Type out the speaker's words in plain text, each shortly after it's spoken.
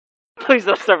Please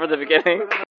don't start from the beginning.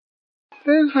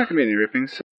 There's not gonna be any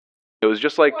rippings. It was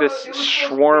just like this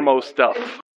Schwarmo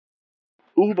stuff.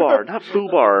 Ubar, not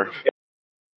Boobar.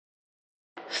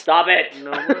 Stop it!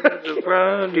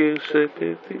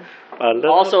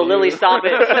 Also, Lily, stop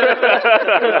it!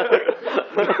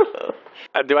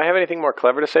 Do I have anything more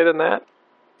clever to say than that?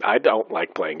 I don't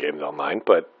like playing games online,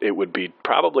 but it would be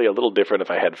probably a little different if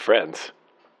I had friends.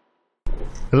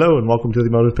 Hello and welcome to the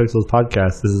Motive Pixels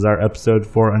podcast. This is our episode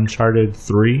for Uncharted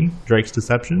 3, Drake's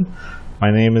Deception. My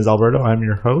name is Alberto, I'm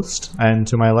your host, and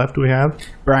to my left we have...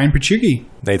 Brian Pachugi.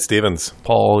 Nate Stevens.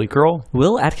 Paul Ekerl.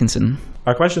 Will Atkinson.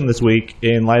 Our question this week,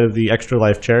 in light of the Extra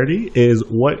Life charity, is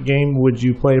what game would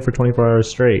you play for 24 hours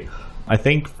straight? I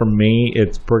think for me,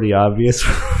 it's pretty obvious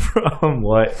from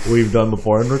what we've done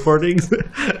before in recordings.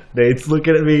 Nate's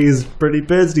looking at me, he's pretty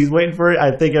pissed, he's waiting for it.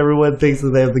 I think everyone thinks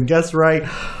that they have the guess right.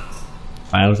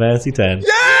 Final Fantasy X.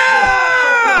 Yeah!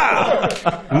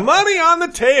 Money on the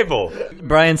table.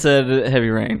 Brian said Heavy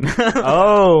Rain.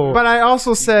 Oh. But I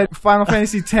also said Final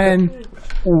Fantasy X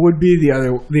would be the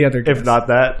other guess. If not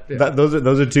that,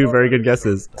 those are two very good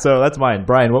guesses. So that's mine.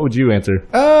 Brian, what would you answer?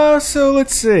 So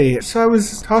let's see. So I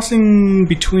was tossing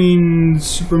between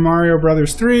Super Mario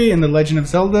Brothers 3 and The Legend of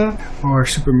Zelda, or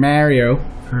Super Mario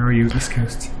for you East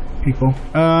Coast people.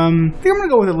 I think I'm gonna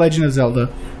go with The Legend of Zelda,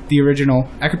 the original.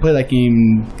 I could play that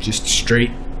game just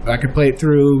straight. I could play it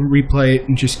through, replay it,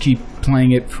 and just keep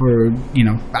playing it for,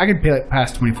 I could play it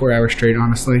past 24 hours straight,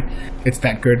 honestly. It's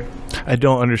that good. I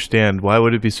don't understand. Why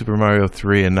would it be Super Mario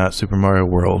 3 and not Super Mario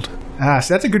World?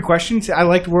 So that's a good question. I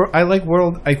like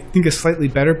World, I think, is slightly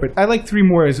better, but I like 3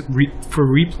 more as for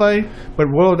replay, but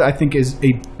World, I think, is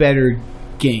a better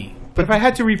game. But if I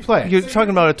had to replay... You're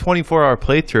talking about a 24-hour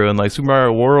playthrough, and like Super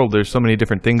Mario World, there's so many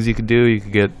different things you could do. You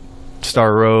could get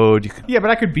Star Road. Yeah, but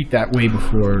I could beat that way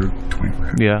before 24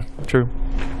 hours. Yeah, true.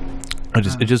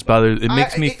 It just bothers. It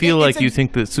makes me feel like you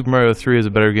think that Super Mario 3 is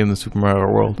a better game than Super Mario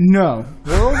World. No,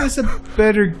 World is a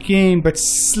better game, but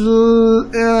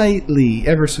slightly,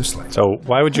 ever so slightly. So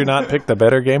why would you not pick the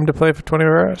better game to play for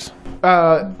 24 hours?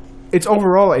 It's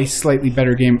overall a slightly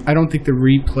better game. I don't think the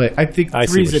replay. I think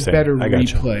 3 is a better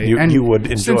replay. You would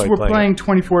enjoy since we're playing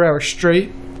 24 hours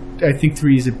straight. I think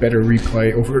 3 is a better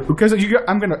replay over because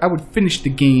I would finish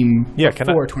the game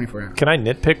before 24 hours. Can I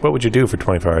nitpick? What would you do for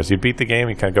 24 hours? You beat the game,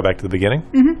 you kind of go back to the beginning?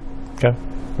 Mm-hmm. Okay.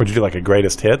 Would you do like a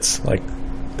greatest hits? Like,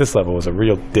 this level was a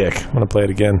real dick. I'm going to play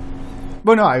it again.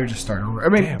 Well, no, I would just start over. I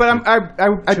mean, but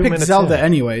I picked Zelda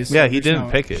anyways. Yeah, he didn't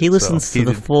pick it. He listens to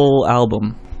the full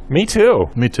album. Me too.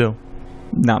 Me too.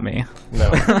 Not me.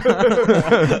 No.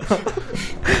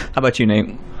 How about you,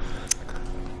 Nate?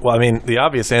 Well, I mean, the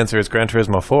obvious answer is Gran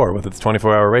Turismo 4 with its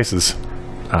 24-hour races,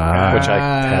 which I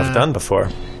have done before.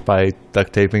 By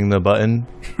duct taping the button.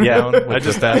 Yeah, I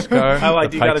just fast car.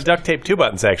 You got to duct tape 2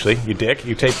 buttons, actually. You dick.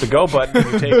 You tape the go button,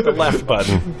 and you tape the left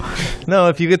button. No,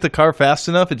 if you get the car fast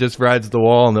enough, it just rides the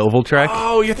wall on the oval track.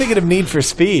 Oh, you're thinking of Need for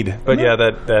Speed. But yeah,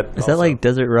 that is that like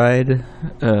Desert Ride?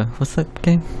 What's that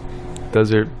game?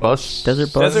 Desert Bus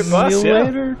Simulator?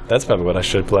 Yeah. That's probably what I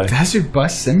should play. Desert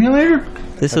Bus Simulator?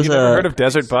 Have you never heard of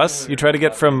Desert Bus? You try to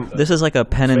get from This is like a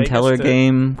Penn and Teller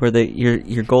game where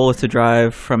your goal is to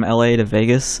drive from LA to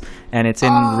Vegas, and it's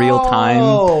in real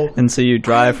time, and so you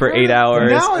drive for 8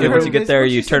 hours, and once you get there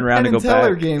you turn around and go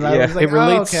back. Game.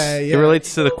 It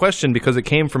relates to the question because it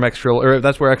came from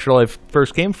that's where Extra Life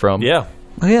first came from. Yeah.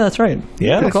 Oh yeah, that's right.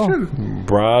 Yeah, that's true.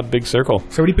 Broad, big circle.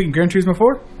 So what are you picking, Gran Turismo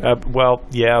 4? Well,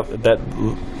 yeah,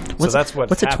 that's what.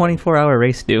 What's a 24-hour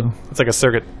race do? It's like a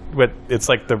circuit. It's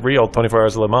like the real 24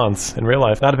 Hours of Le Mans in real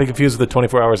life. Not to be confused with the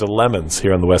 24 Hours of Lemons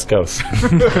here on the West Coast,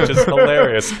 which is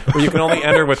hilarious. Where you can only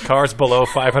enter with cars below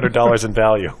 $500 in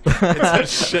value. It's a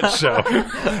shit show.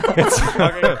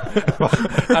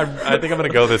 I think I'm going to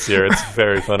go this year. It's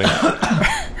very funny.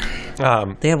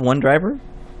 They have one driver?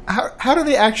 How do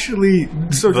they actually?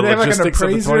 So do they have like an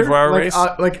appraiser,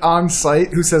 like on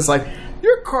site, who says like,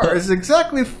 your car is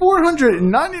exactly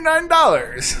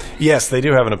 $499? Yes, they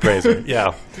do have an appraiser.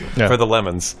 Yeah, for the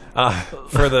lemons.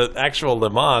 For the actual Le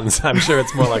Mans, I'm sure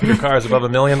it's more like your car is above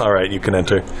 $1 million. All right, you can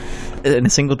enter. In a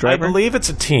single driver? I believe it's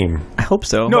a team. I hope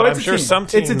so. No, I'm sure some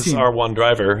teams are one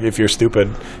driver. If you're stupid,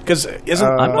 because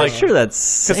I'm not sure that's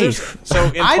safe. So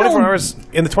in 24 hours,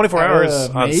 in the 24 hours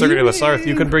on Circuit of the Sarth,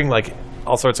 you can bring like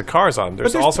all sorts of cars on.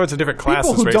 There's all sorts of different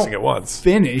classes racing at once.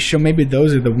 Finish, so maybe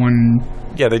those are the one.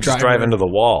 Yeah, they just drive into the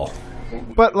wall.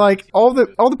 But like all the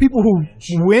people who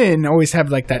win always have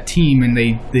like that team, and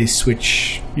they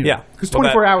switch. Yeah, because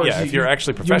 24 hours. Yeah, if you're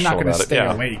actually professional about it, you're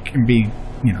not going to stay awake and be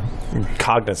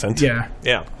cognizant. Yeah.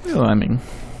 Yeah. Well, I mean,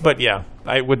 But yeah,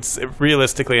 I would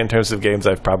realistically, in terms of games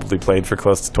I've probably played for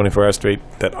close to 24 hours straight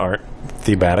that aren't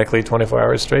thematically 24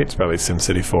 hours straight, it's probably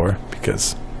SimCity 4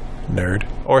 because nerd,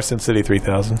 or SimCity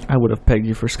 3000. I would have pegged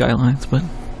you for Skylines, but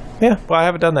Yeah, well, I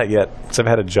haven't done that yet because I've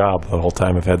had a job the whole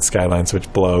time I've had Skylines,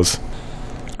 which blows.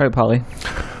 all right, Polly.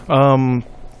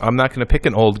 I'm not going to pick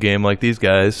an old game like these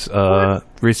guys.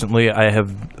 Recently, I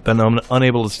have been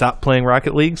unable to stop playing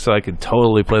Rocket League, so I could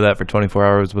totally play that for 24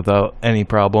 hours without any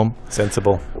problem.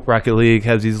 Sensible. Rocket League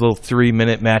has these little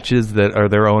 3-minute matches that are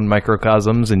their own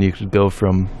microcosms, and you could go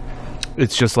from...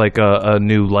 It's just like a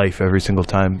new life every single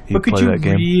time you play that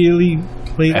game. But could you really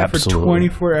play that Absolutely.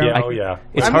 for 24 hours? Yeah, oh yeah.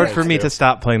 It's hard for me to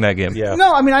stop playing that game. Yeah.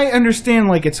 No, I mean, I understand,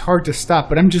 like, it's hard to stop,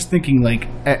 but I'm just thinking, like,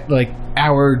 at, like,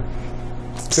 hour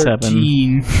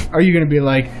 13, are you going to be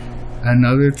like,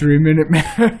 another 3-minute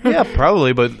match? Yeah,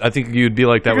 probably, but I think you'd be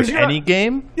like that with any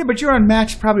game. Yeah, but you're on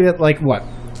match probably at, like, what,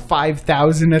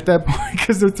 5,000 at that point,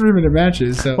 because they're 3-minute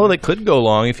matches, so. Well, they could go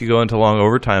long if you go into long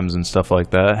overtimes and stuff like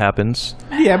that. It happens.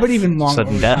 Yeah, but even long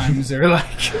Sudden death. overtimes are,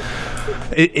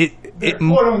 like, It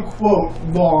quote-unquote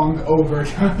long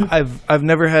overtime. I've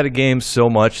never had a game so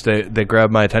much that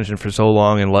grabbed my attention for so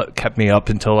long and kept me up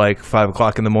until like 5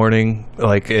 o'clock in the morning.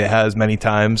 Like it has many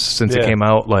times since it came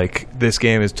out. Like this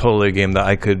game is totally a game that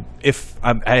I could, if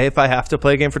I have to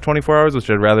play a game for 24 hours,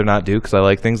 which I'd rather not do because I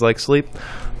like things like sleep,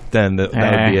 then that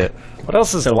would be it. What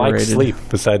else is like sleep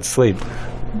besides sleep?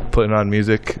 Putting on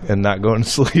music and not going to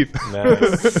sleep.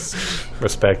 Nice.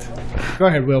 Respect. Go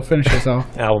ahead, Will. Finish this off.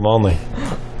 Album only.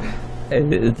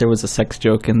 There was a sex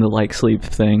joke in the like sleep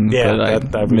thing,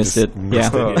 but I missed it.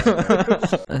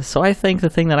 So I think the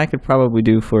thing that I could probably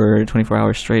do for 24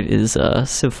 hours straight is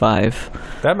Civ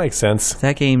 5. That makes sense.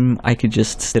 That game, I could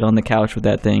just sit on the couch with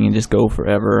that thing and just go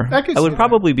forever. I would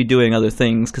probably be doing other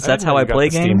things because that's how I play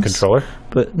games. Steam controller.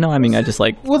 But no, I mean I just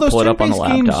like those pull it up on the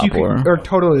laptop or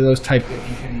totally those type that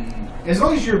you can, as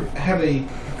long as you have a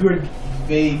good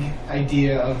vague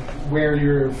idea of where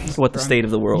your piece what the state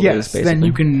of the world yes, is, basically. then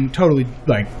you can totally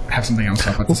like have something else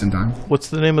up at the same time. What's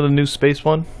the name of the new space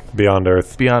one? Beyond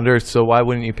Earth. Beyond Earth. So why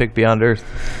wouldn't you pick Beyond Earth?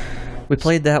 We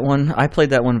played that one. I played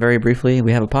that one very briefly.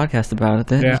 We have a podcast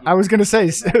about it. Yeah, I was going to say,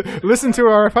 listen to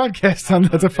our podcast on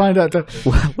that to find out that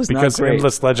was because not great.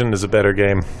 Endless Legend is a better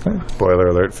game. Spoiler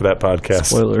alert for that podcast.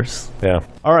 Spoilers. Yeah.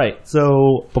 All right,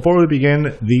 so before we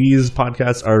begin, these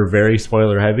podcasts are very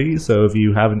spoiler heavy, so if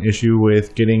you have an issue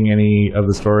with getting any of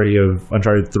the story of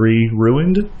Uncharted 3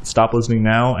 ruined, stop listening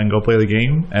now and go play the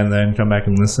game, and then come back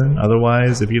and listen.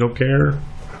 Otherwise, if you don't care,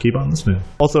 keep on listening.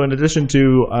 Also, in addition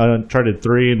to Uncharted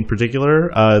 3 in particular,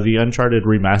 the Uncharted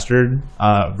remastered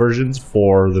versions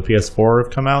for the PS4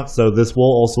 have come out, so this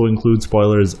will also include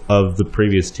spoilers of the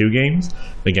previous 2 games.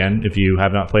 Again, if you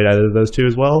have not played either of those 2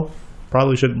 as well,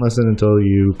 probably shouldn't listen until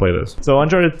you play this. So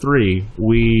Uncharted 3,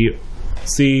 we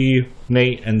see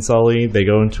Nate and Sully, they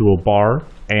go into a bar,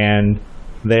 and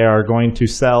they are going to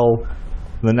sell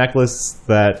the necklace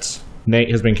that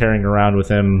Nate has been carrying around with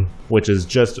him, which is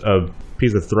just a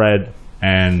piece of thread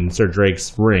and Sir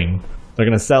Drake's ring. They're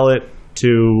going to sell it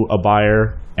to a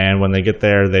buyer, and when they get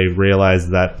there, they realize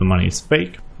that the money's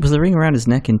fake. Was the ring around his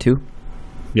neck in 2?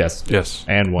 Yes. Yes.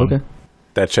 And 1. Okay.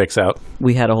 That checks out.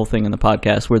 We had a whole thing in the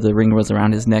podcast where the ring was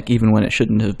around his neck even when it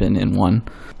shouldn't have been in 1.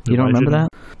 You don't remember that?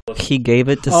 He gave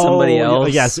it to somebody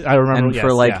else. Yes, I remember. And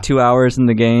for like 2 hours in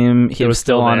the game, he was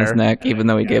still on his there. neck, even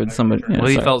though he gave it to somebody. Well,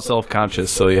 he felt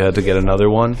self-conscious, so he had to get another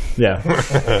one. Yeah.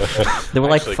 There were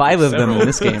like 5 of them in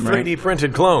this game, right? 3D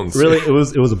printed clones. Really, it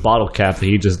was a bottle cap that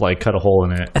he just like cut a hole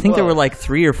in it. I think there were like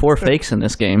 3 or 4 fakes in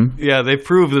this game. Yeah, they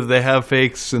proved that they have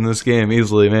fakes in this game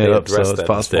easily made They up, so addressed it's that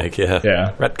possible. mistake,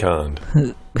 yeah. Retconned.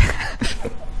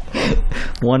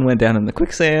 One went down in the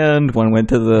quicksand, one went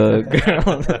to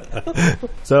the...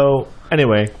 So,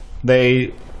 anyway,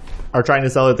 they are trying to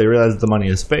sell it. They realize the money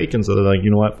is fake, and so they're like, you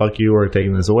know what, fuck you, we're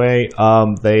taking this away.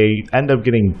 They end up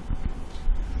getting...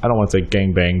 I don't want to say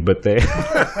gangbang, but they...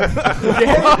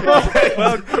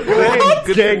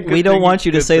 We don't want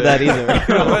you to say that either.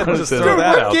 Just throw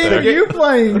that out what game there. are you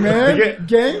playing, man? get-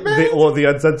 Gangbang? Well, the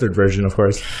uncensored version, of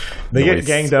course. They Nice. get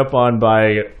ganged up on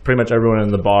by pretty much everyone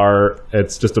in the bar.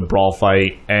 It's just a brawl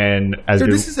fight, and as Dude,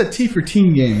 you... this is a T for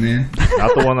teen game, man.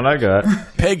 Not the one that I got.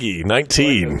 Peggy,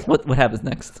 19. What happens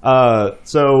next?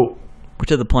 So... We're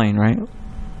to the plane, right?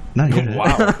 Not yet.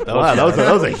 Wow.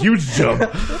 That was a huge jump.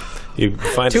 You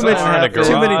find Too some much car in a happened.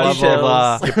 Too many garage,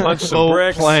 details. you punch some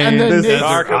bricks, And then, Nate,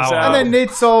 car comes out. and then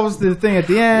Nate solves the thing at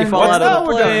the end. You fall out of the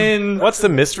we're done. plane. What's the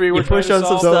mystery we're You push trying on to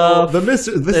some solve? stuff. This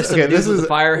There's some okay. dudes This with is the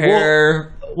fire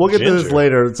hair. We'll get to this Ginger.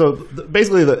 later. So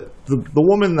basically, the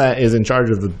woman that is in charge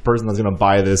of the person that's going to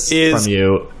buy this Is- from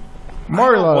you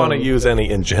Marlo. I don't want to use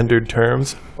any engendered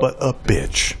terms, but a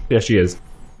bitch. Yeah, she is.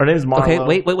 Her name's Marlo. Okay,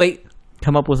 wait.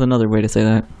 Come up with another way to say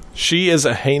that. She is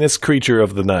a heinous creature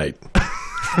of the night.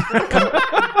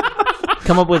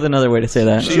 Come up with another way to say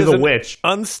that. She's a witch.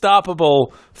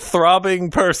 Unstoppable, throbbing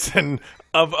person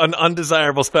of an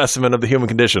undesirable specimen of the human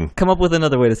condition. Come up with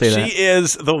another way to say that. She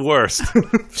is the worst.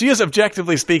 She is,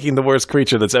 objectively speaking, the worst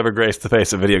creature that's ever graced the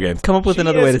face of video games. Come up with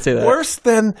another way to say that. Worse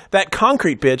than that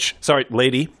concrete bitch,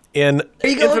 lady, in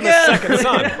Infamous Second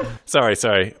Son. Sorry,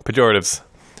 pejoratives.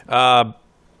 Do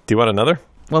you want another?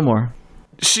 One more.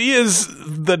 She is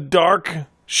the dark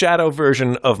shadow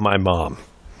version of my mom.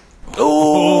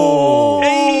 Ooh!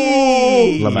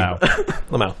 Hey!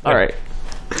 Lamau. All right.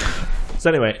 So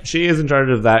anyway, she is in charge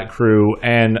of that crew,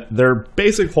 and their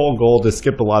basic whole goal, to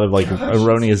skip a lot of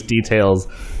erroneous details,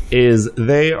 is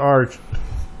they're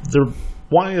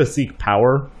wanting to seek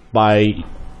power by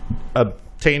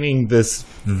obtaining this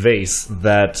vase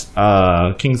that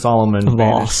King Solomon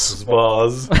banished.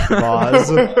 Vase. It's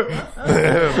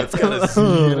got a C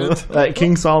in it. That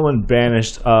King Solomon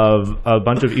banished of a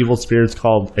bunch of evil spirits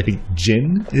called, I think,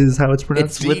 Jinn is how it's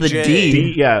pronounced. It's with a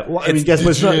D. Yeah, well, I mean, guess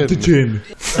what's not the Jinn.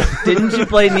 Didn't you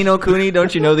play Ni no Kuni?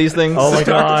 Don't you know these things? Oh my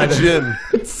god. Jin.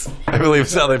 I believe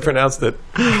is how they pronounced it.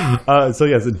 So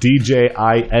yes, a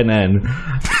DJINN.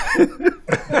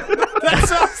 That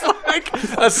sounds like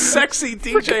a sexy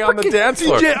DJ on the dance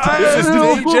floor. This is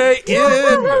DJ in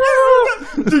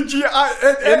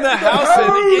the house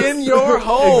and in your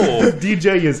home.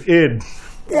 DJ is in.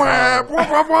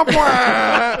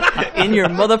 In your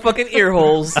motherfucking ear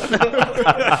holes.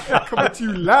 Coming to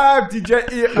you live, DJ.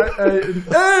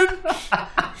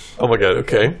 Oh my god,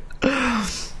 okay.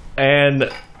 And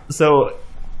so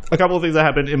a couple of things that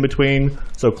happened in between.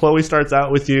 So Chloe starts out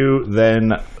with you,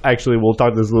 then actually we'll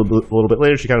talk this a little bit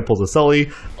later. She kind of pulls a Sully.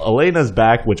 Elena's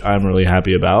back, which I'm really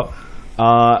happy about.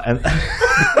 And He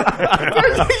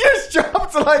just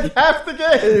jumped like half the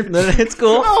game. It's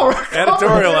cool.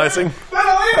 Editorializing.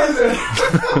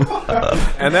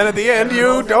 And then at the end,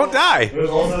 you don't die. there's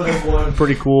also this one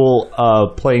pretty cool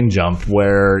plane jump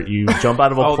where you jump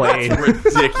out of a plane That's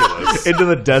ridiculous. into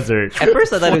the desert. At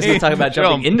first, I thought he was going to talk about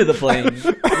jumping into the plane.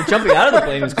 Jumping out of the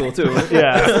plane was cool, too.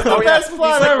 Yeah. Oh, yeah. Best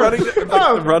plot He's, ever. running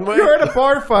the runway. You're in a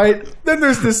bar fight. Then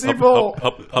there's this evil,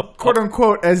 Up. quote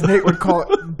unquote, as Nate would call it,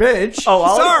 bitch.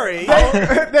 Sorry.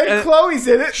 Then Chloe's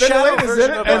in it. Then Shadow Elena's in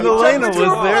version it. of And Elena Elena was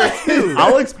was there, too.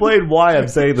 I'll explain why I'm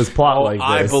saying this plot like this.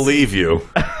 I believe you.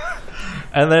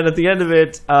 And then at the end of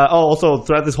it, also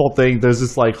throughout this whole thing, there's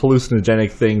this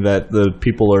hallucinogenic thing that the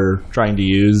people are trying to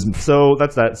use. So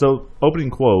that's that. So opening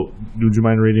quote. Would you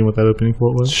mind reading what that opening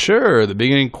quote was? Sure. The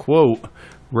beginning quote,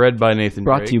 read by Nathan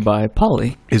Brought Drake, to you by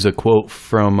Polly. is a quote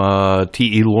from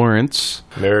T.E. Lawrence.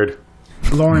 Nerd.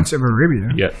 Lawrence of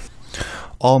Arabia. Yeah.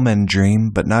 All men dream,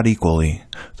 but not equally.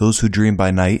 Those who dream by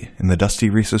night, in the dusty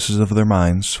recesses of their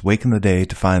minds, wake in the day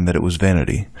to find that it was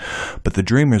vanity. But the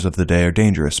dreamers of the day are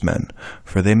dangerous men,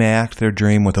 for they may act their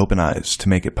dream with open eyes to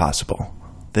make it possible.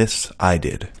 This I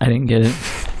did. I didn't get it.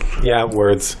 Yeah,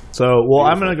 words. So, well,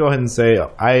 I'm going to go ahead and say,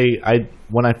 I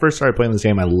when I first started playing this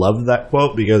game, I loved that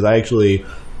quote because I actually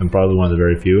am probably one of the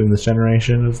very few in this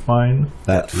generation of mine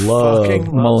that love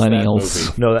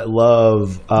Millennials. that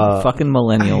love Fucking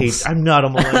millennials. I'm not a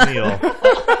millennial.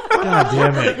 God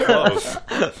damn it. Close.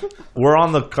 We're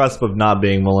on the cusp of not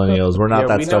being millennials. We're not Yeah,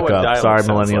 that we know stuck what up. dialogue Sorry,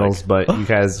 sounds millennials, but you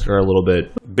guys are a little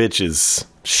bit. Bitches.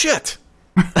 Shit.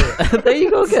 There you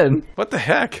go again. What the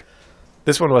heck?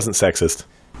 This one wasn't sexist.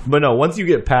 But no, once you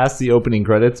get past the opening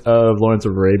credits of Lawrence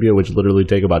of Arabia, which literally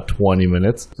take about 20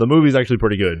 minutes, the movie's actually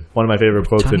pretty good. One of my favorite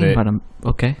quotes in it.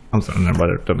 Okay. I'm sorry, never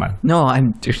mind. Don't mind. No,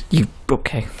 I'm just you.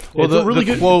 Okay. Well, It's a really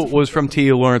the good quote was from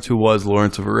T.E. Lawrence, who was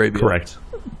Lawrence of Arabia. Correct.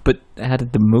 But how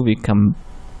did the movie come?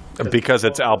 Because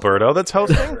it's Alberto that's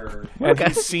hosting. And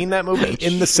he's seen that movie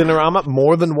in the Cinerama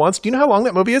more than once. Do you know how long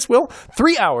that movie is, Will?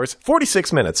 3 hours,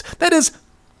 46 minutes. That is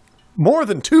more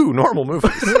than 2 normal movies.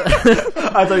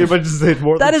 I thought you meant to say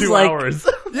more That than is 2 like- hours.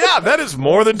 Yeah, that is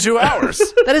more than 2 hours.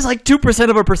 That is like 2%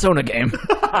 of a Persona game.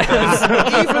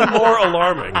 Even more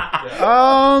alarming.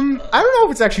 I don't know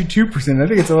if it's actually 2%. I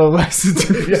think it's a little less than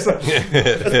 2%.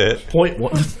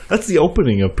 0.1. That's the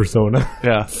opening of Persona.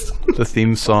 Yeah, the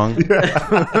theme song.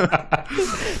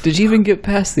 Did you even get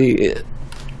past the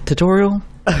tutorial?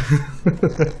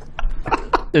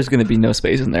 There's going to be no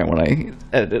space in there when I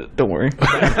edit it. Don't worry.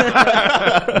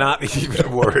 Not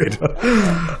even worried.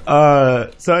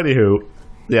 So anywho,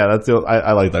 Yeah,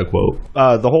 I like that quote.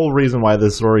 The whole reason why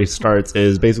this story starts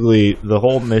is basically the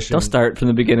whole mission. Don't start from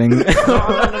the beginning.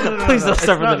 Please don't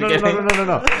start from the beginning.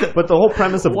 No. But the whole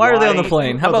premise of why are they on the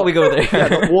plane? How about we go there?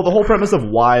 The whole premise of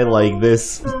why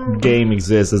this game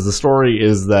exists is the story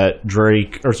is that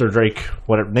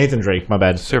Nathan Drake, my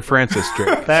bad. Sir Francis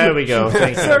Drake. There we go.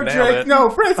 Thank you. Sir Drake, no,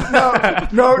 Francis,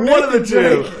 no, one of the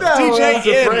two.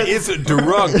 DJ is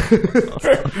drunk.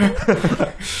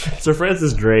 Sir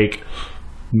Francis Drake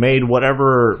made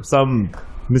some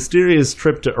mysterious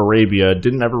trip to Arabia,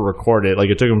 didn't ever record it. Like,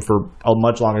 it took him for a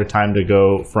much longer time to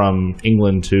go from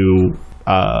England to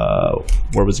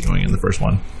where was he going in the first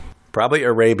one? Probably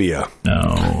Arabia.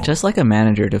 No. Just like a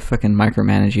manager to fucking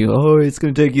micromanage you. Oh, it's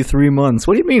going to take you 3 months.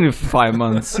 What do you mean 5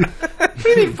 months? What do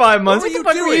you mean 5 months? What the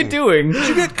fuck were you doing? Did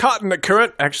you get caught in the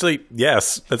current? Actually,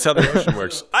 yes. That's how the ocean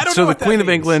works. I don't know. So what the Queen that of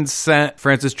means. England sent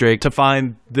Francis Drake to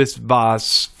find this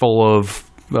vase full of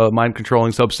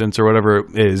mind-controlling substance or whatever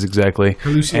it is exactly.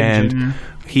 And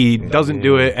he doesn't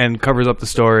do it and covers up the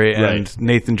story, and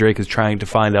Nathan Drake is trying to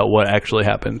find out what actually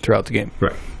happened throughout the game.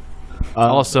 Right.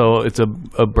 Also, it's a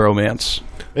bromance.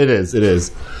 It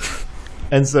is.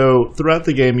 And so throughout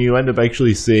the game, you end up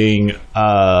actually seeing,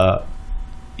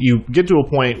 you get to a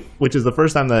point, which is the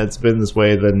first time that it's been this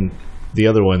way than the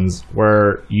other ones,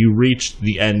 where you reach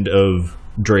the end of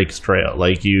Drake's trail.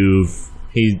 Like,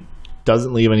 he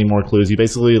doesn't leave any more clues. He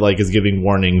basically, is giving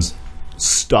warnings.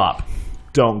 Stop.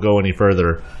 Don't go any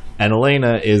further. And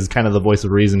Elena is kind of the voice of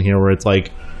reason here, where it's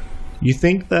like, you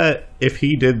think that if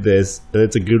he did this, that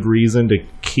it's a good reason to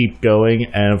keep going.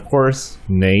 And of course,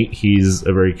 Nate, he's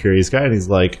a very curious guy, and he's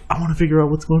like, I want to figure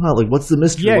out what's going on. Like, what's the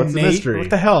mystery? Yeah, what's Nate, the mystery?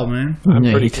 what the hell, man? I'm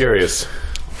pretty curious.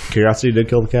 Curiosity did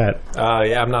kill the cat.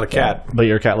 Yeah, I'm not a cat. But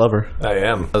you're a cat lover. I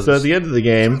am. So at the end of the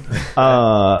game,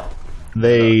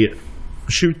 they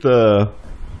shoot the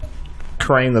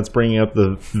crane that's bringing up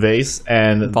the vase,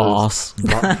 and Boss.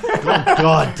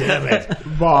 God damn it.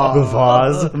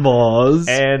 Boss.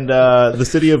 And the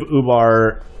city of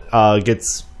Ubar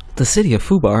gets... The city of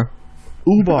Fubar.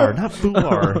 Ubar, not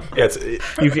Fubar.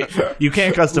 You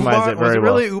can't customize it very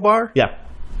well. Was it really Ubar? Yeah.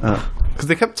 Because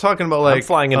they kept talking about, I'm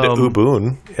flying into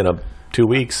Ubun in 2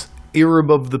 weeks. Ear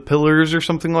Above the Pillars or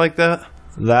something like that.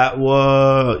 That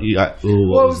was...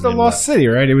 Well, it was the Lost City,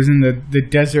 right? It was in the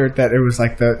desert that it was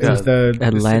like the... It was the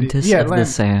Atlantis city. of the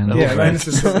sand. Yeah,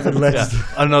 Atlantis of the sand.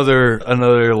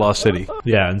 Another Lost City.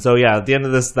 Yeah, and so, at the end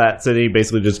of this, that city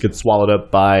basically just gets swallowed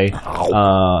up by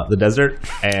the desert,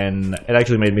 and it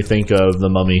actually made me think of The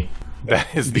Mummy.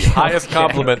 That is the highest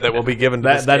compliment that will be given to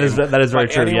this that game is very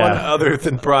by true, anyone other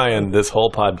than Brian this whole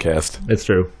podcast. It's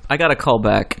true. I got to call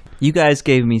back. You guys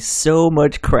gave me so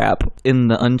much crap in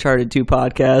the Uncharted 2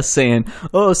 podcast saying,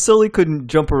 oh, Sully couldn't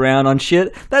jump around on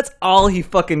shit. That's all he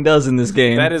fucking does in this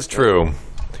game. That is true.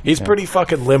 He's pretty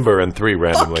fucking limber in 3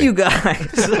 randomly. Fuck you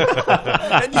guys.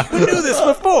 And you knew this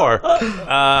before.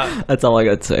 That's all I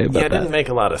got to say about that. that. It didn't make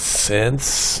a lot of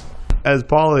sense. As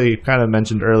Paulie kind of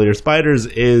mentioned earlier, Spiders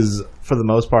is, for the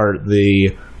most part,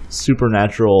 the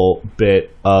supernatural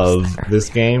bit of this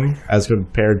game as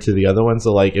compared to the other ones.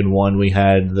 So, in one, we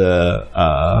had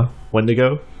the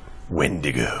Wendigo.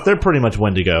 They're pretty much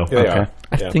Wendigo. They are.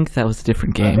 I think that was a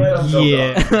different game.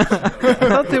 Yeah.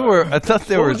 I thought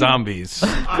they were zombies.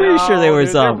 Pretty sure they were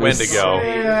zombies. Wendigo.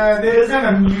 Yeah, they're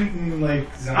kind of mutant,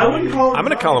 zombies. I wouldn't call them. I'm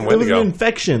going to call them It was Wendigo. an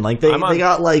infection. They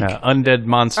got undead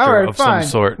monster All right, of fine. some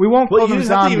sort. We won't call you them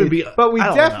didn't have to even zombies, be- but we I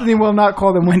don't definitely will not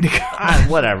call them Wendigo.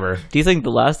 whatever. Do you think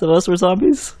The Last of Us were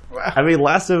zombies? I mean,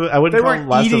 I wouldn't They call weren't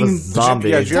Last of eating- Us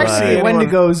zombies. Yeah, Actually, anyone-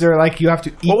 Wendigos are you have to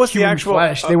eat What was the human actual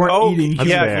flesh. They weren't eating human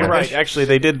Yeah, fair. you're right.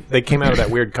 Actually, they came out of that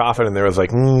weird coffin, and there was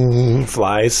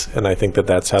flies, and I think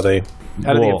that's how they.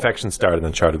 How did the infection start in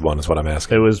Uncharted 1? Is what I'm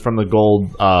asking. It was from the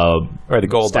gold. Right, the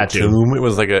gold statue. tomb. It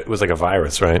was like a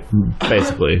virus, right?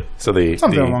 Basically. So the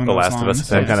Last of Us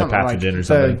Some attack. kind of pathogen or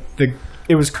something.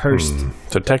 It was cursed.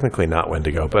 So technically not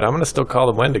Wendigo, but I'm going to still call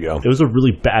them Wendigo. It was a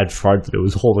really bad shard that it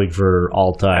was holding for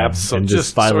all time. Absolutely. And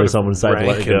just finally someone decided to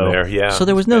let it go. There, yeah. So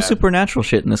there was no supernatural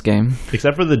shit in this game.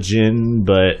 Except for the gin,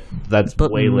 but that's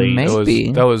way late.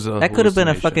 Maybe. That could have been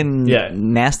a fucking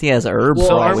nasty ass herb. Well,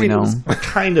 for all we it know. was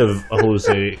kind of a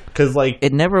hallucination. Because,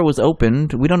 it never was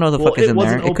opened. We don't know the fuck is in there.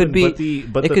 wasn't It could open, be.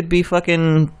 but It could be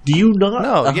fucking. Do you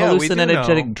not? A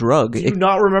hallucinogenic drug. Do you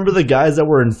not remember the guys that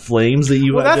were in flames that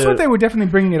you Well, had that's to... what they were definitely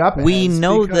bringing it up as. We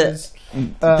know that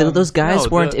those guys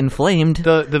weren't inflamed.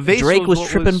 The vase Drake was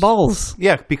tripping balls.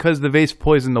 Yeah, because the vase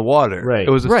poisoned the water. Right.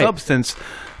 It was a substance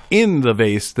in the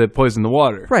vase that poisoned the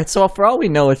water. Right. So for all we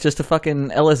know, it's just a fucking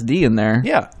LSD in there.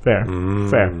 Yeah. Fair.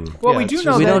 Well, we do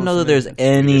know we don't know that there's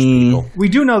any. We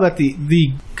do know that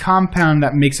the compound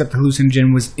that makes up the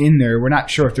hallucinogen was in there. We're not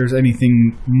sure if there's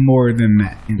anything more than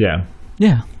that.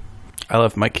 Yeah. I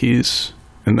left my keys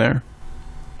in there.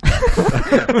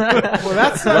 Well,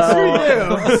 that's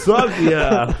for you.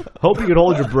 Yeah. Hope you can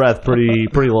hold your breath pretty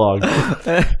long.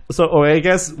 So I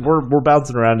guess we're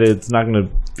bouncing around it. It's not going to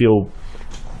feel.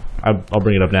 I'll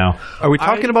bring it up now. Are we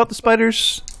talking about the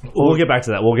spiders? We'll get back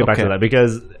to that. We'll get back to that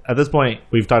because at this point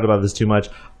we've talked about this too much.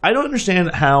 I don't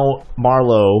understand how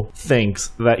Marlowe thinks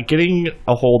that getting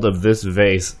a hold of this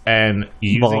vase and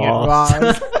using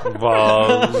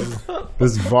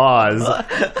this vase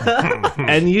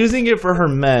and using it for her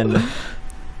men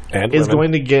and is women.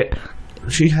 going to get.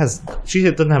 She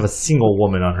doesn't have a single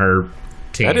woman on her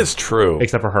team. That is true,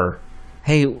 except for her.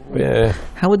 Hey,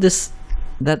 how would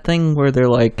that thing where they're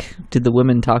like, did the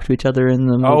women talk to each other in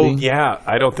the movie? Oh yeah,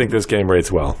 I don't think this game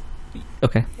rates well.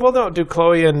 Okay. Well, no, do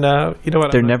Chloe and you know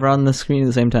what? They're never on the screen at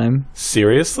the same time.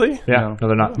 Seriously? Yeah, no,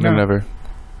 they're not. They're never.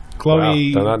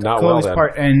 Chloe. Wow, not Chloe's well,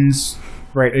 part ends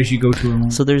right as you go to her room.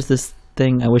 So there's this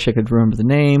thing. I wish I could remember the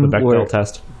name. The Bechdel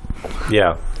test.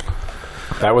 Yeah.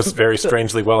 That was very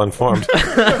strangely well informed.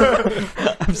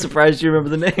 I'm surprised you remember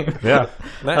the name. Yeah.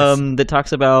 Nice. That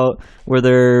talks about where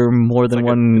there are more than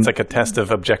one. It's like a test of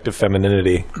objective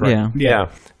femininity. Yeah.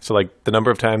 So like the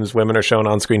number of times women are shown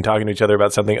on screen talking to each other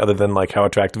about something other than like how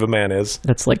attractive a man is.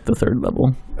 That's like the third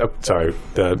level. Oh, sorry.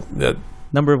 The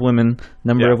number of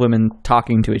women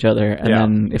talking to each other, and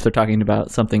then if they're talking about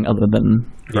something other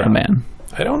than a man.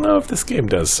 I don't know if this game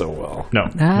does so well. No,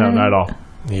 not at all.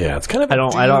 Yeah, it's kind of. I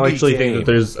don't actually think that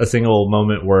there's a single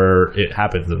moment where it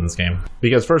happens in this game.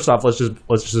 Because first off, let's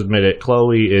just admit it.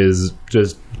 Chloe is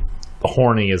just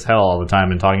horny as hell all the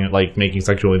time and talking like making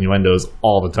sexual innuendos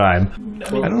all the time. I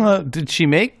don't know. Did she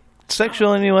make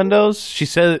sexual innuendos? She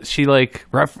said she like.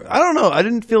 I don't know. I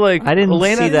didn't feel like I didn't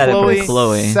Elena see that and with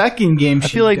Chloe. Second game, I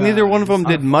feel like neither one of them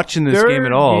did much in this game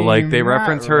at all. Like they game,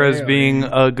 reference not her as really. being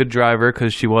a good driver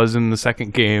because she was in the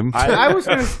second game.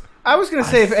 I was gonna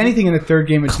say, if anything, in the third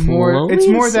game, it's more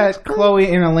that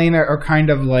Chloe and Elena are kind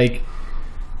of like.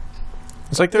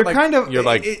 It's like they're like, kind of. You're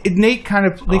like Nate kind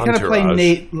of. They kind of play Entourage.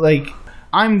 Nate like,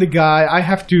 I'm the guy. I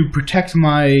have to protect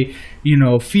my,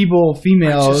 feeble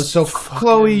females. So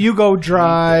Chloe, you go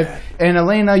drive, and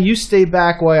Elena, you stay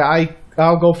back while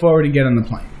I'll go forward and get on the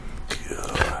plane.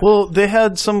 Well, they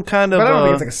had some kind of. But I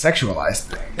don't think it's like a sexualized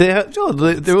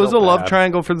thing. There was a love bad.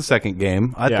 triangle for the second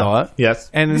game, I thought. Yes.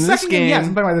 And in The this second game, yes, I'm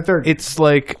game, talking about the third game. it's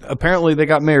like apparently they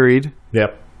got married,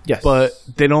 Yep. Yes. but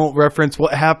they don't reference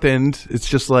what happened. It's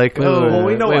just like, Well,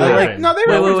 we know what happened. No, they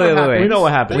Wait, reference what wait. happened. We know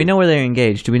what happened. We know where they're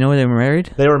engaged. Do we know where they were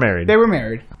married? They were married. They were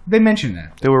married. They mentioned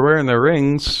that. they were wearing their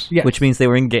rings. Yeah. Which means they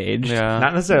were engaged. Yeah.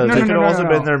 Not necessarily. No, they no, could no, have also no.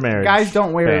 been their marriage. Guys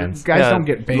don't wear. bands. Guys Yeah, don't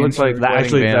get it bands. looks like for- that.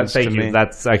 Actually, bands thank to you. me.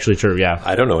 That's actually true. Yeah.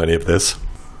 I don't know any of this.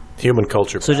 Human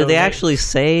culture. So did they actually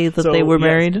say that they were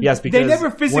married? Yes, because They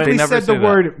never physically They never said the say that.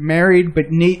 word married, but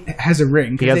Nate has a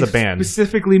ring. 'cause He has they a band.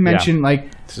 Specifically mentioned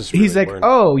is he's really like, weird.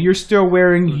 oh, you're still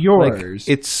wearing yours.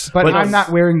 It's but but I'm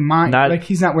not wearing mine. not- like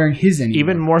he's not wearing his anymore.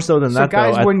 even more so than so that.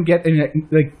 guys though, wouldn't get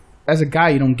as a guy,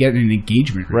 you don't get an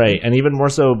engagement ring. right, and even more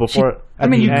so before. I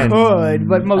mean, at you the end, could,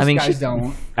 but most I mean, guys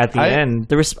don't. At the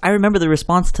end, I remember the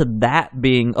response to that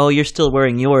being, "Oh, you're still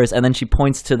wearing yours," and then she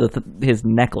points to his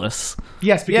necklace.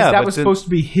 Yes, because Yeah, that but was then- supposed to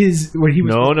be his. What he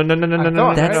was.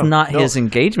 no. That's Right. not his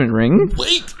engagement ring.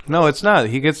 no, it's not.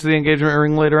 He gets the engagement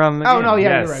ring later on in the Oh game. no, yeah,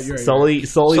 Yes, you're right. You're right.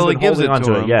 Sully's Sully been gives holding it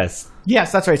onto to it. him. Yes,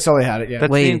 Yes, that's right. Sully had it. Yeah. That's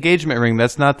Wait. the engagement ring.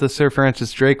 That's not the Sir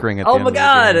Francis Drake ring. At the Oh end my of the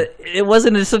god! game. It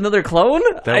wasn't just another clone.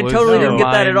 That I was totally didn't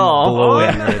get that at all.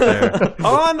 mind-blowing right there.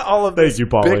 on all of this you,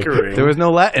 Paulie. bickering. There was no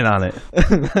Latin on it.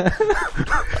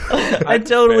 I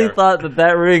totally Fair. thought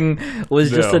that ring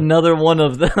was just No. another one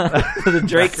of the the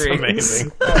Drake That's rings.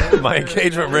 amazing. My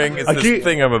engagement ring is this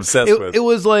thing I'm obsessed with. It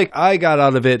was like I got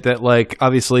out of it that like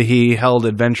obviously he held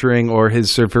adventuring or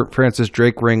his Sir Francis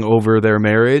Drake ring over their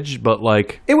marriage, but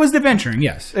like It was the venturing,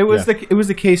 yes. It was it was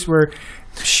the case where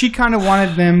she kind of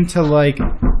wanted them to like,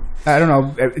 I don't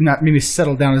know, not maybe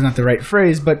settle down is not the right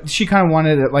phrase, but she kind of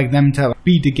wanted it, like them to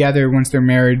be together once they're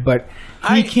married. But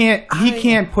he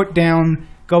can't put down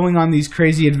going on these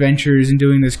crazy adventures and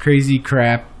doing this crazy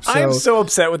crap. So, I'm so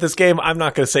upset with this game. I'm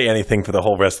not going to say anything for the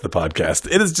whole rest of the podcast.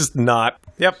 It is just not.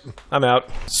 Yep, I'm out.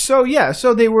 so yeah,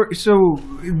 so they were. So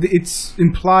it's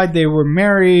implied they were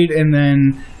married, and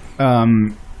then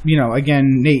again,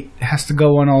 Nate has to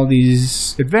go on all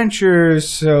these adventures,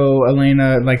 so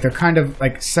Elena, like, they're kind of,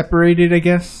 like, separated, I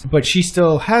guess. But she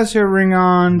still has her ring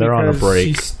on. They're on a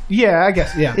break. Yeah, I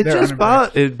guess, yeah. It just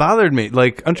it bothered me.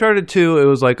 Like, Uncharted 2, it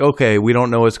was like, okay, we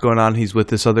don't know what's going on. He's with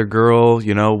this other girl,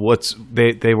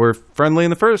 they were friendly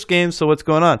in the first game, so what's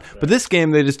going on? But this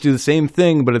game, they just do the same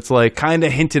thing, but it's, like, kind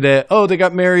of hinted at, oh, they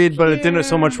got married, but it didn't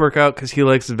so much work out because he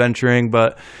likes adventuring,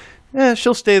 but... Yeah,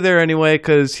 she'll stay there anyway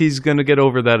because he's going to get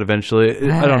over that eventually.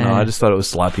 I don't know. I just thought it was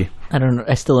sloppy. I don't know.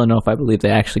 I still don't know if I believe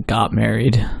they actually got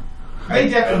married. I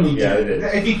definitely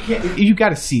do. You got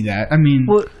to see that. I mean...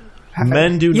 Well,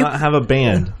 men do not have a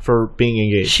band for being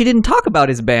engaged. She didn't talk about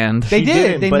his band. They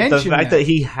did. They mentioned the fact that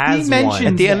he has one.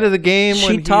 At the end of the game,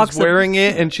 when he's wearing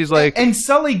it, and she's like... And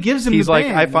Sully gives him the band.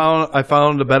 He's like, I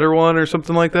found a better one, or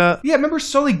something like that. Yeah, remember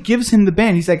Sully gives him the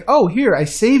band. He's like, oh, here, I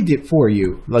saved it for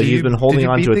you. Like, he's been holding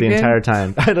on to it the entire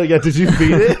time. I don't get. Did you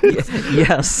beat it?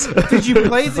 Yes. Did you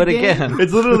play the game? But again...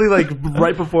 It's literally, like,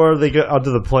 right before they get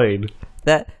onto the plane.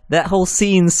 That whole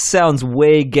scene sounds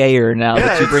way gayer now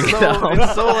that you bring it up.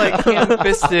 It's so like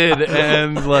ham-fisted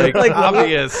and like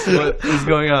obvious what is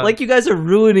going on. Like you guys are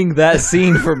ruining that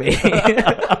scene for me.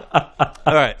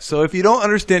 All right, so if you don't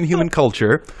understand human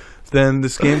culture, then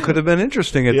this game could have been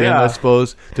interesting at the end, I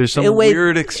suppose. There's some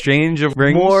weird exchange of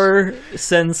rings. More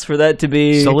sense for that to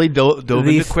be Sully dove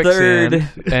into quicksand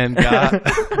and got...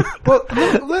 Well,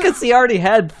 because he already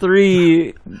had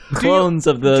 3 clones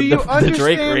of the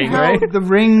Drake ring, how right? the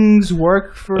rings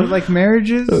work for, like,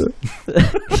 marriages?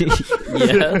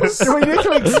 Yes. So we need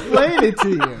to explain it to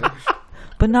you.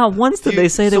 But not once did they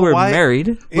say they were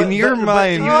married. In your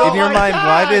mind,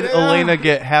 why did Elena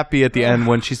get happy at the end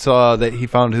when she saw that he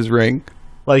found his ring?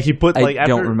 Like he put like I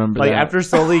don't remember that. After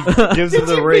Sully gives him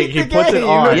the ring, he puts it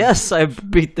on. Yes, I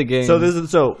beat the game.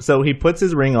 So he puts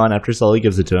his ring on after Sully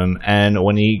gives it to him, and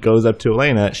when he goes up to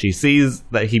Elena, she sees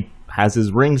that he has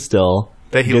his ring still.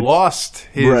 That he lost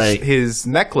his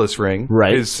necklace ring,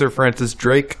 his Sir Francis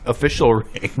Drake official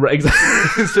ring. Right,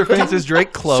 exactly. Sir Francis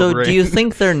Drake club ring. So do you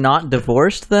think they're not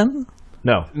divorced then?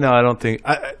 No, I don't think.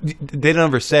 They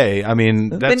never say. I mean,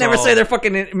 they never say they're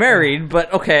fucking married,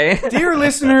 but okay. Dear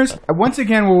listeners, once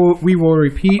again, we will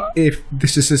repeat if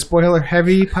this is a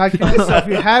spoiler-heavy podcast. So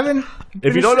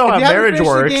if you don't know how marriage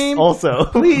works, also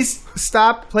please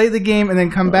stop, play the game, and then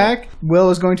come back.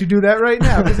 Will is going to do that right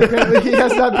now because apparently he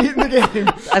has not beaten the game.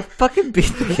 I fucking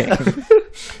beat the game.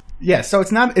 Yeah, so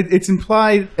it's not. It's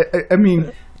implied. I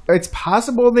mean. It's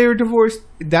possible they were divorced.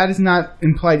 That is not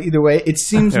implied either way. It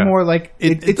seems more like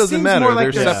it doesn't matter. More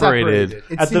like they're separated.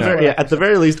 At the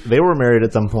very least, they were married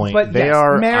at some point. But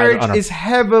marriage is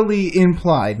heavily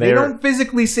implied. They don't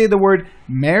physically say the word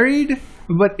married,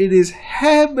 but it is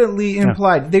heavily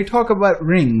implied. Yeah. They talk about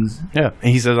rings. Yeah,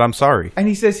 and he says, "I'm sorry," and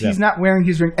he says he's not wearing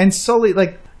his ring. And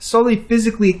Sully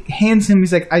physically hands him.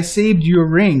 He's like, "I saved your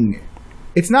ring."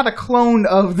 It's not a clone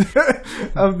of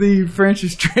the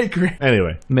Francis Drake ring.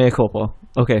 Anyway. Mea culpa.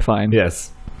 Okay, fine.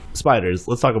 Yes. Spiders.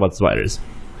 Let's talk about spiders.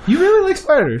 You really like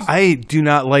spiders? I do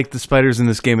not like the spiders in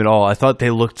this game at all. I thought they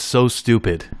looked so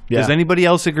stupid. Yeah. Does anybody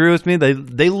else agree with me?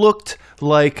 They looked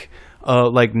like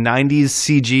 90s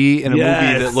CG in a movie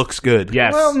that looks good.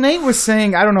 Yes. Well, Nate was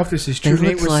saying, I don't know if this is true.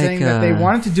 Nate was saying that they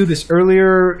wanted to do this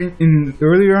earlier in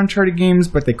earlier Uncharted games,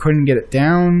 but they couldn't get it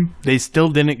down. They still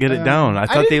didn't get it down. I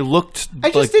thought they looked I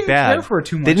just didn't bad. care for it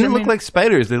too much. They didn't look like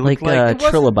spiders. They looked like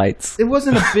trilobites. It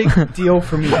wasn't a big deal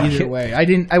for me either way.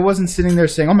 I wasn't sitting there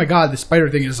saying, "Oh my god, the spider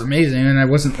thing is amazing," and I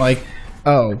wasn't like,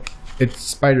 "Oh, it's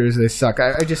spiders, they suck."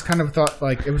 I just kind of thought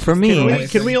like it was for me.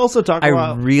 Can we also talk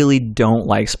about? I really don't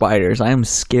like spiders. I am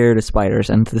scared of spiders,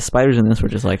 and the spiders in this were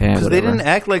just like, because they didn't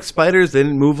act like spiders, they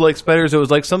didn't move like spiders. It was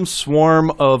like some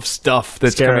swarm of stuff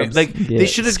that's coming. Like they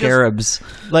should have scarabs.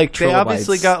 They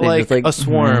obviously got like a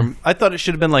swarm. I thought it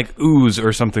should have been like ooze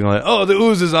or something like. Oh, the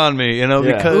ooze is on me,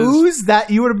 because ooze.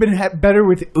 That you would have been better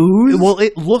with ooze. Well,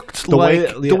 it looked the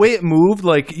way it moved.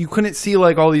 Like you couldn't see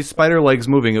like all these spider legs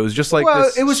moving. It was just like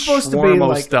this. It was supposed to be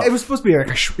like stuff. It was supposed to be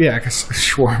like a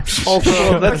swarm.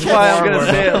 Also, that's why I'm gonna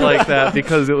say it like that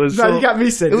because it was. No, you got me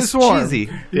saying it was cheesy.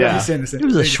 Yeah, it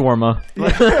was a shawarma.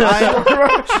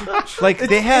 Like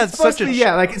they had such a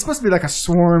it's supposed to be like a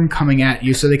swarm coming at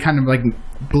you, so they kind of like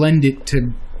blend it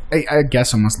to. I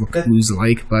guess almost look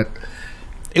ooze-like, but.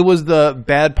 It was the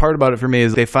bad part about it for me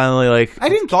is they finally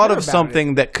thought of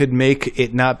something that could make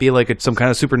it not be like it's some kind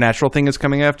of supernatural thing that's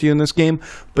coming after you in this game,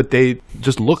 but they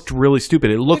just looked really stupid.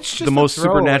 It looked the most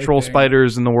supernatural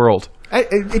spiders in the world.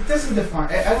 It doesn't define.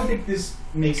 I don't think this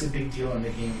makes a big deal in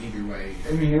the game either way.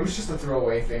 I mean, it was just a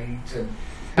throwaway thing to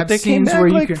have they came scenes back where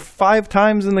you like can 5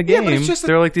 times in the Yeah, game. but it's just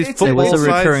They're like these it's a football-sized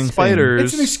recurring thing. spiders.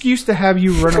 It's an excuse to have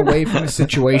you run away from a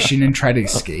situation and try to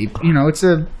escape. You know, it's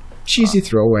a cheesy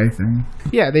throwaway thing.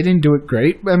 Yeah, they didn't do it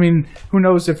great. I mean, who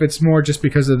knows if it's more just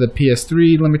because of the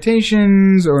PS3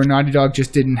 limitations, or Naughty Dog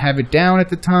just didn't have it down at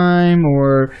the time,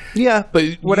 or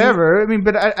but whatever. I mean,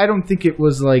 but I don't think it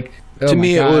was like. To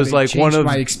me, it was like one of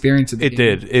my experience of the game.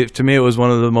 It did. To me, it was one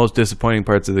of the most disappointing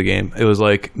parts of the game. It was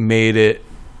like made it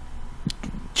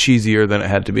cheesier than it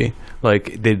had to be.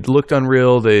 Like they looked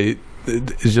unreal. It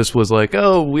just was like,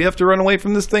 oh, we have to run away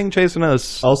from this thing chasing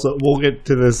us. Also, we'll get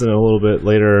to this in a little bit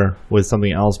later with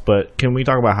something else, but can we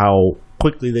talk about how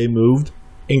quickly they moved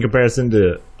in comparison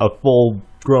to a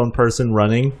full-grown person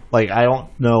running? Like, I don't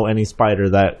know any spider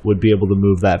that would be able to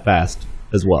move that fast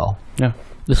as well. Yeah.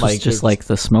 This was just like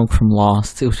the smoke from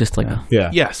Lost. It was just like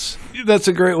Yes. That's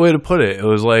a great way to put it. It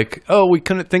was like, oh, we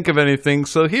couldn't think of anything,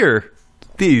 so here,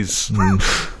 these.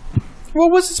 Well,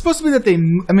 was it supposed to be that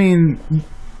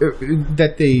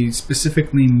that they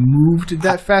specifically moved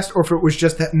that fast, or if it was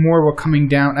just that more were coming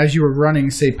down as you were running,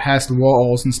 say, past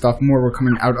walls and stuff, more were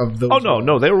coming out of those Oh,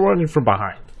 no, they were running from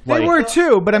behind. They were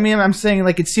too, but I mean, I'm saying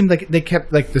like it seemed like they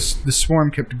kept like the swarm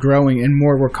kept growing, and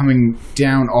more were coming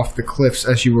down off the cliffs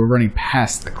as you were running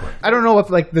past the cliff. I don't know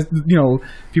if like if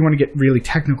you want to get really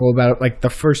technical about it, like the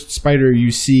first spider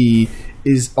you see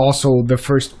is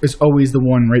always the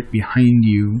one right behind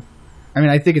you. I mean,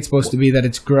 I think it's supposed to be that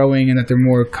it's growing and that they're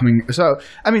more coming. So,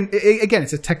 I mean, again,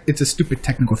 it's a stupid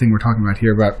technical thing we're talking about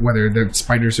here about whether the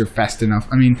spiders are fast enough.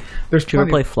 I mean, there's. Did you ever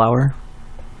play Flower?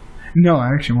 No, I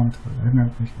actually wanted to play that. I've never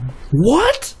played that.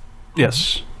 What?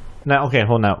 Yes. Now, okay,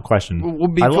 hold on. Question. Well,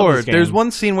 before, there's one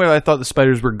scene where I thought the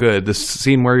spiders were good. The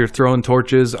scene where you're throwing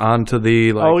torches onto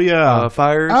the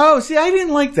fires. Oh, see, I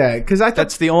didn't like that because I thought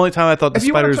that's the only time I thought the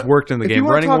spiders worked in the game.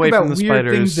 Running away from the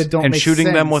spiders and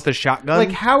shooting them with a shotgun.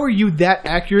 Like, how are you that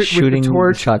accurate shooting with the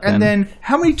torch? Shotgun. And then,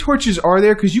 how many torches are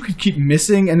there? Because you could keep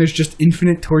missing, and there's just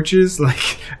infinite torches.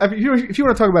 Like, if you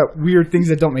want to talk about weird things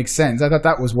that don't make sense, I thought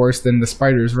that was worse than the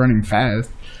spiders running fast.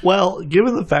 Well,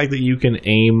 given the fact that you can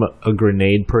aim a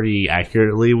grenade pretty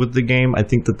accurately with the game, I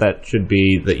think that should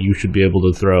be that you should be able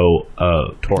to throw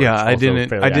a torch. Yeah, I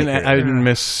didn't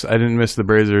miss the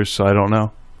brazers, so I don't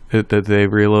know that they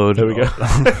reload. There we go.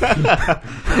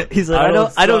 He's like,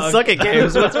 I don't suck at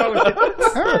games. What's wrong with you?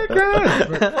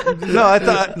 No, I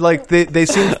thought like they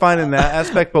seemed fine in that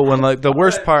aspect, but when like the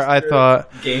worst part, I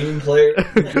thought game player.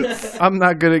 I'm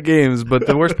not good at games, but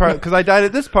the worst part because I died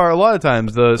at this part a lot of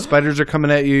times. The spiders are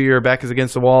coming at you, your back is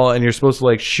against the wall, and you're supposed to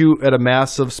like shoot at a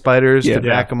mass of spiders to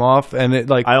back them off, and it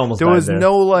like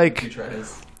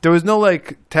there was no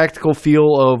tactical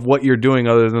feel of what you're doing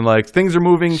other than like things are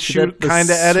moving, shoot kind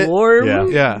of at it.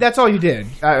 Yeah, that's all you did.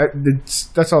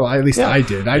 That's all. At least I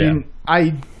did.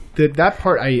 That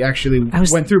part I actually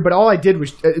went through, but all I did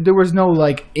was there was no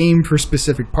like aim for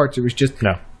specific parts. It was just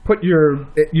put your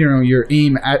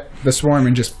aim at the swarm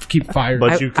and just keep firing.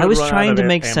 But I was trying to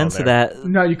make sense of that.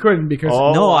 No, you couldn't because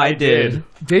I did.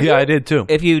 Did you? I did too.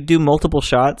 If you do multiple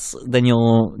shots, then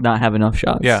you'll not have enough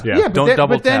shots. Yeah. Don't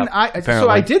double tap. So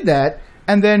I did that.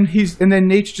 And then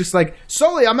Nate's just like,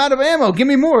 Sully, I'm out of ammo. Give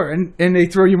me more, and they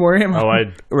throw you more ammo.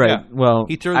 Right. Yeah. Well,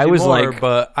 he throws you more,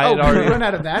 but I had already run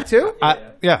out of that too.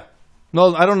 Yeah.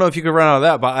 No, I don't know if you could run out of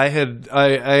that, but I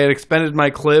had expended my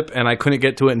clip and I couldn't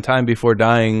get to it in time before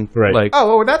dying. Right. Like,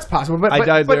 that's possible. But I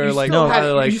died there you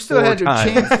still had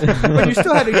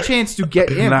a chance to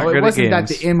get ammo. It wasn't that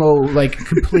the ammo like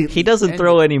completely. He doesn't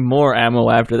throw any more ammo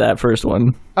after that first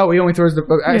one. Oh, he only throws the.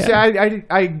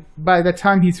 I by the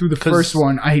time he threw the first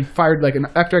one, I fired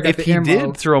after I got the ammo. If he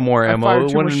did throw more ammo,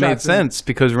 it wouldn't have made sense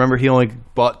because remember he only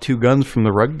bought 2 guns from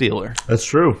the rug dealer. That's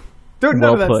true. None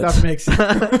of that stuff makes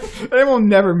sense. It will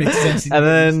never make sense. And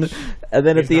then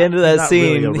at the end of that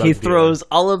scene, he throws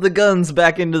all of the guns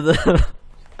back into the.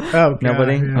 Oh, God,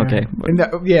 nobody. Yeah. Okay.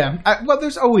 Well,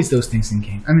 there's always those things in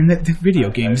games. I mean, the video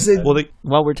games.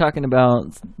 While we're talking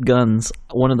about guns,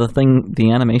 one of the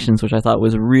animations which I thought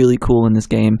was really cool in this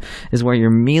game is where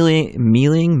you're meleeing,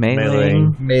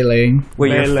 where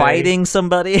you're fighting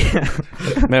somebody.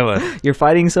 Melee. You're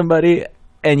fighting somebody.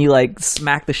 And you like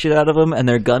smack the shit out of them, and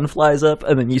their gun flies up,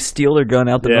 and then you steal their gun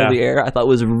out the middle of the air. I thought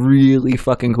was really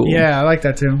fucking cool. Yeah, I like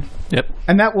that too. Yep.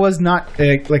 And that was not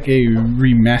like a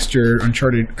remastered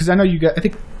Uncharted, because I know you guys. I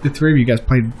think the 3 of you guys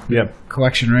played the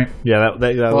collection, right? Yeah.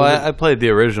 I played the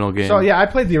original game. So yeah, I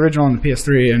played the original on the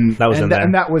PS3, and that was in there.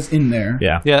 And that was in there.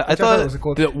 Yeah. Yeah, I thought was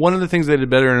cool one of the things they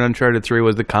did better in Uncharted 3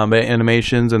 was the combat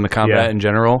animations and the combat in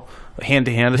general, hand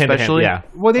to hand especially.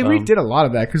 Well, they redid a lot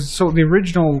of that because the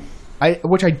original.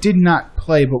 Which I did not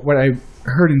play, but what I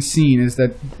heard and seen is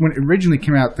that when it originally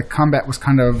came out, the combat was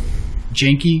kind of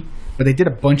janky, but they did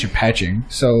a bunch of patching.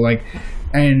 So like,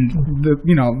 and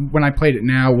when I played it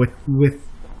now with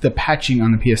the patching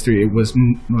on the PS3, it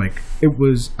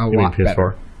was a lot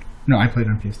better. No, I played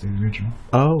on PS3 original.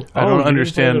 I don't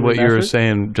understand what you were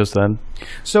saying just then.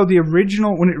 So the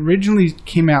original, when it originally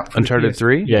came out, for Uncharted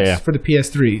 3, for the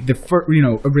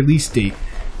PS3, a release date,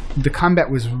 the combat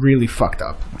was really fucked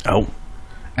up. Oh,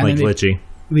 and like glitchy.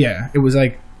 It was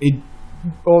like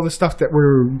all the stuff that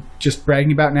we're just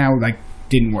bragging about now, like,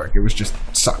 didn't work. It was just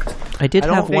sucked. I played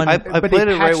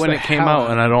it right when it came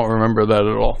out, and I don't remember that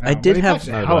at all. I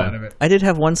did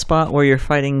have one spot where you're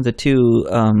fighting the two.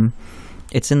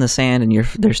 It's in the sand, and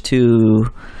there's two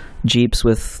jeeps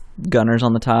with gunners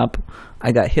on the top.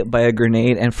 I got hit by a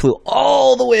grenade and flew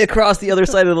all the way across the other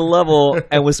side of the level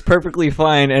and was perfectly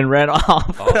fine and ran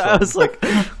off. Awesome. I was like,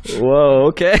 "Whoa,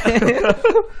 okay."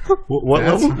 What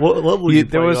level?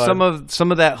 There was some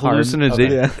of that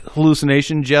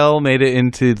hallucination gel made it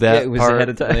into that it was part. Ahead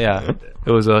of time. Yeah,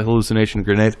 it was a hallucination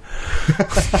grenade.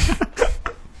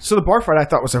 So the bar fight I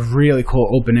thought was a really cool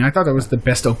opening. I thought that was the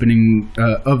best opening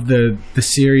of the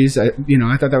series. I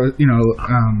thought that was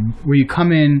where you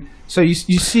come in. So you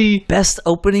see best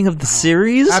opening of the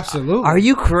series. Absolutely. Are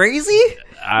you crazy?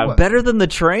 Better than the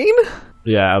train?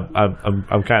 Yeah,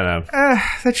 I'm kind of.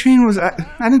 The train was. I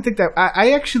didn't think that.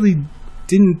 I actually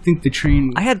didn't think the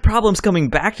train. I had problems coming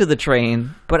back to the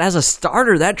train, but as a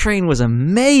starter, that train was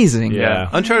amazing. Yeah,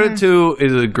 Uncharted 2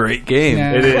 is a great game.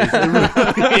 Yeah. It is.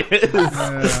 It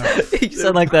really is. You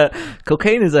sound like that.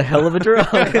 Cocaine is a hell of a drug.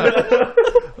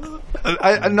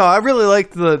 I really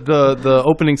liked the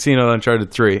opening scene of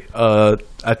Uncharted 3.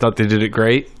 I thought they did it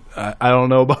great. I don't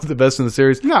know about the best in the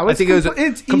series. No, I think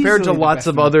it's compared to lots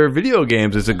of other video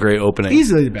games. It's a great opening.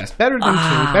 Easily the best. Better than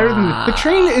two. Better than the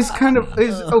train is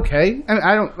okay.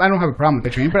 I don't have a problem with the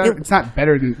train, but it's not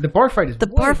better than the bar fight. The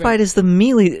bar fight is the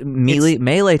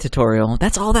melee tutorial.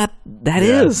 That's all that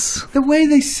is. The way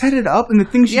they set it up and the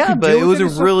things you could do. Yeah, but it was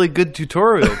a really good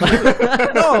tutorial.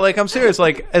 No, like I'm serious.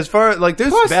 Like as far like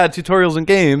there's bad tutorials in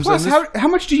games. Plus, how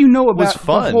much do you know about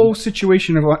the whole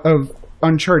situation of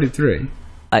Uncharted 3?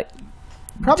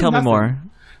 Tell me more.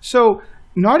 So,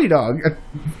 Naughty Dog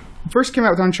first came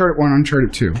out with Uncharted 1,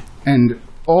 Uncharted 2, and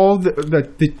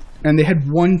and they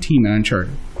had one team in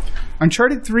Uncharted.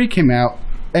 Uncharted 3 came out,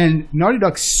 and Naughty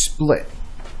Dog split.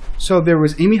 So there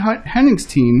was Amy Hennig's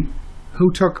team,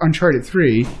 who took Uncharted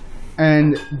 3,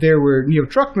 and there were Neil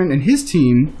Druckmann and his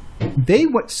team. They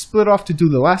split off to do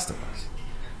The Last of Us.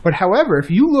 But however,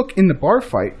 if you look in the bar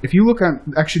fight, if you look on,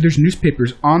 actually there's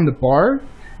newspapers on the bar,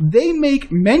 they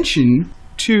make mention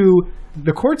to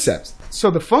the cordyceps, so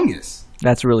the fungus.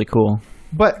 That's really cool.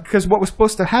 But because what was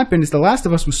supposed to happen is The Last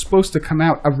of Us was supposed to come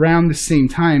out around the same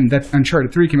time that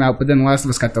Uncharted 3 came out, but then The Last of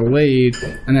Us got delayed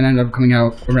and then ended up coming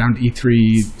out around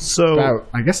E3. So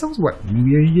I guess that was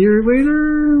maybe a year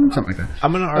later? Something like that.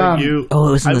 I'm going to argue. It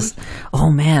was in this.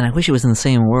 Oh man, I wish it was in the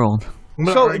same world.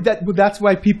 So that's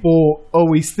why people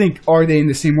always think, are they in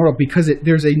the same world? Because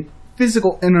there's a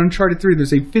physical, in Uncharted 3,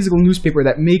 there's a physical newspaper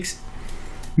that makes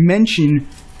mention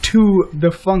to the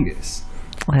fungus.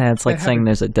 Yeah, it's like saying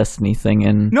there's a Destiny thing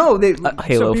in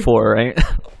Halo 4, right?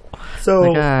 So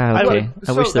okay.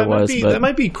 I wish there was. But that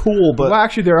might be cool, but well,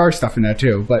 actually, there are stuff in that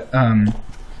too. But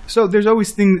so there's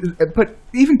always things. But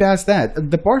even past that,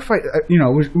 the bar fight,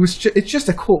 it's just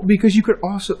a cool because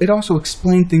it also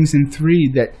explained things in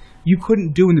 3 that you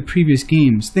couldn't do in the previous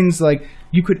games. Things like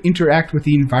you could interact with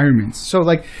the environments. So,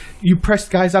 like, you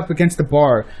pressed guys up against the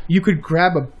bar. You could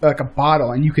grab a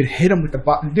bottle and you could hit them with the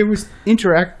bottle. There was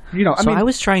I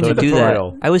was trying to do that.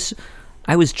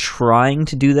 I was trying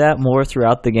to do that more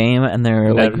throughout the game, and there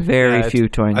are very few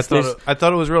points. I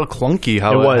thought it was real clunky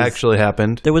how it actually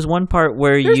happened. There was one part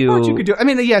where there's parts you could do. I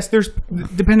mean, yes, there's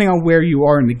depending on where you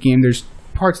are in the game. There's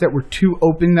parts that were too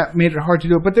open that made it hard to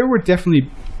do it, but there were definitely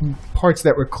parts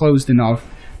that were closed enough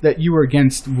that you were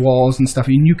against walls and stuff,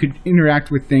 and you could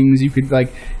interact with things. You could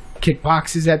kick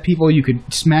boxes at people. You could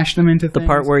smash them into things. The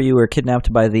part where you were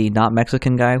kidnapped by the not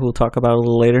Mexican guy, who we'll talk about a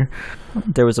little later,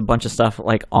 there was a bunch of stuff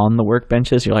on the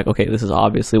workbenches. You're like, okay, this is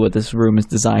obviously what this room is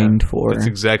designed for. That's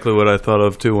exactly what I thought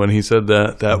of too when he said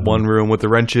that. That one room with the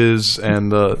wrenches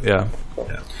and the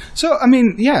So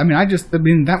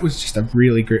that was just a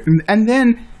really great, and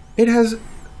then it has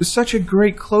such a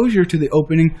great closure to the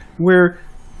opening where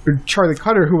Charlie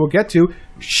Cutter, who we'll get to,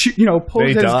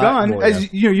 pulls his gun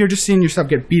as you're just seeing yourself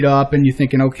get beat up, and you're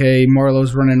thinking, okay,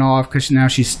 Marlowe's running off because now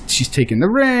she's taking the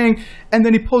ring, and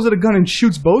then he pulls out a gun and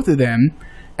shoots both of them,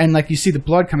 and you see the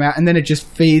blood come out, and then it just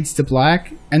fades to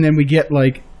black, and then we get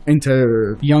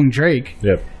into young Drake.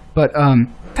 Yep. But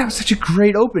that was such a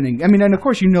great opening. I mean, and of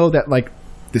course you know that like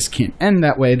this can't end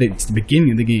that way. That it's the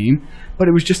beginning of the game, but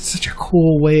it was just such a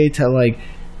cool way to like,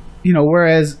 you know.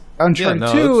 Whereas Uncharted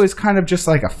 2 is kind of just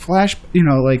like a flash, you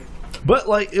know, like. But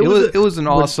like it was an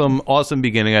awesome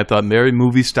beginning. I thought very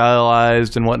movie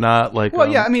stylized and whatnot. Like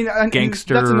I mean,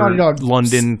 gangster that's a Naughty Dog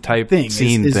London type thing.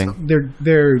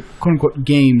 Their quote unquote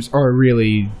games are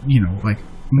really, you know, like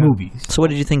movies. So what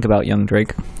did you think about Young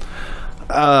Drake?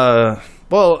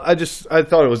 Well, I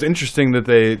thought it was interesting that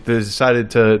they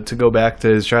decided to go back to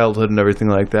his childhood and everything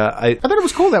like that. I thought it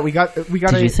was cool that we got.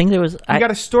 Did you think there was? We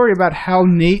got a story about how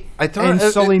Nate and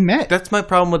Sully met. That's my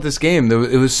problem with this game.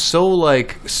 It was so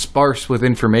like sparse with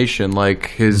information.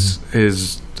 Like his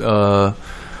what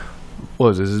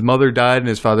was it? His mother died and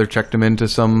his father checked him into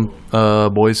some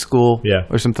boys' school,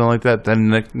 or something like that.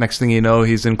 Then next thing you know,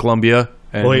 he's in Colombia.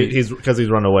 And he's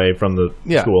run away from the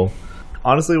school.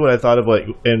 Honestly, what I thought of, like,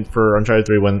 and for Uncharted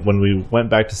 3, when we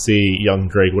went back to see Young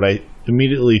Drake, what I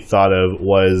immediately thought of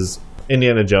was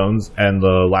Indiana Jones and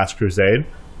the Last Crusade,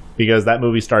 because that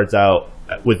movie starts out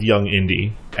with young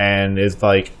Indy, and it's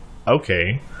like,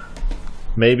 okay,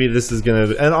 maybe this is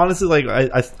gonna. And honestly, like,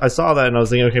 I saw that and I was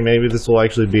thinking, okay, maybe this will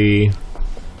actually be.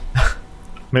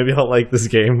 Maybe I'll like this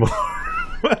game more.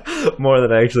 More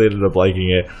than I actually ended up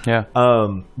liking it. Yeah.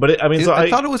 But I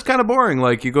thought it was kind of boring.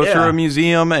 Like you go through a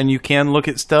museum and you can look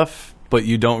at stuff, but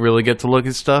you don't really get to look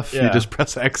at stuff. Yeah. You just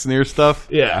press X near stuff.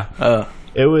 Yeah.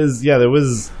 It was. Yeah. There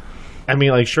was. I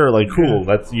mean, like, sure, like, cool.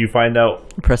 That's you find out.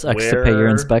 Press X to pay your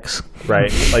inspects.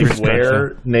 Right. Like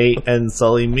where Nate and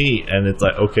Sully meet, and it's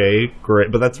like, okay, great.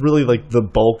 But that's really like the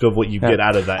bulk of what you get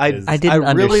out of that. I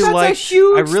really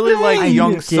like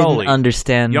young Sully.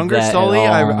 Understand younger that Sully.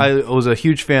 I was a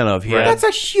huge fan of. That's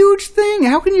a huge thing.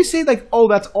 How can you say like, oh,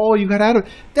 that's all you got out of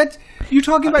that? You're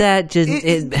talking about that.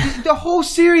 The whole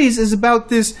series is about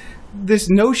this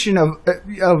notion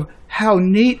of how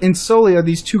Nate and Sully are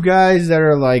these two guys that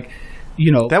are like.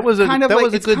 You know, that was a kind of that like,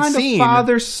 was a it's good kind scene. of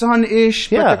father-son-ish,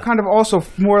 but they're kind of also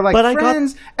more like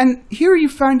friends. And here you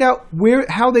find out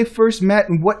how they first met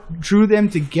and what drew them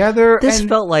together. This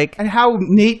felt like... And how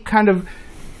Nate kind of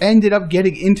ended up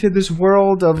getting into this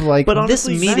world of like... But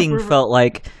honestly, this meeting felt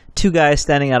like two guys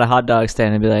standing at a hot dog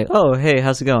stand and be like, oh, hey,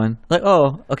 how's it going? Like,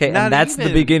 oh, okay. And that's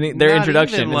the beginning, their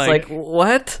introduction. It's like,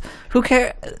 what? Who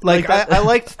cares? Like I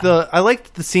liked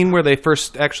the scene where they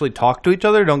first actually talked to each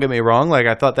other. Don't get me wrong. Like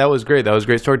I thought that was great. That was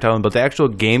great storytelling. But the actual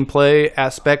gameplay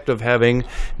aspect of having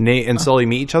Nate and Sully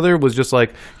meet each other was just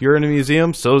like, you're in a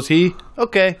museum, so's he.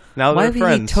 Okay, now they're friends.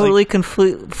 Why did he totally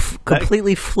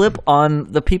completely flip on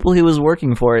the people he was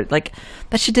working for? Like,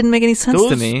 that shit didn't make any sense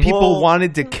to me. Those people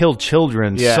wanted to kill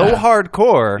children so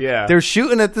hardcore. Yeah. They're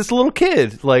shooting at this little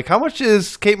kid. Like, how much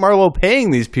is Kate Marlowe paying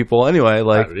these people anyway?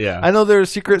 Like, I know they're a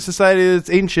secret society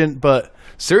that's ancient, but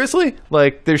seriously?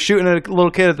 Like, they're shooting at a little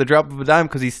kid at the drop of a dime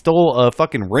because he stole a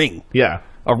fucking ring. Yeah.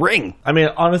 A ring. I mean,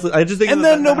 honestly, I just think... And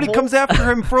then nobody comes after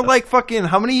him for, like, fucking...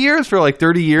 How many years? For, like,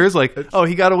 30 years? Like, oh,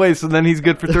 he got away, so then he's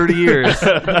good for 30 years.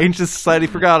 Ancient Society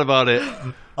forgot about it.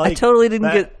 Like, I totally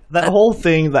didn't get... That whole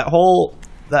thing, I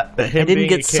didn't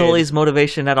get Sully's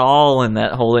motivation at all in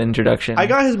that whole introduction. I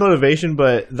got his motivation,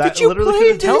 but that literally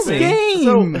couldn't tell me.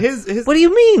 So what do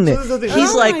you mean?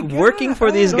 He's like working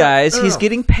for these guys. He's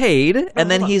getting paid, and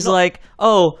then he's like,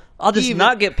 oh... I'll just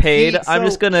not get paid. I'm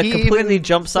just going to completely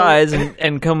jump sides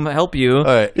and come help you.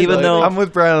 Right. Even though I'm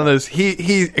with Brian on this.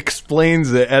 He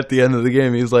explains it at the end of the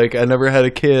game. He's like, I never had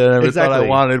a kid. I never thought I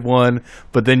wanted one,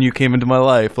 but then you came into my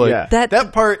life. Like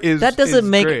that part is that doesn't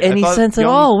make any sense at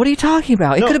all. What are you talking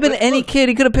about? It could have been any kid.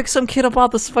 He could have picked some kid up off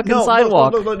the fucking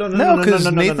sidewalk. No,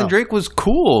 because Nathan Drake was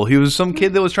cool. He was some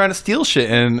kid that was trying to steal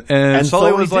shit, and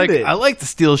Sully was like, I like to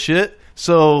steal shit,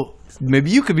 so...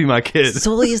 Maybe you could be my kid.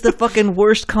 Sully is the fucking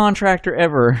worst contractor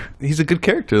ever. He's a good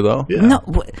character, though. Yeah. No,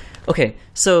 okay.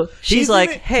 So she's like,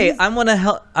 "Hey, I'm gonna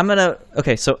help. I'm gonna."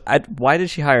 Okay, so why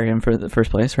did she hire him for the first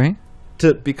place, right?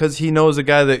 Because he knows a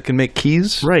guy that can make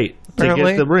keys, right? Apparently. To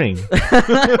get the ring.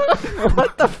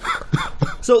 What the?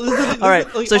 All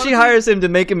right. Like, so she hires him to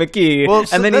make him a key,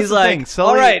 and then he's like,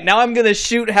 "All right, now I'm gonna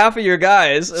shoot half of your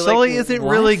guys." Sully isn't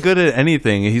really good at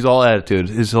anything. He's all attitude.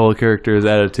 His whole character is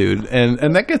attitude,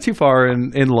 and that gets you far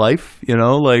in life, you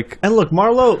know. Like, and look,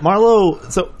 Marlowe.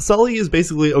 So Sully is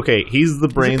basically he's the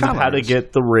brains of how to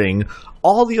get the ring.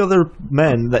 All the other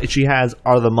men that she has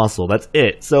are the muscle. That's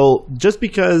it. So just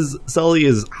because Sully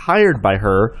is hired by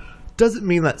her doesn't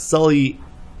mean that Sully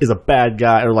is a bad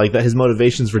guy or like that his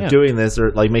motivations for doing this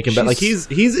or like making bad. Like he's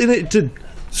in it to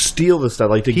steal the stuff,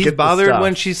 like to He's get bothered the stuff.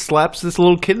 when she slaps this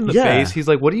little kid in the face. He's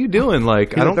like, "What are you doing?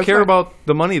 Like, I don't that's care not- about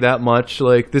the money that much.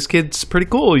 Like, this kid's pretty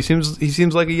cool. He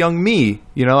seems like a young me.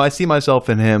 You know, I see myself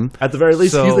in him. At the very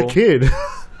least, he's a kid.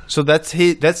 So that's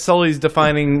Sully's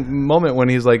defining moment when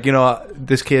he's like, you know,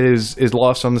 this kid is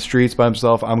lost on the streets by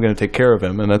himself. I'm going to take care of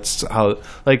him, and that's how.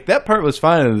 Like, that part was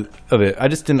fine of it. I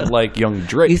just didn't like young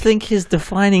Drake. You think his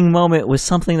defining moment was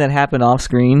something that happened off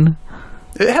screen?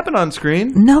 It happened on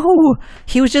screen. No,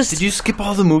 he was just. Did you skip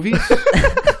all the movies?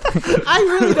 I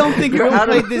really don't think you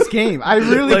played this game. I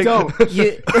really don't.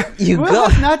 You Will go.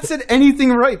 has not said anything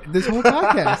right this whole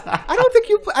podcast. I don't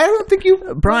think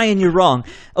you. Brian, you're wrong.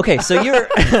 Okay, so you're.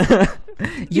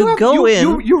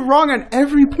 You're wrong on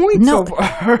every point so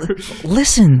far.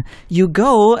 Listen, you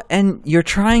go and you're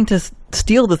trying to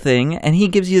steal the thing, and he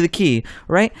gives you the key,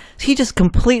 right? He just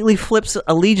completely flips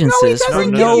allegiances for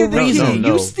no reason.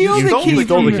 You steal the key. You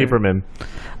stole the key from him.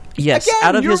 Yes, Again,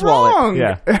 out of you're his wrong. wallet.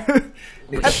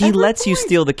 Yeah. He lets you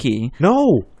steal the key.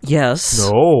 No. Yes.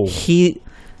 No. He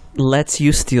lets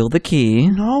you steal the key.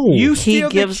 No. You steal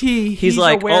the key. He's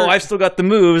like, aware. oh, I've still got the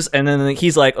moves, and then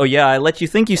he's like, oh yeah, I let you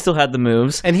think you still had the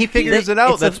moves, And he figures it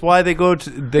out. That's why they go to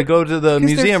the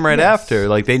museum right after.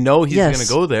 Like, they know he's going to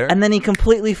go there. And then he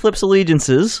completely flips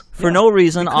allegiances for no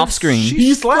reason off screen.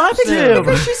 She slapped him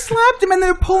because she slapped him, and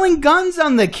they're pulling guns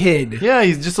on the kid. Yeah,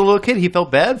 he's just a little kid. He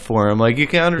felt bad for him. Like, you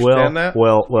can understand that.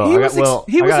 Well,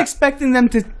 He was expecting them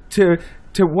to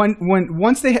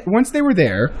once they were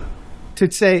there to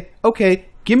say, okay,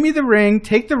 give me the ring,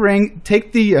 take the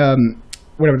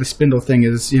whatever the spindle thing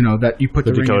is, you know, that you put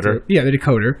the ring decoder. into. Yeah, the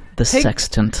decoder. The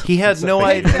sextant. He had no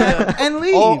idea. And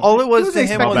leave. All it was to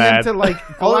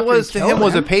him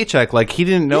was a paycheck. Like, he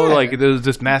didn't know, like, there was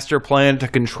this master plan to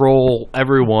control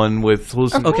everyone with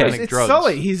hallucinogenic it's drugs.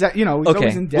 Sully. He's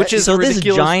always in debt. Which is so a this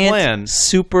ridiculous giant plan.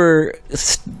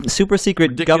 super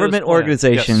secret government plan.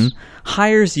 organization Yes.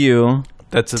 hires you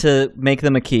That's to make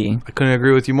them a key. I couldn't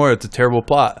agree with you more. It's a terrible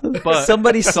plot. But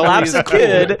Somebody slaps a cool.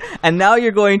 kid, and now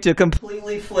you're going to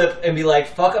completely flip and be like,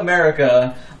 "Fuck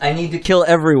America! I need to kill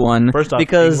everyone." First off,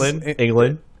 because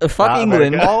England. fuck Not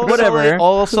England, America. whatever.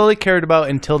 All Sully cared about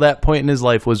until that point in his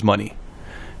life was money.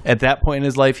 At that point in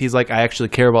his life, he's like, I actually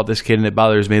care about this kid, and it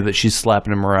bothers me that she's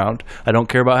slapping him around. I don't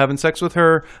care about having sex with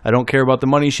her. I don't care about the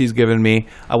money she's giving me.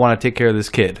 I want to take care of this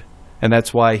kid. And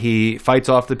that's why he fights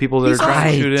off the people that are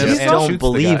trying to shoot him. I just and don't shoots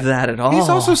believe the guy. that at all. He's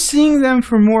also seeing them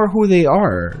for more who they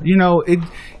are. You know,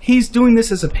 he's doing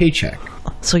this as a paycheck.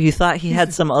 So you thought he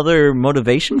had some other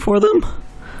motivation for them?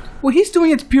 Well, he's doing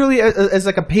it purely as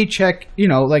like a paycheck. You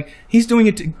know, like he's doing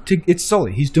it to it's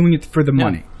Sully. He's doing it for the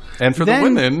money. And for the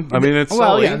women. I mean, it's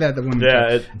Sully. Yeah, the women.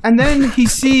 Yeah. And then he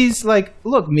sees, like,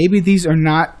 look, maybe these are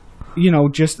not, you know,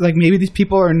 just like maybe these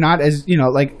people are not as, you know,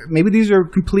 like maybe these are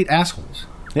complete assholes.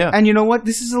 Yeah. And you know what?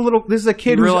 This is a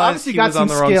kid who's obviously got some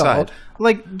skill.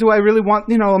 Like, do I really want,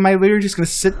 you know, am I literally just going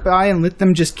to sit by and let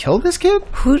them just kill this kid?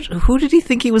 Who did he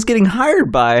think he was getting hired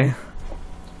by?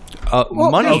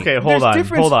 Money. Okay, hold on.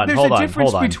 There's a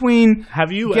difference between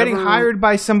getting hired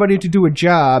by somebody to do a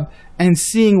job and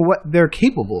seeing what they're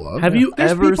capable of. Have you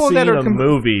There's ever people seen that are a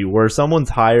movie where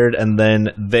someone's hired and then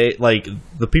they, like,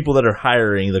 the people that are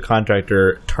hiring the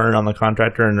contractor turn on the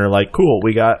contractor and they're like, cool,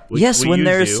 we Yes, when use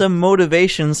there's you. some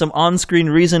motivation, some on-screen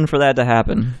reason for that to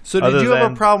happen. So did you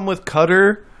have a problem with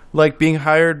Cutter, like, being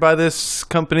hired by this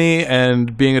company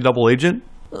and being a double agent?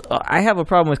 I have a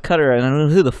problem with Cutter, and I don't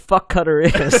know who the fuck Cutter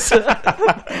is.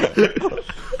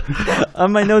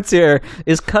 On my notes here,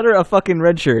 is Cutter a fucking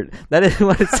red shirt? That is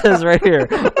what it says right here. Who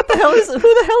the hell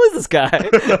is this guy?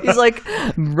 He's like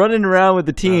running around with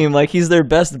the team like he's their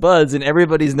best buds, and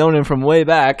everybody's known him from way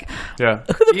back. Yeah.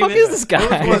 Who the fuck is this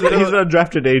guy? He's an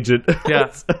undrafted agent.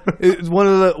 Yeah. One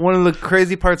of the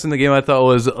crazy parts in the game I thought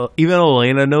was even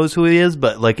Elena knows who he is,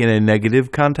 but like in a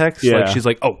negative context. Yeah. Like she's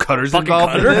like, oh, Cutter's Fucking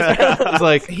involved in this? It's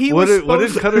like, what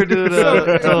did Cutter do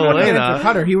to Elena? For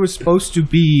Cutter, he was supposed to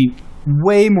be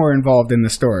way more involved in the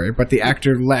story, but the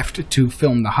actor left to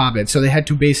film The Hobbit, so they had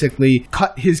to basically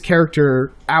cut his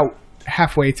character out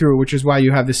halfway through, which is why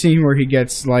you have the scene where he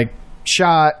gets like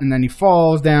shot and then he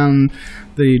falls down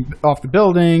off the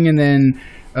building, and then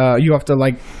you have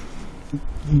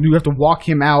to walk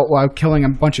him out while killing a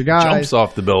bunch of guys. Jumps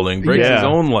off the building, breaks his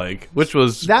own leg, which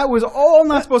was that was all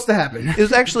not supposed to happen. It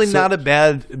was actually not a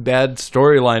bad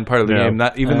storyline part of the game.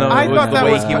 Not even though I thought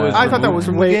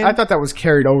that was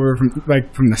carried over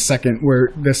from the second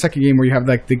game where you have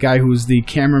like the guy who's the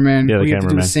cameraman. Yeah, you have to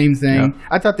do the same thing. Yeah.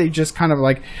 I thought they just kind of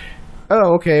like,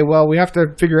 oh, okay, well, we have to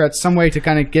figure out some way to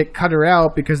kind of get Cutter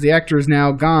out because the actor is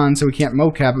now gone, so we can't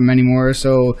mocap him anymore.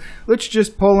 So let's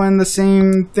just pull in the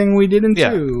same thing we did in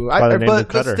 2.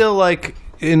 But still, like,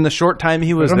 in the short time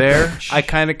he was there, I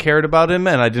kind of cared about him,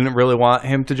 and I didn't really want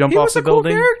him to jump off the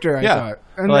building. He was a cool character, I thought.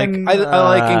 And like then, I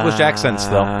like English accents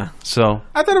though, so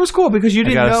I thought it was cool because you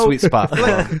didn't I got know. a sweet spot for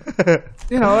him.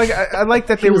 You know, like I like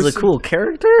that He was a cool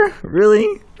character? Really?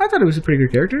 I thought it was a pretty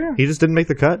good character. Yeah. He just didn't make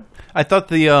the cut. I thought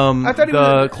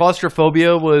the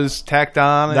claustrophobia was tacked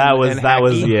on. That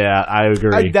was yeah, I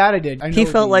agree. I did. He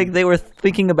felt like they were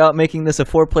thinking about making this a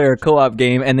 4-player co-op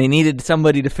game, and they needed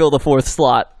somebody to fill the 4th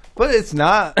slot. But it's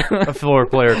not a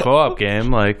 4-player co-op game.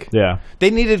 Like, yeah, they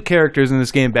needed characters in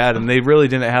this game bad, and they really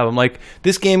didn't have them. Like,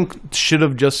 this game should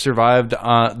have just survived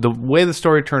on the way the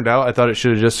story turned out. I thought it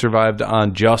should have just survived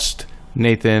on just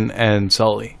Nathan and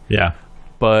Sully. Yeah,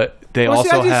 but they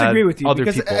also I disagree with you other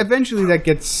because people. Eventually that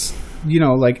gets, you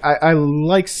know, like I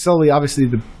like Sully obviously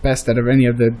the best out of any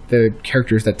of the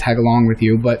characters that tag along with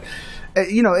you, but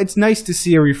you know, it's nice to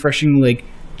see a refreshing like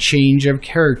change of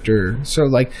character. So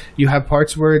like you have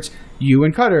parts where it's you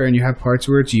and Cutter, and you have parts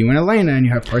where it's you and Elena, and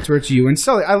you have parts where it's you and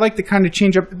Sully. I like the kind of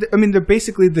change up. I mean, they're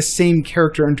basically the same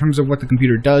character in terms of what the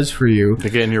computer does for you.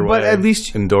 They get in your but way, at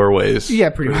least in doorways.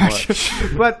 Yeah, pretty much.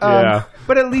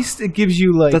 But at least it gives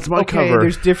you like, that's my cover.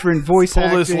 There's different voice acting.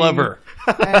 Pull this lever.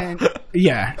 And,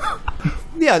 yeah.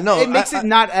 Yeah, no. It makes it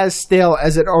not as stale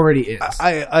as it already is.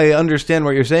 I understand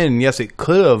what you're saying. And yes, it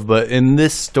could have, but in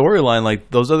this storyline, like,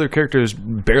 those other characters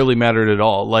barely mattered at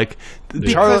all. Like,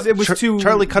 because it was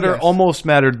Charlie Cutter almost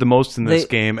mattered the most in this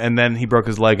game, and then he broke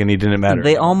his leg and he didn't matter.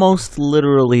 They almost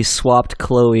literally swapped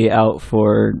Chloe out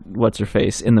for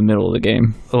what's-her-face in the middle of the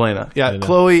game. Elena. Yeah,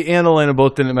 Chloe and Elena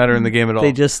both didn't matter in the game at all.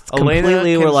 They just Elena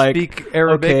completely were like, speak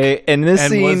Arabic, okay, in this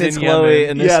scene it's Chloe,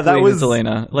 in this scene it's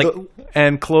Elena. Like,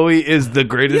 and Chloe is the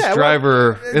greatest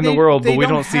driver in the world, but we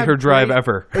don't see her drive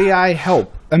ever. AI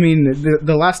help. I mean,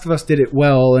 the Last of Us did it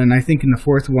well, and I think in the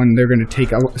 4th one they're going to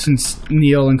take, since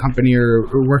Neil and company are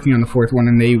working on the 4th one,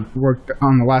 and they worked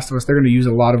on the Last of Us, they're going to use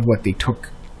a lot of what they took,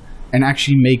 and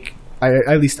actually make.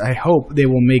 At least I hope they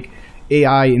will make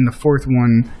AI in the 4th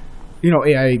one, you know,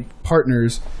 AI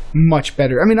partners much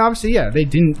better. I mean, obviously, yeah, they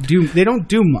don't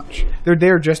do much. They're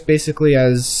there just basically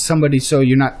as somebody, so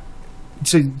you're not.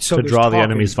 So to draw the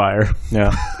enemy's fire.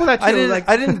 Yeah. Well,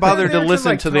 I didn't bother to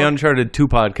listen to the Uncharted 2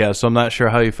 podcast, so I'm not sure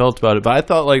how you felt about it. But I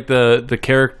thought like the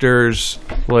characters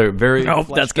were very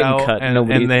that's getting out, cut. and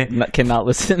Nobody they cannot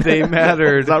listen. They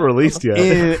mattered. It's not released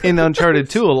yet. In Uncharted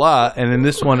 2 a lot, and in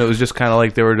this one it was just kind of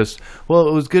like they were just, well,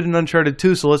 it was good in Uncharted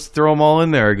 2, so let's throw them all in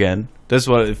there again. That's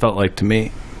what it felt like to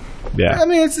me. Yeah. I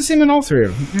mean, it's the same in all 3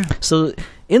 of them. Yeah. So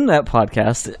in that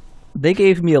podcast, they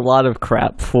gave me a lot of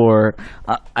crap for.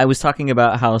 I was talking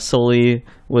about how Sully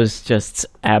was just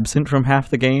absent from half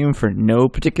the game for no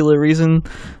particular reason.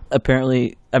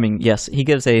 Apparently, I mean, yes, he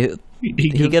gives a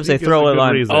throwaway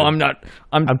line. Reason. Oh,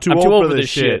 I'm too old for this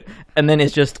shit. And then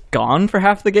it's just gone for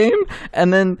half the game.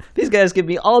 And then these guys give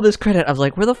me all this credit. I was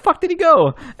like, where the fuck did he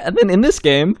go? And then in this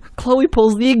game, Chloe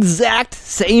pulls the exact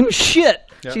same shit.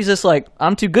 Yep. She's just like,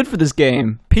 I'm too good for this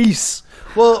game. Peace.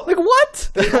 Well, like what?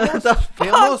 They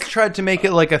almost tried to make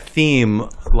it like a theme,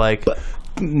 like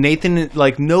Nathan.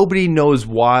 Like nobody knows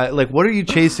why. Like, what are you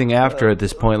chasing after at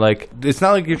this point? Like, it's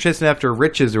not like you're chasing after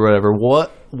riches or whatever.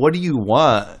 What do you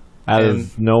want? Out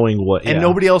of knowing what, and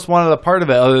nobody else wanted a part of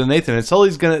it other than Nathan. And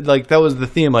Sully's gonna that was the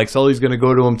theme. Like Sully's gonna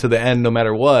go to him to the end, no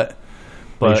matter what.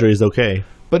 But, make sure he's okay.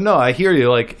 But no, I hear you.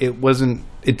 Like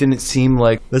it didn't seem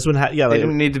like this one.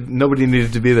 Nobody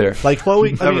needed to be there. Like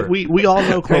Chloe. I mean, we all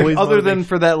know Chloe's other than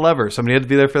for that lever. Somebody had to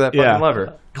be there for that fucking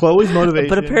lever. Chloe's motivation,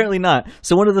 but apparently not.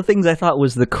 So one of the things I thought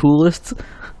was the coolest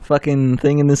fucking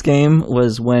thing in this game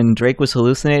was when Drake was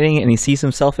hallucinating and he sees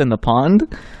himself in the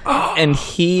pond, and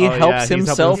he helps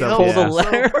himself pull the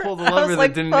lever. Pull the lever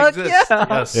that didn't exist.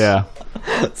 Yes. Yeah.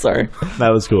 Sorry.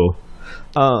 That was cool.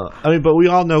 I mean, but we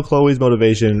all know Chloe's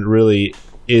motivation really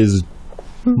is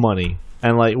money.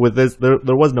 And like with this, there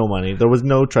was no money. There was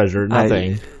no treasure.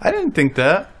 Nothing. I didn't think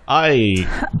that. I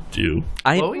do.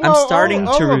 I'm starting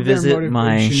to revisit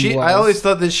my. I always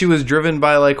thought that she was driven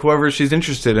by like whoever she's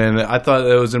interested in. I thought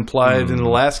it was implied in the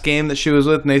last game that she was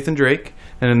with Nathan Drake,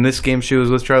 and in this game she was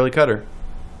with Charlie Cutter.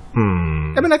 I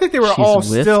mean, I think they were all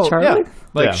still. Charlie? Yeah.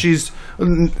 Like she's.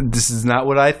 This is not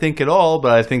what I think at all,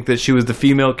 but I think that she was the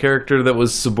female character that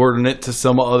was subordinate to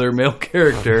some other male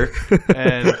character,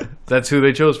 and that's who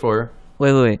they chose for her.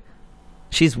 Wait.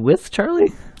 She's with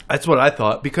Charlie? That's what I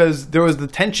thought, because there was the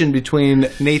tension between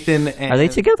Nathan and... Are they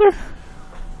together?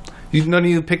 None of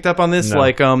you picked up on this? No.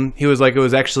 Like, he was like, it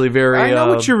was actually very... I know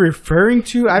what you're referring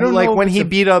to. I don't like know. When he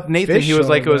beat up Nathan, he was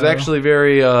like, it was actually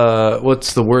very...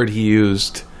 what's the word he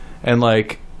used? And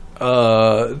like,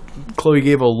 Chloe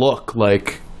gave a look,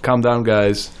 like, calm down,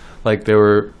 guys.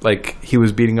 like he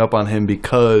was beating up on him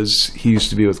because he used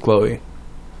to be with Chloe.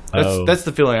 That's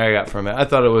the feeling I got from it. I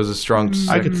thought it was a strong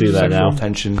I could see that now.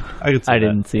 tension. I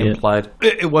didn't see implied.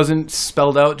 It wasn't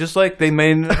spelled out, just like they may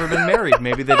have never been married.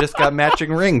 Maybe they just got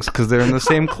matching rings because they're in the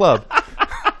same club.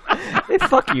 Hey,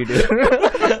 fuck you, dude.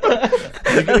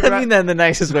 I mean that in the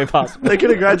nicest way possible. They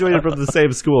could have graduated from the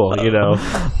same school, you know.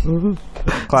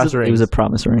 Class rings. It was a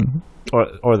promise ring.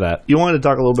 Or that. You wanted to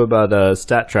talk a little bit about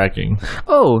stat tracking.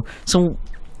 Oh, so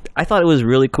I thought it was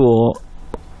really cool.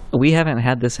 We haven't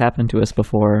had this happen to us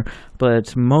before,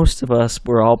 but most of us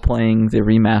were all playing the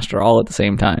remaster all at the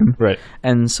same time. Right.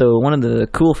 And so one of the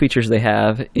cool features they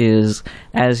have is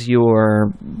as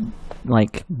you're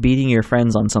like beating your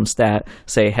friends on some stat,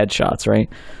 say headshots, right?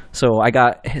 So I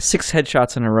got 6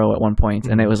 headshots in a row at one point,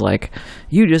 and it was like,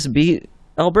 you just beat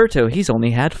Alberto. He's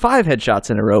only had 5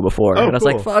 headshots in a row before. And I was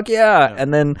like, fuck yeah.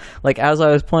 And then like as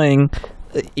I was playing,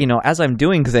 you know, as I'm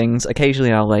doing things,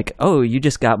 occasionally I'll like, oh, you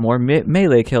just got more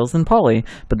melee kills than Polly.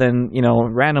 But then, you know,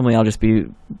 randomly I'll just be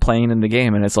playing in the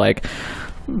game and it's like,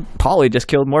 Polly just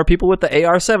killed more people with the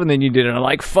AR-7 than you did. And I'm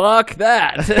like, fuck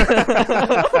that.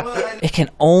 It can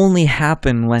only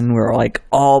happen when we're like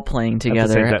all playing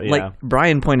together. Like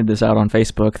Brian pointed this out on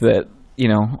Facebook that, you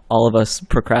know, all of us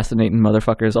procrastinating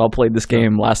motherfuckers all played this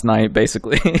game last night,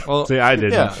 basically. Well, see, I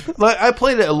didn't. Yeah, like I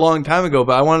played it a long time ago,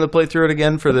 but I wanted to play through it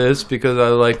again for this because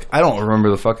I don't remember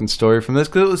the fucking story from this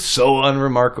because it was so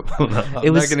unremarkable.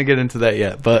 I'm not going to get into that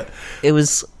yet, but it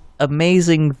was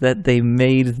amazing that they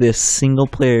made this single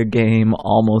player game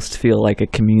almost feel like a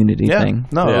community thing.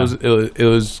 No, it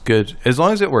was good as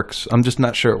long as it works. I'm just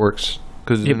not sure it works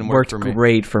because it didn't work for me.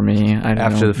 Great for me.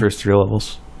 After the first 3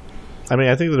 levels. I mean,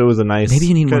 I think that it was a nice... Maybe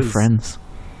you need more friends.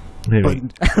 Maybe.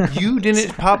 You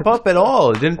didn't pop up at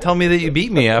all. It didn't tell me that you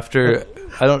beat me after...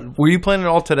 Were you playing it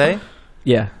all today?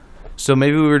 Yeah. So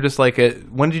maybe we were just like...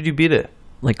 when did you beat it?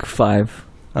 Like 5.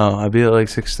 Oh, I beat it like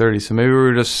 6:30. So maybe we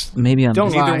were just... Maybe on...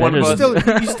 Don't lie. One of us...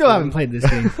 You still haven't played this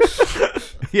game.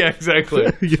 Yeah, exactly.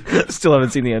 Still haven't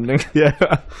seen the ending.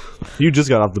 Yeah. You just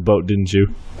got off the boat, didn't you?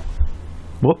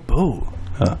 What boat?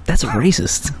 That's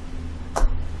racist.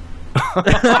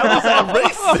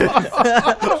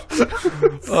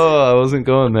 Oh, I wasn't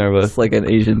going there, but it's like an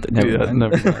Asian. Never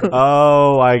mind.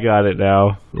 Oh, I got it now.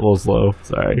 A little slow.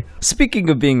 Sorry. Speaking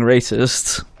of being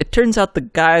racist, it turns out the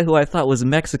guy who I thought was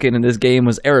Mexican in this game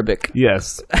was Arabic.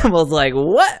 Yes. I was like,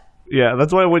 what? Yeah,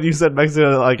 that's why when you said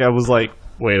Mexican, like I was like,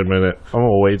 wait a minute. I'm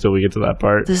gonna wait till we get to that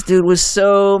part. This dude was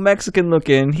so Mexican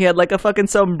looking. He had like a fucking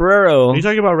sombrero. Are you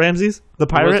talking about Ramses, the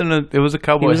pirate? It was a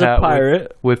cowboy hat. A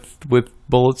pirate with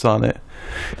bullets on it.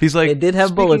 He's like, it did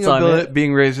have bullets on it.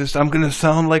 Being racist, I'm gonna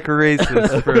sound like a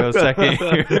racist for a second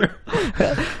here.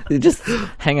 Just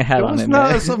hang a hat on it. It was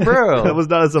not a sombrero. That was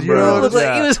not a sombrero. It looked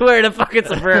like he was wearing a fucking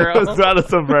sombrero. It was not a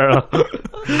sombrero.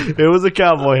 It was a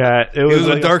cowboy hat. It was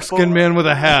like a dark-skinned man with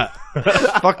a hat.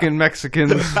 Fucking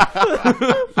Mexicans.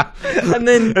 And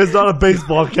then it's not a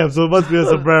baseball cap, so it must be a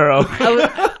sombrero.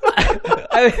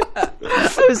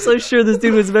 I was so sure this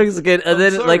dude was Mexican, and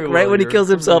then like right when he kills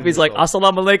himself, he's like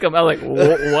 "Assalamu alaikum." I'm like,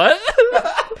 what?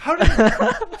 How did,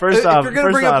 first off, if you're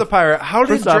gonna bring up the pirate, how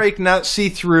did Drake not see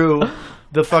through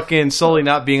the fucking Sully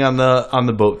not being on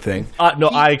the boat thing? No,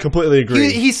 I completely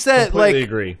agree. He said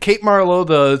agree. Kate Marlowe,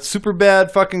 the super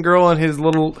bad fucking girl, and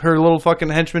her little fucking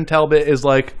henchman Talbot is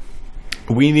like,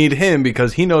 we need him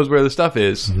because he knows where the stuff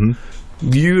is. Mm-hmm.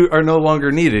 You are no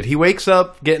longer needed. He wakes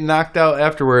up, getting knocked out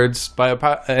afterwards by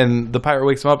and the pirate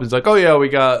wakes him up and he's like, oh yeah, we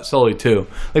got Sully too.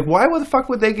 Like, why the fuck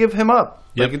would they give him up?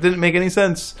 Yep. Like, it didn't make any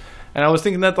sense. And I was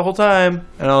thinking that the whole time,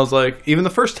 and I was like, even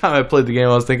the first time I played the game,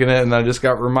 I was thinking it, and I just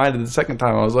got reminded the second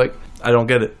time. I was like, I don't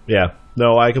get it. Yeah.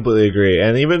 No, I completely agree.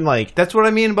 And even like... That's what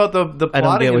I mean about the plotting. I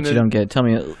don't get what you don't get. Tell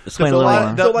me, explain a little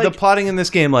more. The plotting in this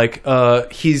game, like,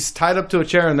 he's tied up to a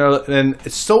chair, and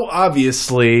it's so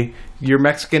obviously... Your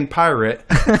Mexican pirate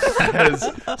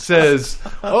says,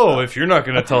 oh, if you're not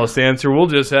going to tell us the answer, we'll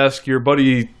just ask your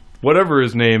buddy whatever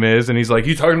his name is. And he's like,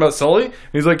 you talking about Sully? And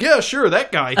he's like, yeah, sure,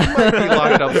 that guy. He might be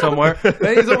locked up somewhere.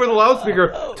 And he's over the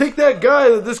loudspeaker, take that guy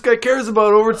that this guy cares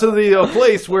about over to the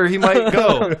place where he might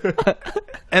go.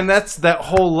 And that's that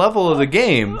whole level of the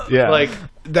game. Yeah. Like,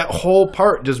 that whole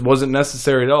part just wasn't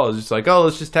necessary at all. It's just like, oh,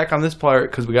 let's just tack on this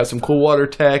part because we got some cool water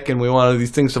tech and we wanted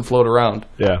these things to float around.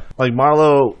 Yeah. Like,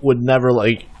 Marlo would never,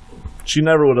 she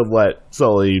never would have let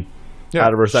Sully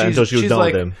out of her sight until she was done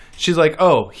with him. She's like,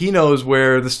 oh, he knows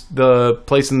where the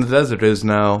place in the desert is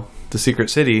now, the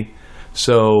secret city.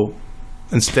 So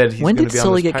instead, he's when did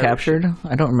Sully get captured?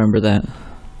 I don't remember that.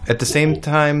 at the same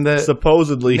time that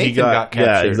supposedly Nathan he got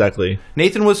captured. Yeah, exactly.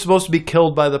 Nathan was supposed to be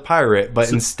killed by the pirate,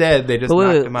 but instead they just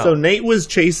knocked him out. So Nate was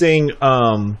chasing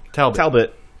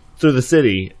Talbot through the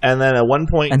city, and then at one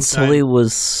point, and Sully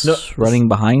was running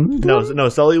behind. No,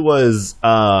 Sully was.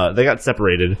 They got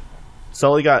separated.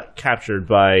 Sully got captured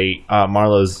by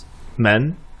Marlowe's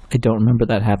men. I don't remember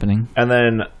that happening. And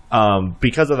then,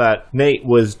 because of that, Nate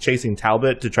was chasing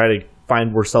Talbot to try to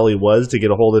find where Sully was to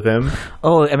get a hold of him.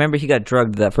 Oh, I remember he got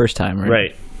drugged that first time, right?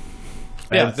 Right.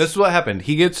 Yeah, this is what happened.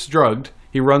 He gets drugged.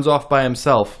 He runs off by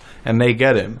himself, and they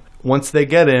get him. Once they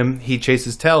get him, he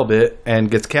chases Talbot and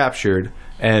gets captured.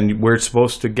 And we're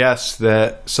supposed to guess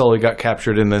that Sully got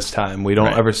captured in this time. We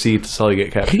don't ever see Sully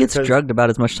get captured. He gets drugged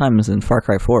about as much time as in Far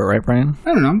Cry 4, right, Brian?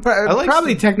 I don't know.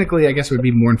 Probably technically, I guess it would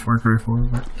be more in Far Cry 4.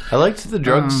 But. I liked the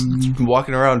drugs,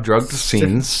 walking around drugged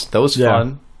scenes. That was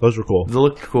fun. Those were cool. They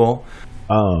looked cool.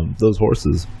 Those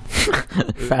horses.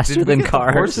 Faster than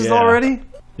cars. Horses already?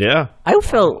 Yeah. I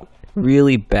felt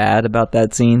really bad about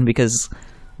that scene because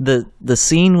the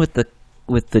scene with the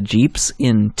Jeeps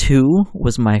in 2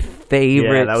 was my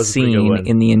favorite scene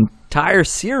in the entire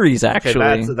series, actually.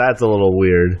 Okay, that's a little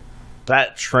weird.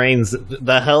 That train's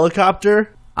the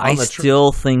helicopter. I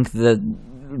still think that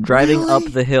driving up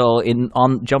the hill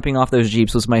jumping off those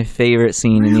Jeeps was my favorite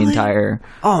scene in the entire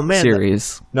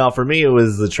series. No, for me it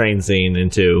was the train scene in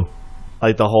 2.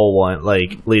 Like the whole one,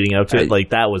 like leading up to it, like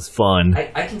that was fun.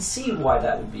 I can see why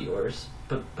that would be yours.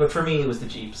 But for me, it was the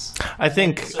Jeeps. I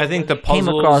think the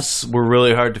puzzles were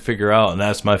really hard to figure out, and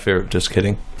that's my favorite. Just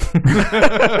kidding.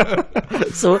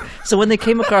 So when they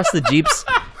came across the Jeeps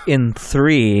in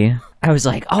 3, I was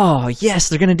like, oh, yes,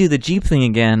 they're going to do the Jeep thing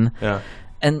again. Yeah.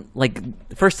 And, like,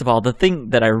 first of all, the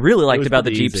thing that I really liked about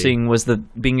the Jeep scene was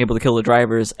being able to kill the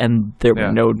drivers, and there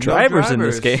were no drivers in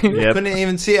this game. Yep. Couldn't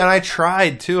even see, and I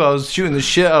tried, too. I was shooting the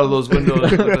shit out of those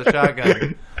windows with a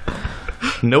shotgun.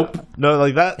 Nope. No,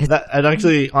 like that. And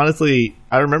actually, honestly,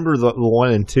 I remember the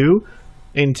one in 2.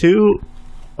 In 2,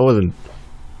 it wasn't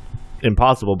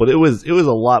impossible, but it was a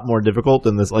lot more difficult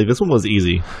than this. Like this one was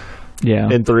easy. Yeah.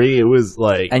 In 3, it was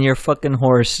like, and your fucking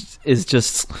horse is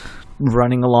just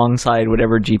running alongside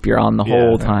whatever Jeep you're on the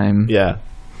whole time. Yeah.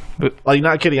 But like,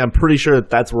 not kidding. I'm pretty sure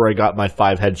that's where I got my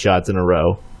 5 headshots in a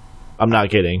row. I'm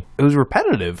not kidding. It was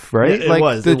repetitive, right? It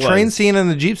was. The train scene and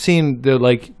the Jeep scene, they're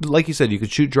like you said, you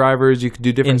could shoot drivers, you could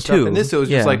do different stuff. In this, it was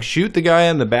just like shoot the guy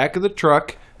in the back of the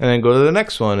truck and then go to the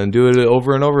next one and do it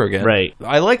over and over again. Right.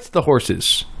 I liked the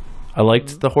horses. I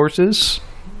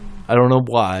don't know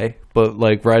why, but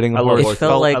like riding a horse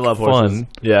felt like fun. Horses.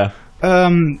 Yeah.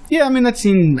 Yeah, I mean, that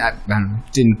scene, I don't know,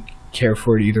 didn't care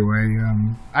for it either way.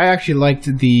 I actually liked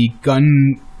the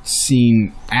gun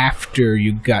scene after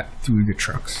you got through the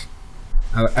trucks.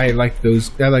 I like those.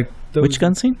 Which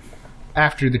gun scene?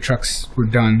 After the trucks were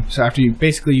done. So after you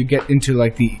get into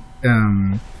like the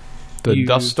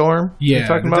dust storm. Yeah, you're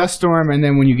talking the about? Dust storm, and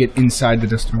then when you get inside the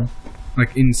dust storm,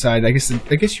 like inside, I guess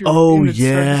you're. Oh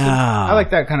yeah. I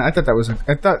like that kind of. I thought that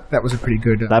was a pretty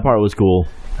good. That part was cool.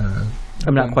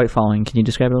 I'm not quite following. Can you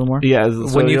describe it a little more? Yeah.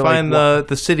 When you find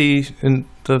the city in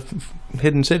the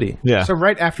hidden city. Yeah. So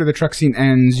right after the truck scene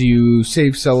ends, you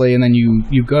save Sully, and then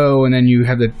you go, and then you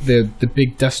have the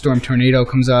big dust storm tornado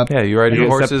comes up. Yeah, you ride your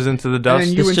horses into the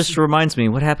dust. This just reminds me,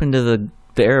 what happened to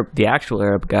the actual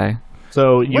Arab guy?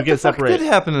 So you what get separated. What did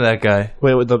happen to that guy?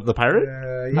 Wait, with the pirate?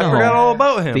 No. I forgot all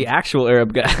about him. The actual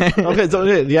Arab guy. Okay, so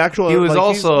the actual. He was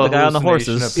also the guy on the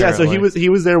horses. Apparently. Yeah, so he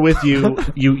was there with you.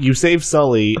 you save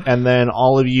Sully, and then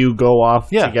all of you go off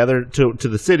together to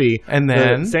the city. And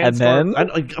then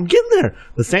I'm getting there.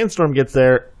 The sandstorm gets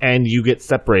there, and you get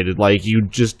separated. Like you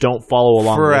just don't follow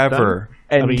along forever. With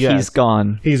them. And he's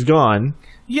gone. He's gone.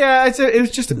 Yeah, it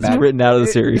was just a bad. It's written out of the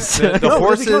series. The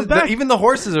horses, even the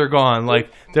horses are gone.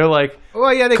 Like they're like,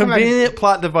 well, yeah, they convenient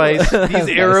plot device. These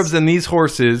Arabs and these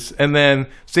horses, and then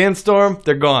sandstorm,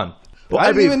 they're gone. Well, I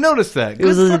didn't even notice that.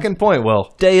 Good fucking point.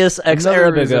 Well, Deus ex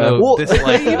Arabica. Well,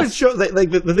 they even show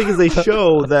like the thing is they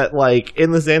show that like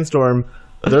in the sandstorm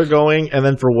they're going, and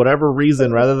then for whatever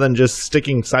reason, rather than just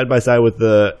sticking side by side with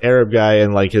the Arab guy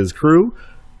and like his crew.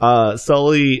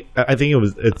 Sully, I think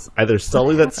it's either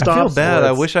Sully that stops. I feel bad.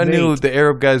 I wish I knew the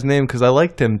Arab guy's name because I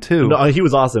liked him too. No, he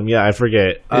was awesome. Yeah, I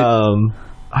forget.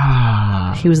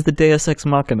 He was the Deus Ex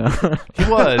Machina. He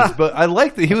was, but I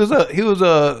liked it. He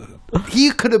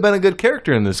could have been a good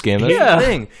character in this game. That's the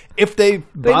thing. If they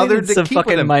bothered to keep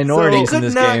fucking him, minorities in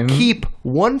this game, keep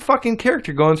one fucking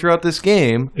character going throughout this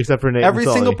game, except for Nate. Every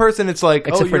single person, it's like,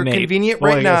 except you're convenient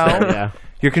right now. Yeah.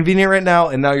 You're convenient right now,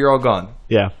 and now you're all gone.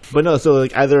 Yeah, but no. So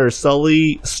like either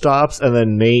Sully stops and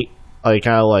then Nate like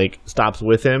kind of like stops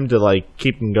with him to like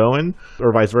keep him going,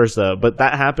 or vice versa. But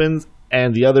that happens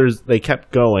and the others, they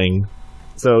kept going.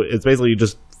 So it's basically you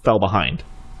just fell behind.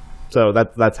 So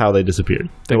that's how they disappeared.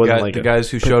 The guys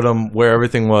who showed them where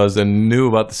everything was and knew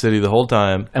about the city the whole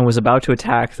time, and was about to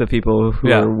attack the people who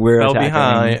were fell attacking.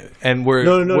 Behind and were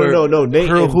no. Nate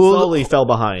and Sully fell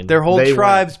behind. Their whole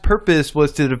tribe's purpose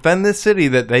was to defend this city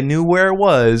that they knew where it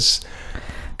was.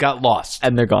 Got lost,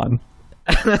 and they're gone.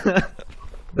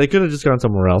 They could have just gone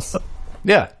somewhere else.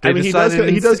 Yeah, I mean, he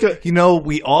does go. You know,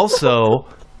 we also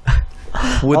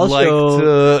would like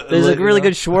to. There's a really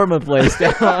good shawarma place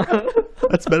down.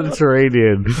 That's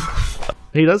Mediterranean.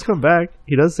 He does come back.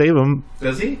 He does save him.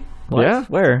 Does he? What? Yeah.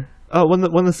 Where?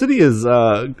 When the city is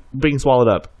being swallowed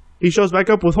up, he shows back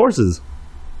up with horses.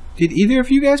 Did either of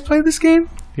you guys play this game?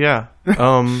 Yeah.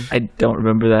 I don't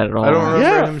remember that at all. I don't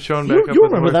remember him showing back up. You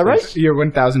remember that, right? You're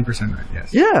 1,000% right.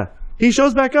 Yes. Yeah. He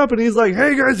shows back up and he's like,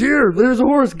 "Hey guys, there's a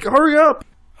horse. Hurry up!"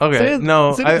 Okay.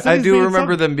 I do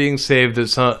remember them being saved at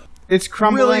some. It's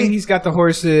crumbling. Really? He's got the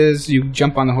horses. You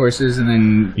jump on the horses and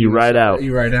then you ride out.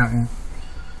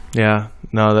 Yeah.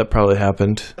 No, that probably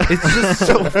happened. It's just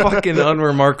so fucking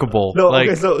unremarkable. No,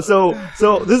 okay, so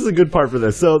this is a good part for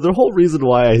this. So the whole reason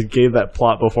why I gave that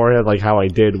plot beforehand, like how I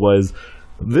did, was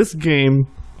this game,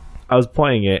 I was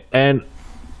playing it, and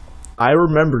I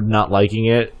remembered not liking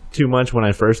it too much when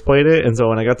I first played it, and so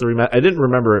when I got the I didn't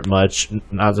remember it much,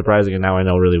 not surprising, and now I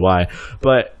know really why.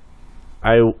 But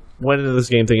I went into this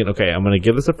game thinking, okay, I'm going to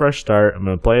give this a fresh start, I'm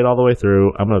going to play it all the way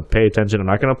through, I'm going to pay attention, I'm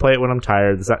not going to play it when I'm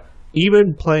tired.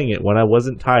 Even playing it when I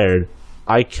wasn't tired,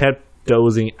 I kept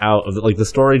dozing out of it. Like, the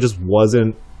story just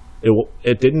wasn't,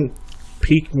 it didn't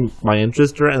pique my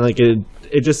interest, and like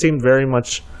it just seemed very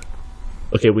much,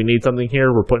 okay, we need something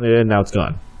here, we're putting it in, now it's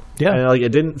gone. Yeah. And like,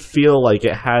 it didn't feel like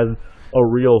it had a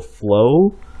real flow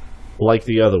like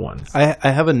the other ones. I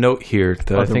have a note here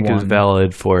that I think is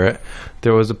valid for it.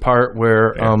 There was a part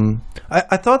where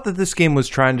I thought that this game was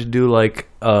trying to do like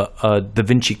a Da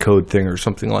Vinci Code thing or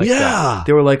something like that.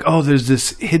 They were like, oh, there's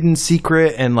this hidden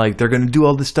secret and like they're going to do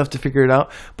all this stuff to figure it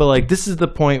out. But like this is the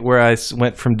point where I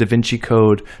went from Da Vinci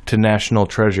Code to National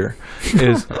Treasure.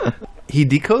 Is he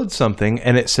decodes something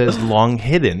and it says long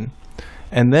hidden.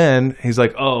 And then he's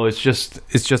like, oh, it's just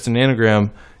an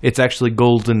anagram. It's actually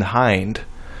Golden Hind.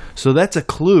 So that's a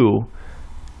clue,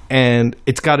 and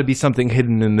it's got to be something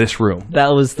hidden in this room.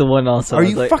 That was the one also. Are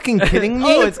you fucking kidding me?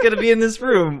 Oh, it's going to be in this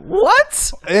room.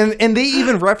 What? And they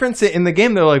even reference it in the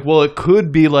game. They're like, well, it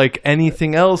could be like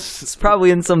anything else. It's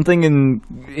probably in something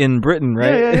in Britain,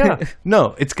 right? Yeah.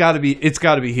 No, it's got to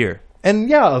be here. And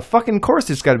yeah, of course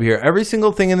it's got to be here. Every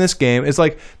single thing in this game is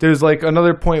like, there's like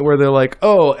another point where they're like,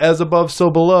 oh, as above, so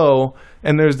below.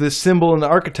 And there's this symbol in the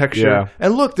architecture. Yeah.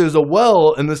 And look, there's a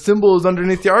well, and the symbol is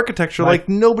underneath the architecture. Like,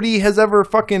 nobody has ever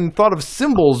fucking thought of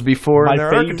symbols before in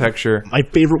their architecture. My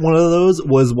favorite one of those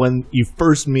was when you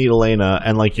first meet Elena,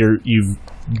 and like you've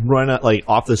run like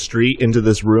off the street into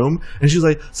this room, and she's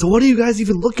like, so what are you guys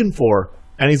even looking for?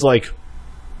 And he's like,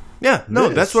 yeah, no,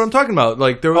 that's what I'm talking about.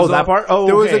 Like there was that part? Oh,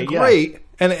 there was a grate,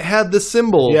 and it had the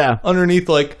symbol underneath.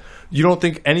 Like, you don't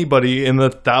think anybody in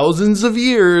the thousands of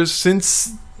years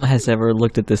since has ever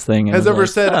looked at this thing and has ever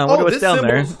said, oh, this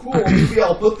symbol's cool, maybe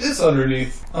I'll put this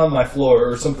underneath on my floor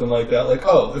or something like that. Like,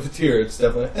 oh, if it's here, it's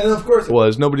definitely. And of course it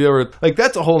was. Nobody ever, like,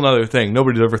 that's a whole other thing.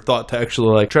 Nobody's ever thought to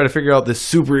actually like try to figure out this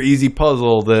super easy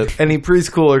puzzle that any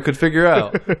preschooler could figure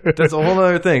out. That's a whole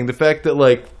other thing. The fact that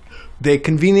like they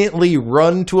conveniently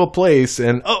run to a place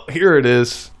and oh, here it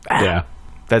is. Yeah.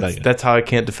 That's how I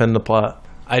can't defend the plot.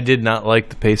 I did not like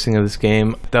the pacing of this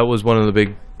game. That was one of the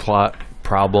big plot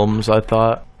problems, I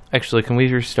thought. Actually, can we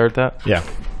restart that? Yeah.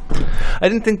 I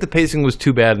didn't think the pacing was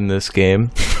too bad in this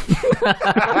game.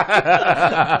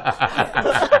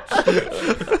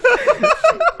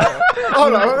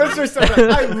 Hold on, let's restart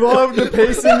that. I love the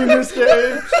pacing in this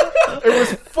game. It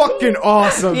was fucking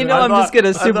awesome. You know, I'm just going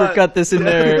to supercut this in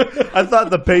there. I thought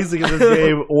the pacing of this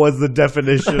game was the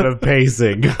definition of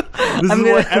pacing. This is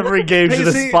what every game should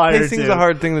aspire to. Pacing's a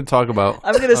hard thing to talk about.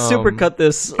 I'm going to supercut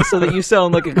this so that you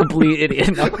sound like a complete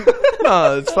idiot.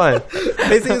 No, it's fine.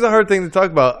 Pacing is a hard thing to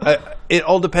talk about. It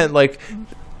all depends. Like,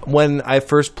 when I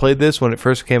first played this, when it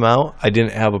first came out, I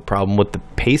didn't have a problem with the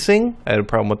pacing. I had a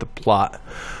problem with the plot.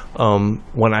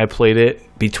 When I played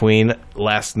it between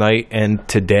last night and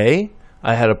today,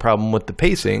 I had a problem with the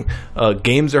pacing.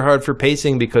 Games are hard for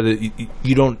pacing because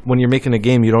you don't. When you're making a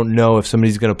game, you don't know if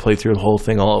somebody's going to play through the whole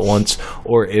thing all at once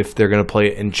or if they're going to play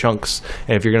it in chunks.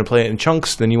 And if you're going to play it in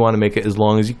chunks, then you want to make it as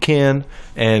long as you can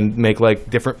and make like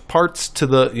different parts to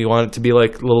the. You want it to be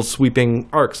like little sweeping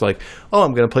arcs. Like, oh,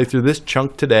 I'm going to play through this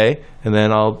chunk today, and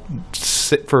then I'll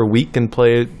sit for a week and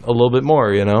play a little bit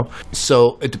more, you know?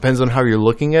 So it depends on how you're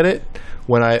looking at it.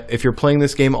 If you're playing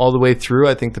this game all the way through,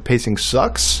 I think the pacing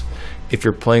sucks. If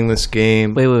you're playing this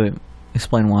game... Wait.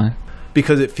 Explain why.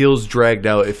 Because it feels dragged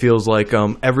out. It feels like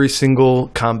every single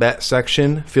combat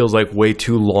section feels like way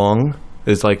too long.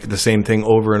 It's like the same thing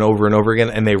over and over and over again,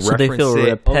 and they reference feel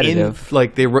it repetitive.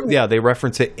 They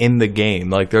reference it in the game.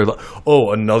 Like they're like,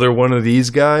 oh, another one of these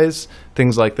guys,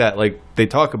 things like that. Like they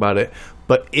talk about it.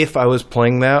 But if I was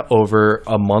playing that over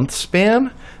a month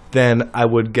span, then I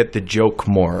would get the joke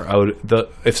more.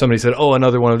 If somebody said, oh,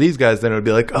 another one of these guys, then it would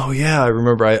be like, oh yeah, I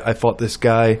remember I fought this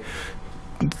guy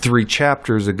 3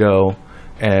 chapters ago.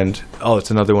 And, oh, it's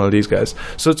another one of these guys.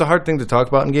 So it's a hard thing to talk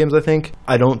about in games, I think.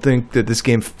 I don't think that this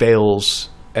game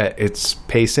fails at its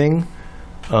pacing,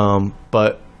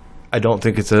 but I don't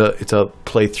think it's a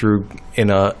playthrough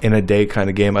in a day kind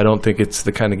of game. I don't think it's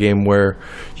the kind of game where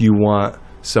you want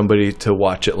somebody to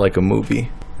watch it like a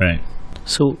movie. Right.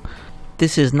 So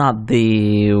this is not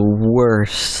the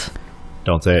worst.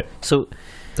 Don't say it. So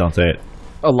don't say it.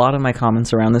 A lot of my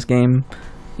comments around this game,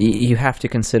 you have to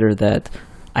consider that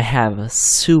I have a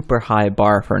super high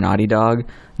bar for Naughty Dog.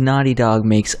 Naughty Dog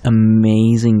makes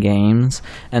amazing games,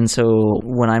 and so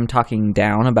when I'm talking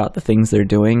down about the things they're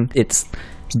doing, it's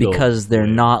because they're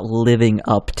not living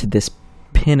up to this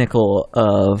pinnacle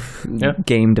of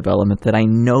game development that I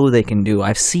know they can do.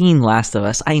 I've seen Last of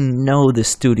Us. I know the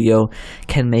studio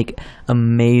can make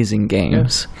amazing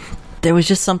games. Yeah. There was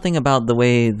just something about the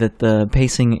way that the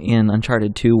pacing in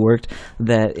Uncharted 2 worked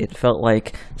that it felt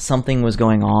like something was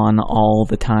going on all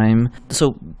the time.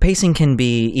 So pacing can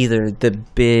be either the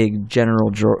big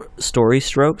general story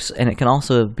strokes, and it can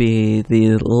also be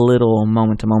the little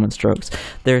moment-to-moment strokes.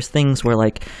 There's things where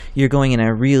like you're going in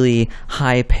a really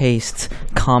high-paced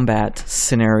combat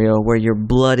scenario where your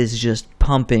blood is just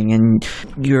pumping and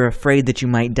you're afraid that you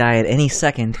might die at any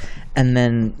second, and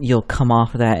then you'll come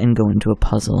off of that and go into a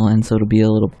puzzle, and so it'll be a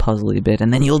little puzzly bit,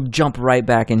 and then you'll jump right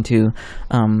back into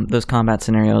those combat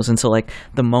scenarios. And so like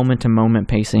the moment-to-moment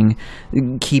pacing,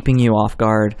 keeping you off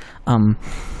guard.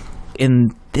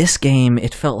 In this game,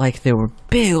 it felt like there were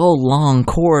big old long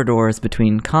corridors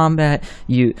between combat.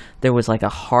 There was like a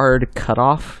hard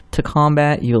cutoff to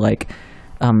combat.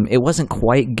 It wasn't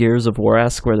quite Gears of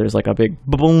War-esque where there's like a big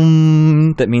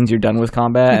boom that means you're done with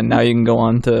combat and now you can go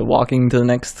on to walking to the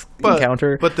next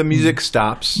encounter. But the music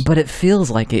stops. But it feels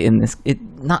like it in this.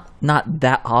 Not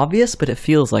that obvious, but it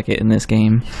feels like it in this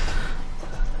game.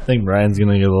 I think Brian's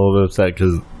gonna get a little bit upset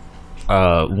because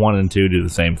 1 and 2 do the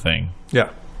same thing.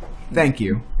 Yeah. Thank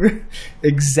you.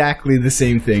 Exactly the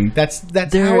same thing. That's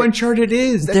how Uncharted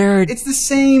is. It's the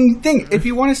same thing. If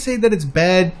you want to say that it's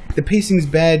bad, the pacing's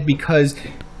bad because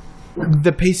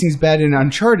the pacing's bad in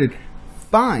Uncharted,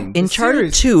 fine.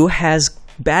 Uncharted 2 has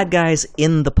bad guys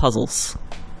in the puzzles.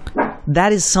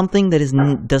 That is something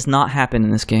that does not happen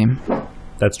in this game.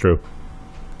 That's true.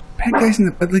 Bad guys in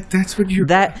the... But like, that's what you're...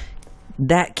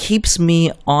 That keeps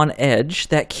me on edge.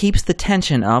 That keeps the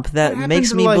tension up. That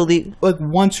makes me believe... Like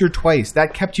once or twice.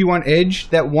 That kept you on edge?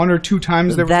 That 1 or 2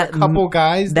 times there was a couple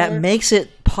guys there? That makes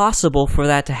it possible for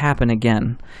that to happen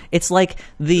again. It's like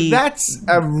That's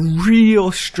a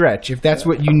real stretch, if that's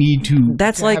what you need to...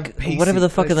 That's like, whatever the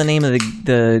fuck is the name of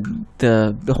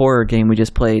the horror game we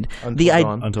just played.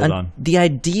 Until Dawn. The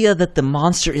idea that the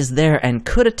monster is there and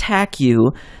could attack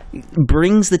you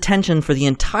brings the tension for the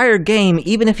entire game,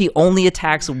 even if he only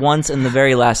attacks once in the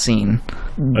very last scene.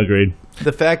 Agreed.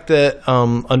 The fact that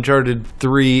Uncharted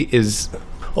 3 is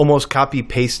almost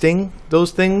copy-pasting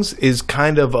those things is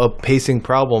kind of a pacing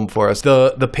problem for us.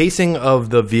 The pacing of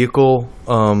the vehicle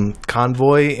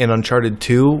convoy in Uncharted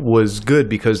 2 was good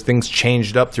because things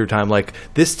changed up through time. Like,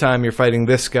 this time you're fighting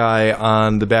this guy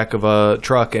on the back of a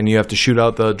truck and you have to shoot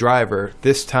out the driver.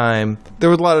 This time,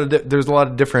 there's a lot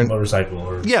of different...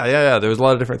 Motorcycle. Yeah. There was a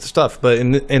lot of different stuff. But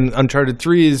in Uncharted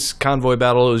 3's convoy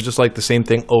battle, it was just like the same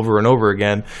thing over and over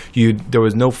again. There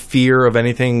was no fear of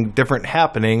anything different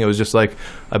happening. It was just like,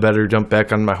 I better jump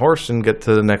back on my horse and get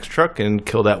to the next truck and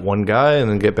kill that one guy and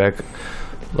then get back.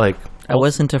 Like, I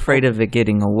wasn't afraid of it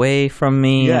getting away from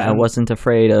me. Yeah. I wasn't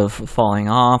afraid of falling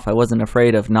off. I wasn't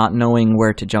afraid of not knowing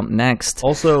where to jump next.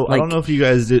 Also, I don't know if you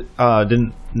guys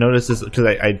didn't notice this because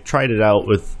I tried it out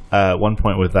with one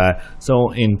point with that.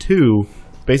 So in 2,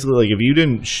 basically, like if you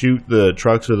didn't shoot the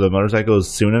trucks or the motorcycles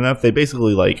soon enough, they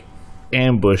basically like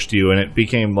ambushed you, and it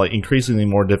became like increasingly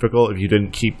more difficult if you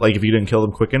didn't kill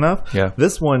them quick enough. Yeah.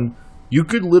 This one, you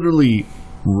could literally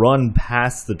run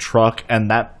past the truck, and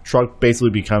that truck basically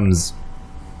becomes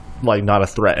like not a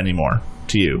threat anymore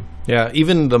to you. Yeah,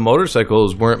 even the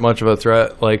motorcycles weren't much of a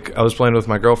threat. Like, I was playing with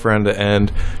my girlfriend,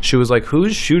 and she was like,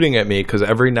 who's shooting at me? Because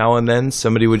every now and then,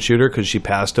 somebody would shoot her because she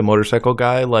passed a motorcycle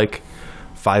guy, like,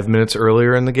 5 minutes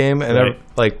earlier in the game. And,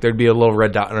 there'd be a little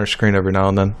red dot on her screen every now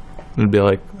and then. And it'd be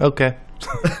like, okay.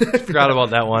 Forgot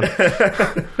about that one.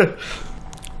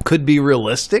 Could be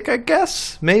realistic, I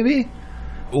guess, maybe.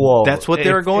 Well, that's what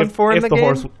they were going for in the game. If the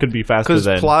horse could be faster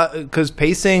than... Because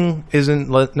pacing isn't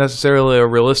necessarily a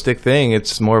realistic thing.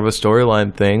 It's more of a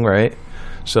storyline thing, right?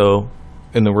 So,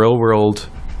 in the real world,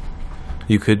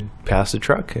 you could pass a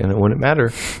truck and it wouldn't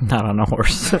matter. Not on a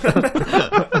horse.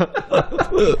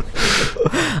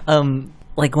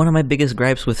 Like, one of my biggest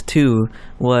gripes with 2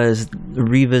 was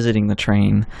revisiting the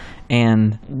train.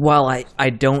 And while I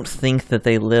don't think that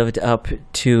they lived up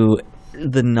to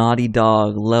the Naughty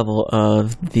Dog level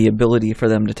of the ability for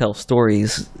them to tell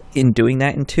stories in doing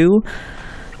that in 2,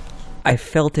 I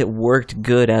felt it worked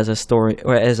good as a story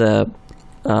or as a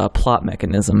plot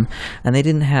mechanism, and they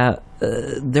didn't have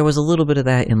there was a little bit of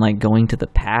that in like going to the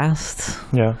past.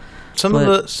 Yeah, some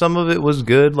of it was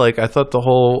good. Like, I thought the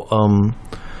whole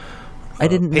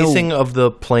pacing of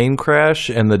the plane crash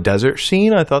and the desert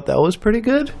scene, I thought that was pretty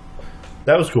good.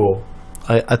 That was cool.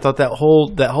 I thought that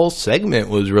whole segment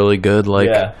was really good, like,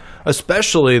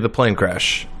 especially the plane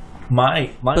crash.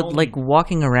 But like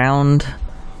walking around,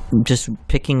 just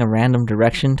picking a random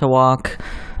direction to walk,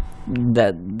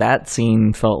 that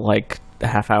scene felt like a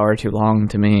half hour too long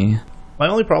to me. My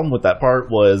only problem with that part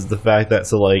was the fact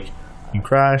that, you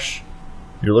crash,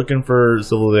 you're looking for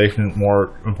civilization,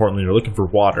 more importantly, you're looking for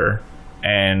water,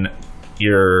 and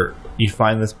you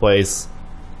find this place,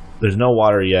 there's no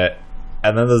water yet,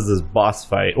 and then there's this boss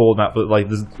fight. Well, not, but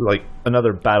there's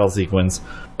another battle sequence,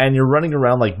 and you're running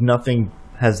around like nothing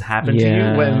has happened to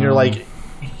you. When you're like,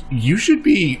 you're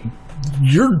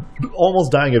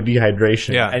almost dying of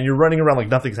dehydration, and you're running around like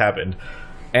nothing's happened,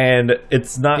 and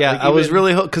it's not. Yeah, I was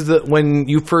really hooked because when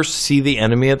you first see the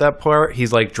enemy at that part,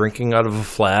 he's like drinking out of a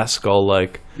flask, all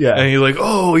like. Yeah. And you're like,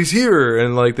 oh, he's here.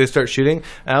 And like they start shooting.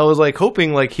 And I was like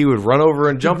hoping like he would run over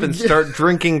and jump and start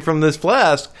drinking from this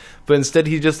flask. But instead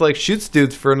he just like shoots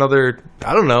dudes for another,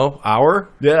 I don't know, hour?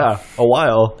 Yeah, a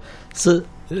while. So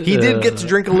he did get to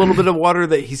drink a little bit of water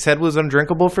that he said was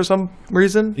undrinkable for some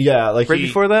reason. Yeah, like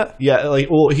before that? Yeah,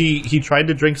 he tried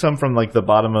to drink some from like the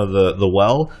bottom of the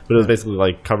well, but it was basically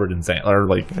like covered in sand or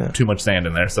too much sand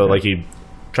in there. So like he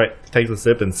takes a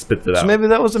sip and spits it out. So maybe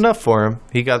that was enough for him.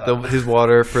 He got his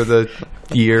water for the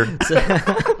year.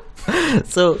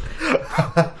 So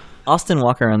Austin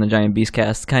Walker on the Giant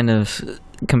Beastcast kind of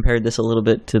compared this a little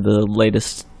bit to the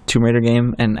latest Tomb Raider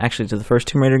game, and actually to the first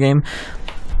Tomb Raider game.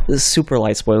 Super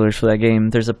light spoilers for that game.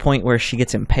 There's a point where she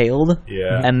gets impaled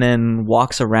and then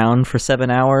walks around for 7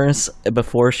 hours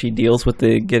before she deals with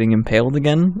the getting impaled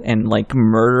again and like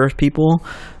murders people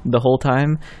the whole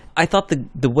time. I thought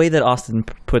the way that Austin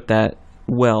put that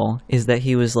well is that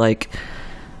he was like,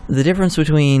 the difference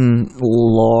between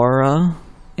Laura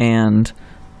and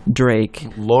Drake.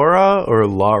 Laura or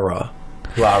Lara?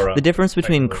 Lara. The difference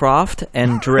between Croft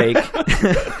and Drake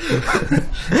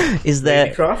is that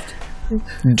Lady Croft?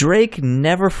 Drake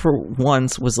never for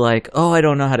once was like, oh, I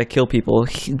don't know how to kill people.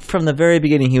 From the very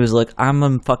beginning, he was like, I'm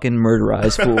a fucking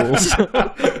murderize fools.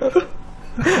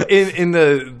 in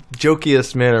the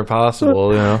jokiest manner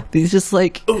possible, you know. He's just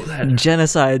like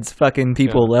genocides fucking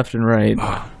people left and right.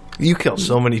 You kill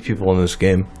so many people in this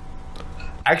game.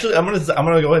 Actually, I'm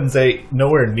gonna go ahead and say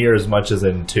nowhere near as much as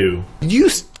in 2. You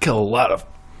kill a lot of.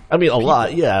 I mean, a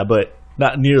lot, yeah, but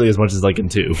not nearly as much as like in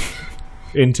 2.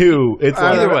 In 2, it's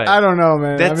either way. I don't know,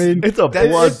 man. It's a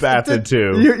bloodbath in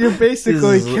 2. You're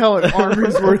basically killing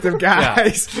armies worth of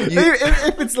guys.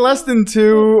 If it's less than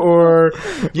 2 or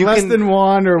less than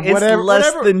 1 or whatever, it's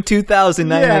less than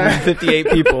 2,958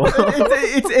 people.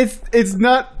 It's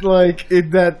not like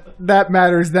that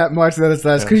matters that much that it's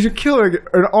less because you're killing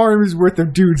an army's worth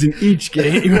of dudes in each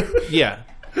game. Yeah.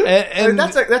 And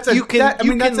that's a that's a look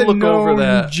known over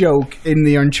that joke in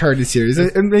the Uncharted series.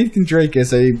 And Nathan Drake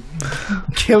is a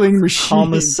killing machine,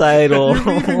 homicidal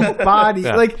body.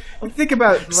 Yeah. Like think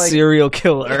about serial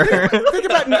killer.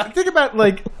 think about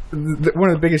like one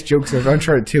of the biggest jokes of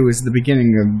Uncharted 2 is the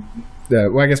beginning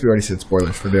of well, I guess we already said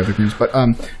spoilers for the other games, but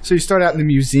so you start out in the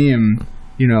museum,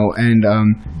 you know, and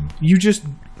you just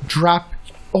drop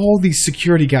all these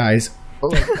security guys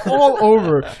all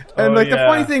over, and the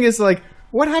funny thing is like.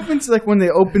 What happens like when they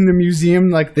open the museum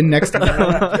like the next room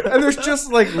and there's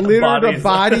just like littered of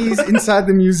bodies inside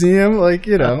the museum, like,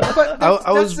 you know. But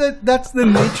that's the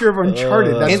nature of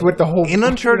Uncharted. That's what the whole in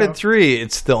Uncharted 3,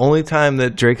 it's the only time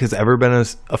that Drake has ever been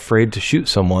afraid to shoot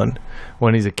someone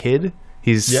when he's a kid.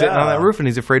 He's sitting on that roof and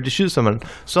he's afraid to shoot someone.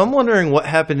 So I'm wondering what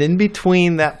happened in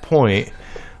between that point.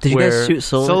 Did you guys shoot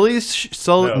Sully?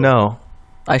 No.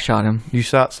 I shot him. You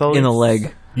shot Sully? In the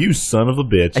leg. You son of a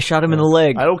bitch. I shot him in the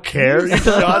leg. I don't care. You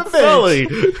shot Sully.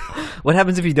 What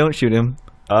happens if you don't shoot him?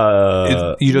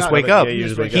 You just wake up.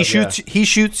 He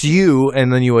shoots you,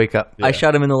 and then you wake up. I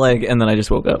shot him in the leg, and then I just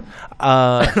woke up.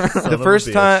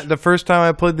 The first time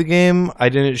I played the game, I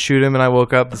didn't shoot him, and I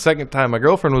woke up. The second time, my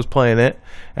girlfriend was playing it,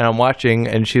 and I'm watching,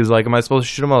 and she was like, "Am I supposed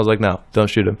to shoot him?" I was like, "No, don't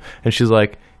shoot him." And she's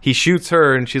like, "He shoots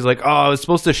her," and she's like, "Oh, I was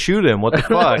supposed to shoot him. What the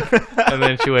fuck?" And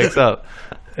then she wakes up.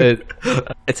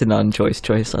 It's a non-choice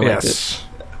choice. I like it.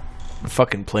 The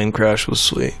fucking plane crash was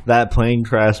sweet. That plane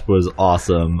crash was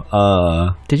awesome.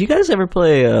 Did you guys ever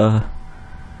play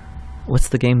what's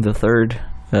the game, the third?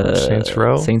 Saints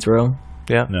Row? Saints Row?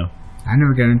 Yeah. No. I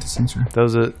never got into Saints Row. That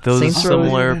was a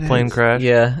similar plane crash.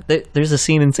 Yeah. There's a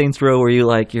scene in Saints Row where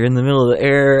you're in the middle of the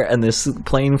air and this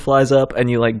plane flies up and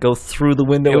you go through the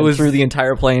window and through the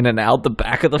entire plane and out the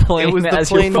back of the plane. It was the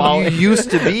plane you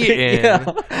used to be in. Yeah.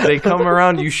 They come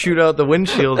around, you shoot out the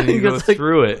windshield and you go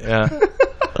through it. Yeah.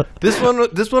 This one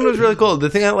was really cool. The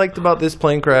thing I liked about this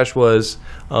plane crash was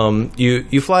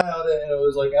you fly out it and it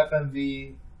was like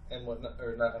FMV and whatnot,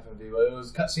 or not FMV, but it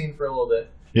was cutscene for a little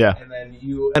bit. Yeah. And then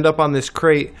you end up on this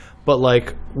crate, but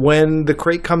when the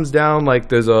crate comes down,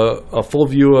 there's a full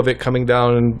view of it coming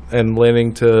down and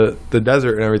landing to the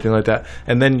desert and everything like that.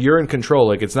 And then you're in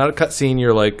control. It's not a cutscene.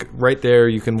 You're right there.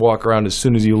 You can walk around as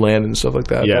soon as you land and stuff like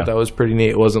that. Yeah. I thought that was pretty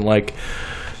neat. It wasn't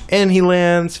and he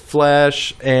lands,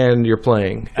 flash, and you're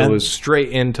playing. It was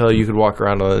straight until you could walk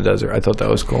around on the desert. I thought that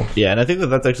was cool. Yeah, and I think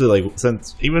that's actually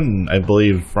since even I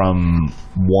believe from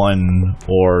 1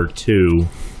 or 2,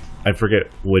 I forget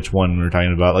which one we were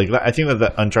talking about. I think that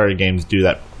the Uncharted games do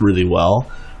that really well.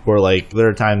 Where there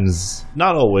are times,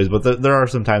 not always, but there are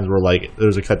some times where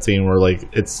there's a cutscene where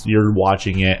you're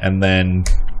watching it and then.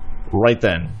 Right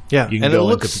then. Yeah, you can and it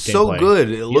looks so good.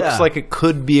 It looks like it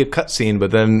could be a cutscene,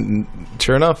 but then,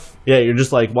 sure enough. Yeah, you're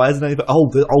just why isn't anybody... Oh,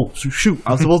 shoot,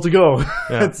 I'm supposed to go.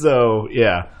 Yeah. So,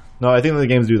 yeah. No, I think the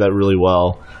games do that really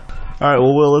well. All right,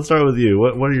 well, Will, let's start with you.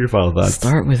 What are your final thoughts?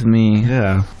 Start with me.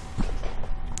 Yeah.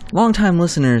 Longtime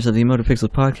listeners of the Emotive Pixel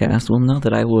podcast will know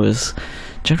that I was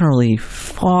generally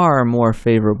far more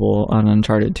favorable on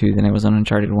Uncharted 2 than I was on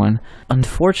Uncharted 1.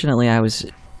 Unfortunately, I was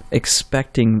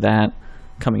expecting that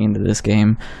coming into this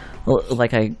game.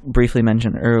 Like I briefly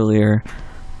mentioned earlier,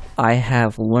 I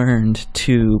have learned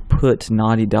to put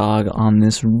Naughty Dog on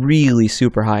this really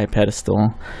super high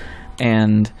pedestal,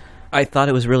 and I thought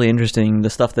it was really interesting the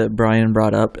stuff that Brian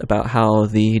brought up about how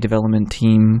the development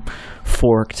team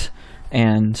forked,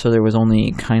 and so there was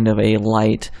only kind of a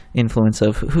light influence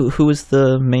of who was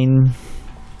the main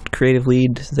creative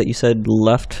lead that you said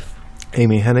left?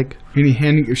 Amy Hennig. Amy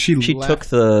Hennig.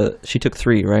 She took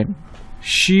 3, right?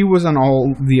 She was on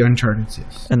all the Uncharted,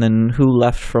 yes. And then who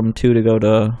left from 2 to go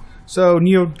to... So,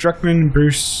 Neil Druckmann,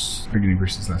 Bruce... I'm getting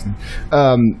Bruce's last name.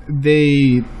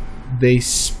 They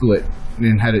split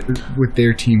and had it with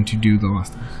their team to do The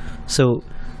Last of Us. So,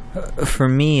 for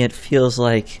me, it feels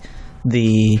like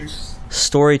the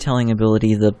storytelling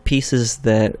ability, the pieces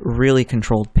that really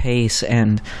controlled pace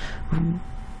and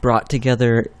brought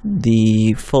together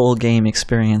the full game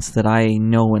experience that I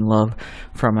know and love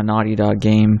from a Naughty Dog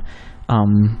game...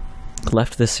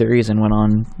 left this series and went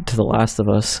on to The Last of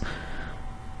Us.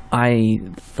 I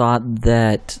thought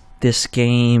that this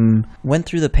game went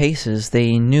through the paces.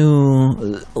 They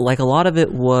knew, a lot of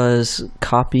it was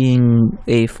copying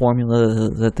a formula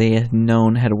that they had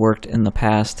known had worked in the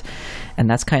past, and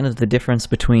that's kind of the difference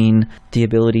between the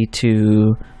ability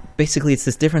to... Basically, it's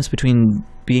this difference between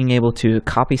being able to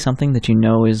copy something that you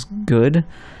know is good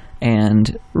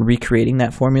and recreating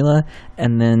that formula,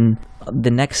 and then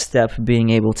the next step being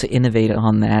able to innovate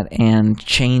on that and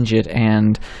change it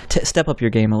and step up your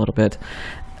game a little bit.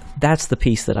 That's the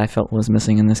piece that I felt was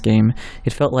missing in this game.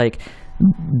 It felt like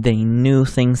they knew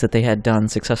things that they had done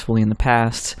successfully in the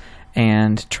past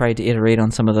and tried to iterate on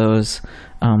some of those.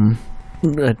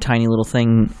 A tiny little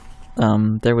thing.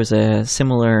 There was a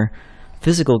similar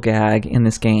physical gag in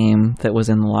this game that was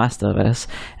in The Last of Us,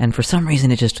 and for some reason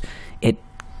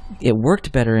it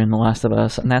worked better in The Last of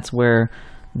Us, and that's where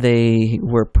they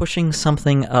were pushing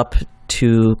something up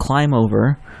to climb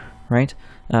over, right?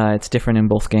 It's different in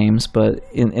both games, but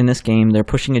in this game, they're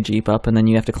pushing a Jeep up, and then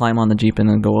you have to climb on the Jeep and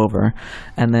then go over.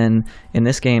 And then in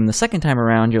this game, the second time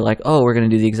around, you're like, oh, we're going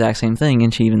to do the exact same thing,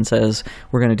 and she even says,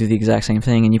 we're going to do the exact same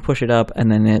thing, and you push it up, and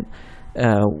then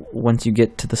once you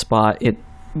get to the spot, it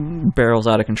barrels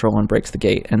out of control and breaks the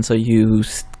gate. And so you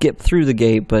get through the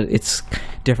gate, but it's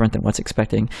different than what's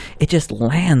expecting. It just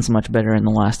lands much better in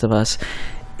The Last of Us.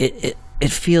 It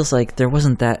feels like there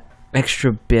wasn't that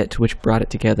extra bit which brought it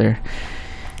together.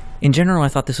 In general, I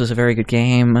thought this was a very good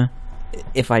game.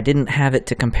 If I didn't have it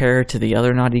to compare to the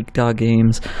other Naughty Dog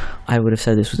games, I would have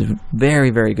said this was a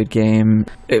very, very good game.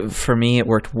 For me, it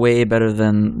worked way better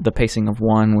than the pacing of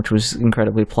 1, which was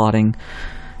incredibly plotting.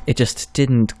 It just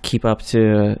didn't keep up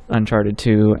to Uncharted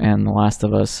 2 and The Last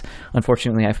of Us.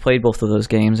 Unfortunately, I've played both of those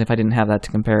games. If I didn't have that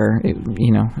to compare, it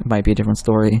might be a different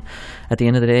story. At the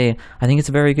end of the day, I think it's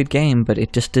a very good game, but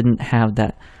it just didn't have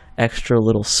that extra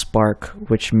little spark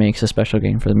which makes a special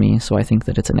game for me, so I think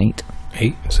that it's an 8.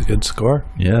 8 is a good score.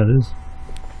 Yeah, it is.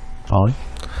 Ollie?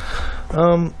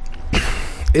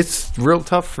 It's real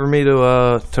tough for me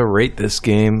to rate this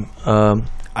game.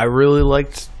 I really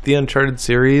liked the Uncharted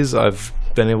series. I've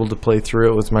been able to play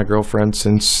through it with my girlfriend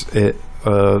since it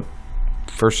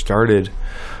first started,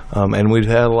 and we've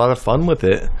had a lot of fun with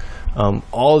it.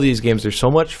 All these games are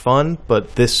so much fun,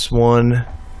 but this one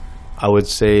I would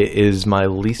say is my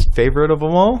least favorite of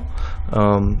them all.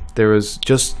 There was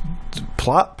just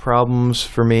plot problems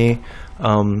for me.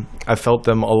 I felt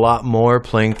them a lot more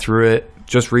playing through it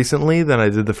just recently than I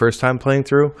did the first time playing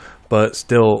through, but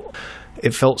still,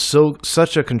 it felt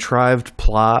such a contrived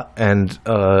plot, and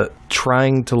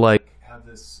trying to have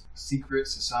this secret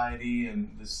society and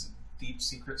this deep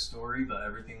secret story, but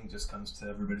everything just comes to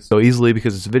everybody so easily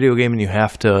because it's a video game and you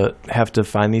have to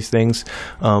find these things.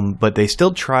 But they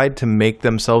still tried to make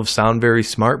themselves sound very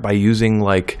smart by using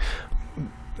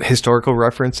historical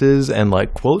references and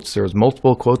quotes. There was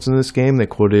multiple quotes in this game. They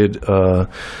quoted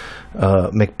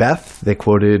Macbeth, they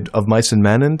quoted Of Mice and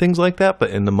Men and things like that,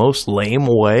 but in the most lame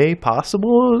way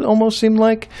possible, it almost seemed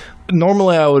like.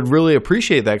 Normally I would really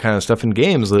appreciate that kind of stuff in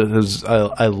games, because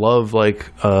I love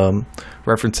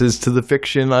references to the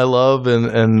fiction I love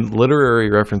and literary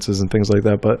references and things like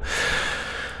that, but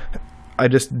I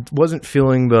just wasn't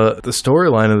feeling the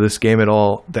storyline of this game at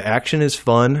all. The action is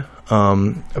fun,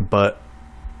 but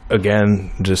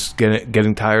again, just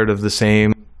getting tired of the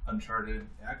same Uncharted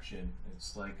action.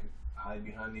 It's like hide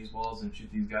behind these walls and shoot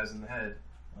these guys in the head.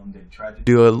 They tried to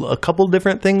do a couple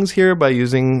different things here by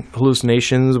using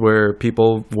hallucinations where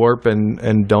people warp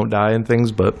and don't die and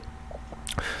things, but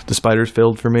the spiders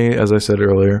failed for me, as I said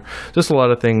earlier. Just a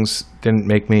lot of things didn't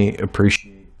make me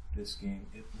appreciate this game.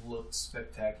 It looked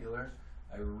spectacular.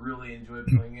 I really enjoyed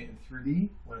playing it in 3D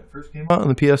when it first came out on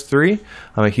the PS3.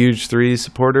 I'm a huge 3D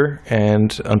supporter,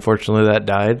 and unfortunately that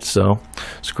died, so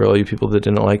screw all you people that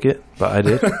didn't like it, but I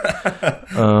did.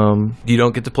 You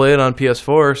don't get to play it on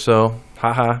PS4, so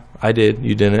haha, I did,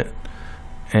 you didn't.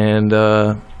 And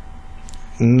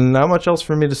not much else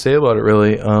for me to say about it,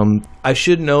 really. I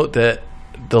should note that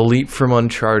the leap from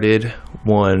Uncharted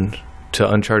 1 to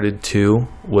Uncharted 2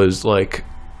 was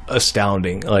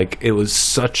astounding. It was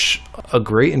such a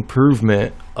great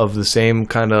improvement of the same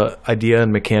kind of idea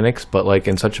and mechanics, but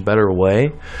in such a better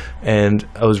way. And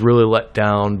I was really let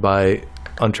down by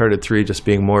Uncharted 3 just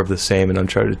being more of the same in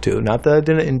Uncharted 2. Not that I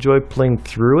didn't enjoy playing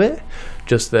through it,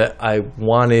 just that I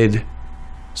wanted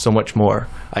so much more.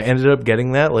 I ended up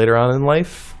getting that later on in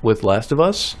life with Last of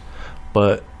Us,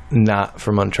 but not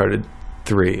from Uncharted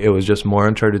 3. It was just more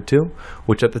Uncharted 2,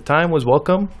 which at the time was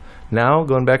welcome. Now,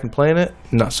 going back and playing it,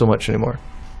 not so much anymore.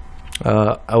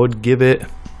 I would give it...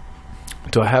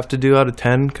 Do I have to do out of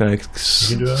 10? Can I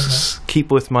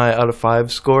keep with my out of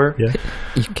 5 score? Yeah.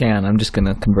 You can. I'm just going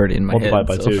to convert it in my head.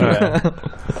 Multiply by 2, yeah.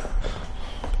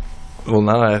 Well,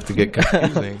 now I have to get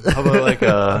confusing. How about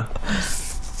a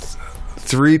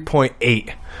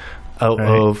 3.8 out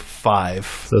of 5?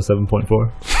 So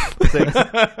 7.4?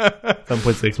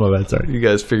 7.6, my bad, sorry. You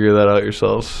guys figure that out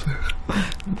yourselves.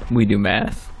 We do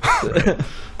math.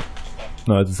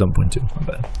 No, it's a 7.2, my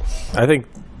bad. I think,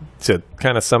 to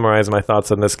kind of summarize my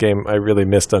thoughts on this game, I really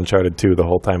missed Uncharted 2 the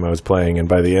whole time I was playing, and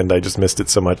by the end I just missed it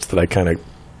so much that I kind of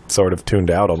sort of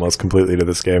tuned out almost completely to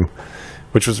this game,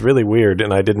 which was really weird.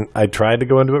 And I tried to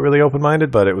go into it really open-minded,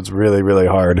 but it was really, really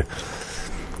hard.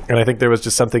 And I think there was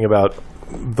just something about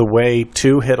the way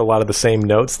 2 hit a lot of the same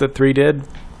notes that 3 did,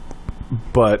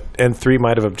 and 3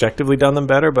 might have objectively done them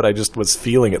better, but I just was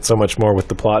feeling it so much more with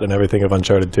the plot and everything of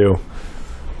Uncharted 2.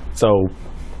 So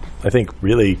I think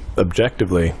really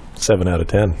objectively 7 out of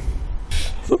 10.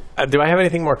 Do I have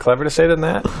anything more clever to say than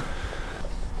that?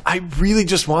 I really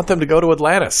just want them to go to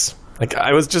Atlantis.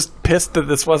 I was just pissed that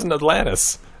this wasn't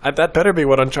Atlantis. That better be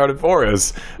what Uncharted 4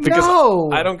 is. Because no!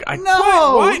 Why?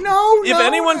 No! If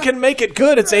anyone can make it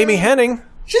good, it's Amy Hennig.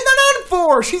 She's not on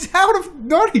 4. She's out of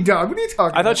Naughty Dog. What are you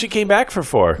talking about? I thought she came back for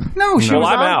 4. No, she was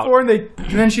on 4 and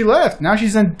then she left. Now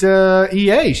she's on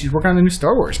EA. She's working on the new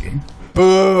Star Wars game.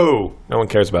 Boo! No one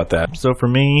cares about that. So for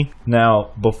me,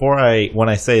 now, when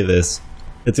I say this,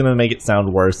 it's going to make it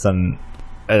sound worse than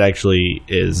it actually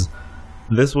is.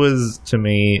 This was, to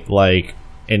me, like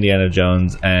Indiana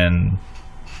Jones and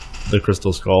the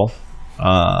Crystal Skull,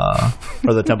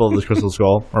 or the Temple of the Crystal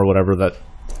Skull, or whatever that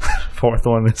fourth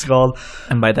one is called.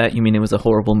 And by that, you mean it was a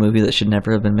horrible movie that should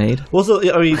never have been made? Well, so,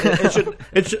 I mean,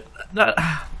 it should not...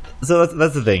 So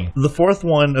that's the thing. The fourth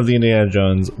one of the Indiana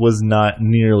Jones was not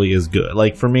nearly as good.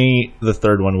 Like, for me, the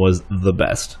third one was the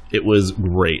best. It was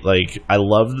great. Like, I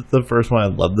loved the first one,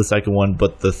 I loved the second one,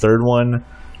 but the third one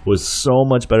was so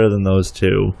much better than those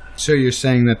two. So you're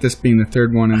saying that this being the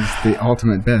third one is the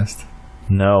ultimate best?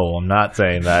 No, I'm not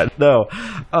saying that. No.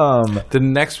 The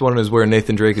next one is where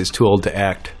Nathan Drake is too old to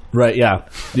act. Right, yeah.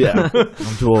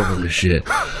 I'm too old for this shit.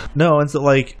 No, and so,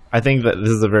 like, I think that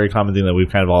this is a very common thing that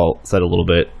we've kind of all said a little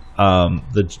bit.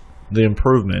 The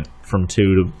improvement from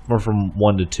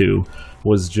 1 to 2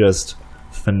 was just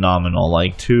phenomenal.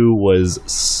 Like, 2 was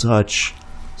such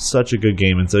a good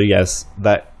game, and so yes,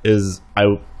 that is, I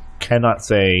cannot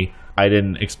say I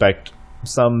didn't expect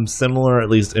some similar, at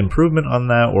least, improvement on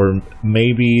that, or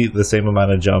maybe the same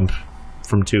amount of jump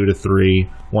from 2 to 3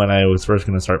 when I was first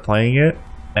going to start playing it.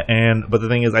 But the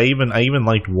thing is, I even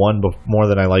liked 1 more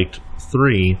than I liked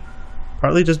 3,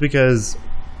 partly just because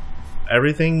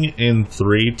everything in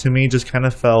 3 to me just kind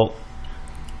of felt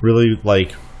really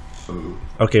like,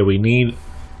 okay, we need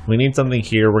something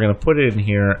here, we're going to put it in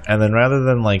here, and then rather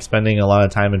than like spending a lot of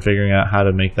time and figuring out how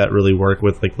to make that really work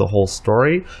with like the whole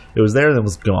story, it was there and it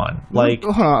was gone. Like,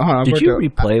 hold on, did you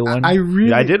replay 1?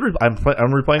 I did. I'm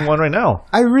replaying 1 right now.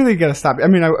 I really got to stop. I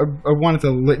mean, I wanted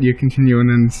to let you continue and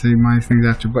then say my things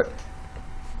after, but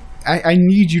I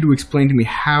need you to explain to me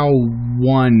how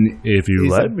 1 If you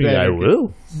let me, I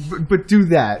will. But do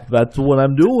that. That's what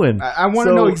I'm doing. I want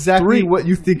to know exactly what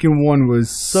you think in 1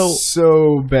 was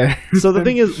so bad. So the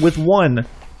thing is, with 1,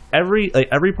 every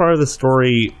part of the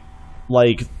story,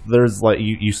 like, there's like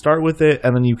you start with it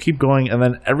and then you keep going and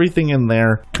then everything in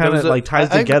there kind of like ties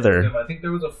together. I think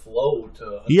there was a flow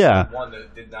to one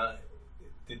that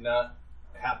did not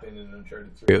happen in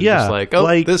Uncharted 3. It was just like,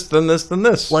 this, then this, then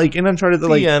this. Like in Uncharted,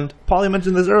 the end. Paulie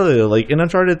mentioned this earlier. Like in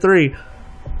Uncharted 3,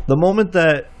 the moment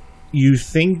that you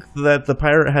think that the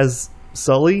pirate has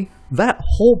Sully, that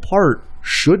whole part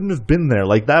shouldn't have been there.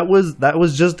 Like that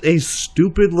was just a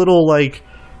stupid little like.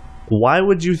 Why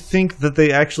would you think that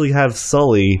they actually have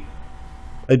Sully?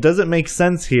 It doesn't make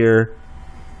sense here.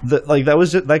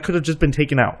 That could have just been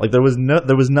taken out. Like there was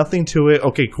nothing to it.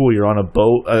 Okay, cool. You're on a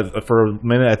boat. For a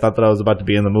minute, I thought that I was about to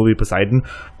be in the movie Poseidon.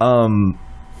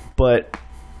 But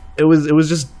it was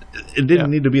just it didn't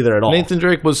need to be there at all. Nathan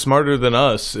Drake was smarter than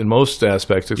us in most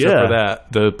aspects, except for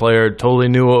that. The player totally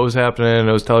knew what was happening and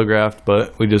it was telegraphed,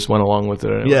 but we just went along with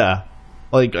it anyway. Yeah.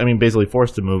 Like, I mean, basically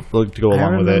forced to go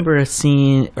along with it. I remember a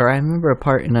scene, or I remember a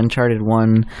part in Uncharted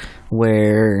 1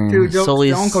 where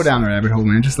Sully's... Don't go down the rabbit hole,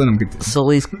 man. Just let him get this.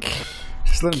 Sully's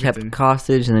kept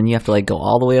hostage, and then you have to, like, go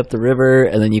all the way up the river,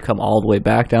 and then you come all the way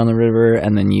back down the river,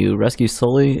 and then you rescue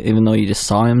Sully, even though you just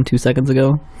saw him 2 seconds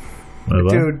ago.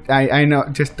 Dude, I know.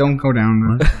 Just don't go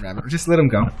down the rabbit hole. Just let him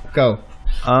go. Go.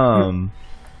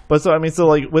 But so, I mean, so,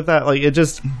 like, with that, like, it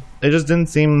just didn't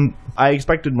seem... I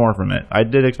expected more from it. I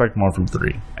did expect more from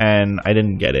 3, and I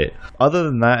didn't get it. Other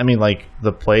than that, I mean, like,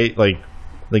 the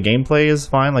gameplay is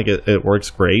fine. Like, it works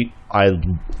great. I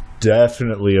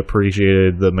definitely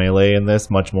appreciated the melee in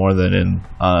this much more than in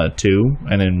 2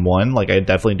 and in 1. Like, I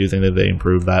definitely do think that they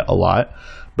improved that a lot.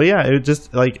 But yeah, it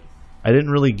just, like, I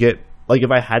didn't really get... Like,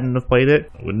 if I hadn't have played it,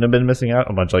 I wouldn't have been missing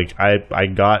out a bunch. Like, I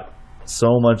got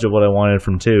so much of what I wanted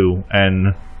from 2,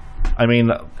 and... I mean,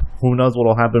 who knows what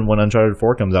will happen when Uncharted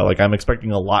 4 comes out. Like, I'm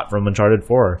expecting a lot from Uncharted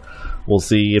 4. We'll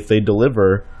see if they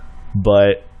deliver,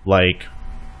 but, like,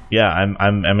 yeah,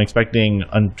 I'm expecting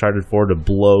Uncharted 4 to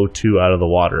blow 2 out of the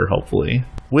water, hopefully.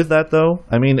 With that, though,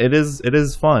 I mean, it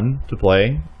is fun to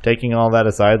play. Taking all that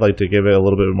aside, like, to give it a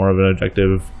little bit more of an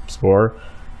objective score,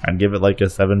 I'd give it, like, a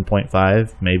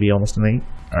 7.5, maybe almost an 8.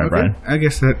 All right, Brian. I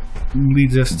guess that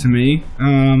leads us to me.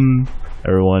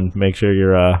 Everyone, make sure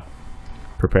you're,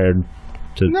 prepared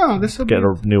to get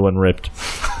a new one ripped.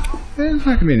 There's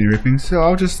not gonna be any ripping, so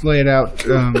I'll just lay it out.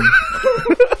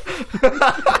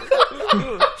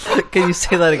 Can you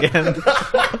say that again?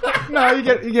 No, you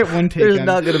get one take. There's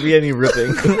not gonna be any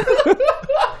ripping.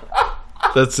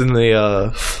 That's in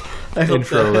the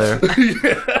intro there.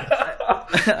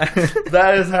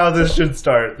 That is how this should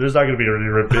start. There's not going to be any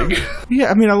ripping.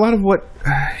 Yeah, I mean, a lot of what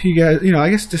you guys, I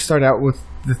guess to start out with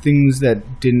the things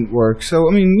that didn't work. So,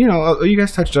 I mean, you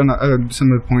guys touched on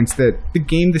some of the points that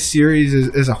the series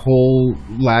as a whole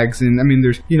lags in. I mean,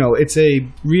 it's a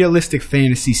realistic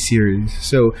fantasy series.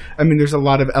 So, I mean, there's a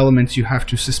lot of elements you have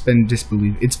to suspend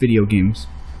disbelief. It's video games.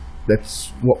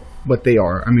 That's what they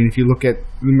are. I mean, if you look at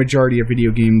the majority of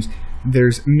video games,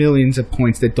 there's millions of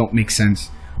points that don't make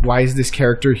sense. Why is this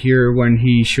character here when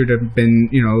he should have been,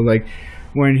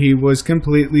 when he was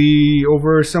completely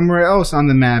over somewhere else on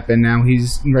the map and now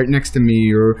he's right next to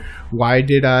me? Or why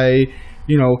did I,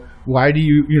 why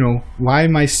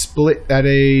am I split at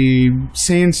a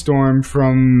sandstorm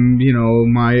from,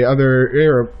 my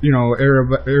other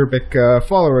Arabic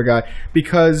follower guy?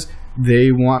 Because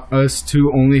they want us to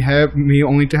only have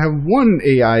one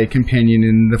AI companion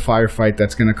in the firefight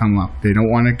that's going to come up. They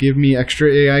don't want to give me extra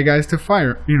AI guys to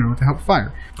fire, to help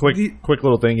fire. Quick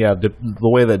little thing, yeah. The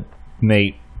way that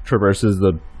Nate traverses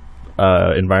the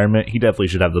environment, he definitely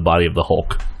should have the body of the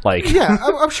Hulk. Yeah,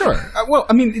 I'm sure. Well,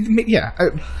 I mean,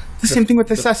 the same thing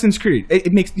with Assassin's Creed.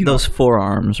 It makes those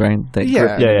forearms, right?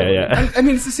 Yeah. I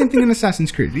mean, it's the same thing in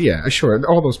Assassin's Creed. Yeah, sure.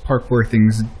 All those parkour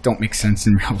things don't make sense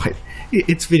in real life.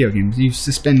 It's video games. You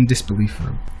suspend disbelief for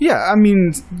them. Yeah, I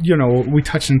mean, we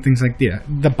touched on things like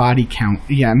the body count.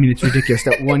 Yeah, I mean, it's ridiculous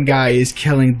that one guy is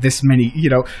killing this many.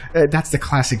 That's the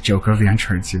classic joke of the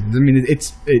Uncharted series. I mean,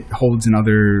 it holds in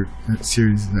other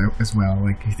series as well.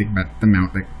 Like, you think about the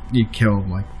amount that you kill,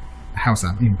 like, how's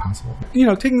that even possible?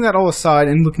 Taking that all aside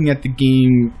and looking at the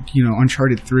game,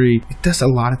 Uncharted 3, it does a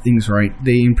lot of things right.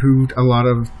 They improved a lot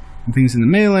of things in the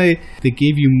melee. They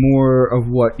gave you more of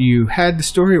what you had. The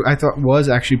story, I thought, was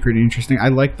actually pretty interesting. I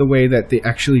liked the way that they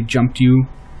actually jumped you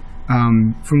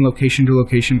from location to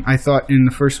location. I thought in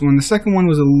the first one, the second one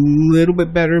was a little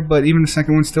bit better, but even the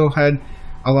second one still had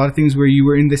a lot of things where you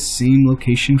were in the same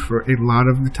location for a lot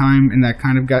of the time, and that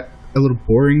kind of got a little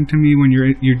boring to me when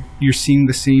you're seeing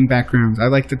the same backgrounds. I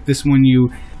like that this one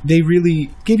they really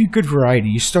gave you good variety.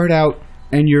 You start out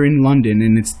and you're in London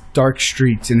and it's dark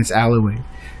streets and it's alleyway.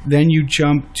 Then you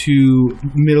jump to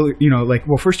middle,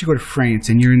 first you go to France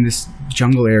and you're in this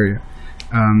jungle area,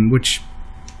 which,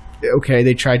 okay,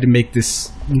 they tried to make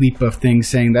this leap of things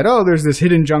saying that, there's this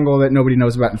hidden jungle that nobody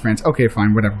knows about in France. Okay,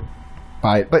 fine, whatever.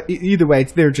 Buy it. But either way,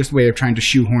 it's their just way of trying to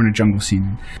shoehorn a jungle scene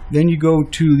in. Then you go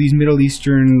to these Middle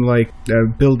Eastern,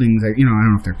 buildings, I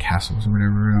don't know if they're castles or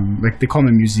whatever, they call them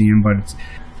a museum, but it's...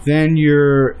 Then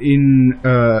you're in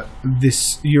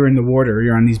you're in the water,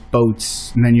 you're on these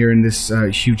boats, and then you're in this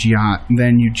huge yacht, and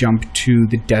then you jump to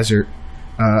the desert,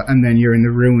 and then you're in the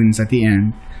ruins at the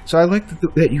end. So I like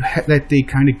that they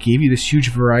kind of gave you this huge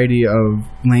variety of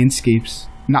landscapes.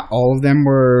 Not all of them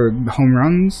were home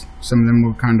runs. Some of them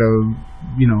were kind of,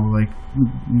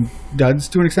 duds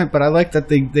to an extent, but I like that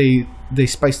they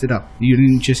spiced it up. You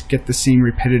didn't just get the same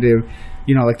repetitive,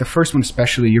 like the first one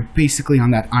especially, you're basically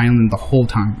on that island the whole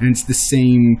time. And it's the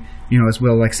same, as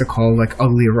Will likes to call,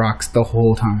 ugly rocks the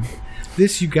whole time.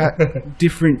 This, you got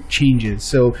different changes.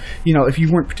 So, if you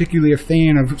weren't particularly a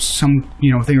fan of some,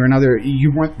 thing or another,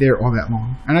 you weren't there all that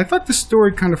long. And I thought the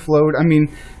story kind of flowed. I mean,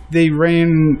 they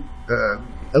ran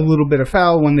a little bit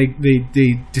afoul when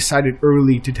they decided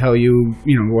early to tell you,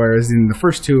 whereas in the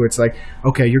first two, it's like,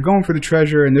 okay, you're going for the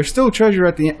treasure, and there's still treasure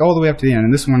at the end, all the way up to the end.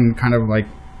 And this one kind of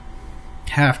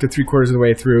half to 3/4 of the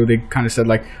way through, they kind of said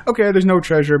okay, there's no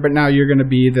treasure, but now you're going to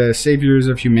be the saviors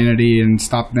of humanity and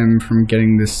stop them from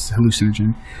getting this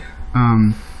hallucinogen.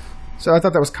 So I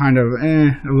thought that was kind of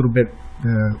a little bit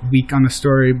weak on the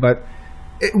story, but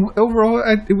overall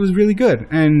it was really good.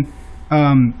 And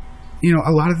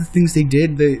a lot of the things they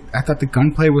did, I thought the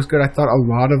gunplay was good. I thought a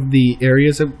lot of the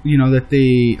areas of that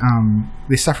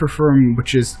they suffer from,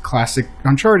 which is classic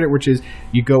Uncharted, which is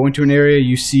you go into an area,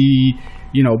 you see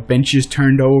benches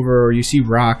turned over, or you see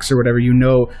rocks or whatever,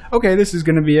 okay, this is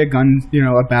going to be a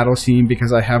battle scene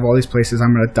because I have all these places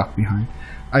I'm going to duck behind.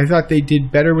 I thought they did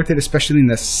better with it, especially in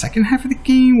the second half of the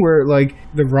game, where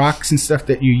the rocks and stuff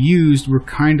that you used were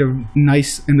kind of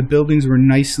nice, and the buildings were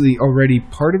nicely already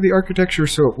part of the architecture.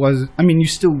 So it was, you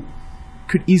still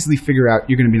could easily figure out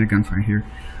you're going to be in a gunfight here,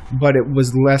 but it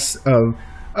was less of,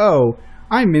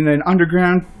 I'm in an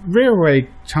underground railway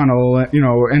tunnel,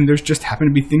 and there's just happen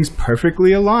to be things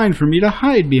perfectly aligned for me to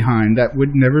hide behind that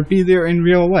would never be there in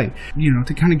real life.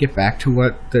 To kind of get back to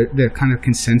what the kind of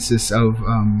consensus of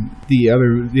the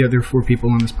other four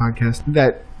people on this podcast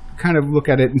that kind of look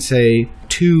at it and say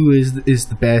 2 is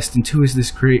the best, and 2 is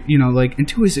this great, and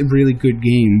 2 is a really good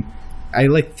game. I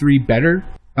like 3 better.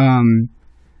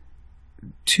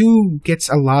 2 gets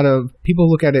a lot of people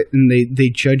look at it and they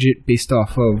judge it based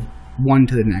off of 1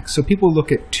 to the next. So people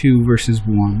look at 2 versus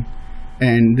 1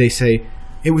 and they say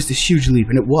it was this huge leap,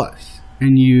 and it was.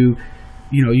 And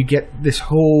you get this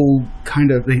whole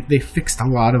kind of they fixed a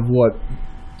lot of what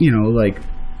like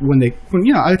when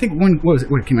I think when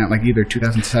it came out like either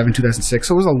 2007 2006,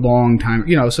 so it was a long time,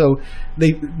 so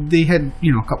they had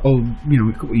a couple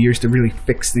years to really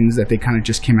fix things that they kind of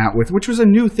just came out with, which was a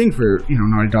new thing for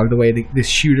Naughty Dog, the way this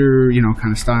shooter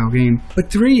kind of style game.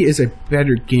 But 3 is a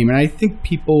better game, and I think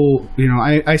people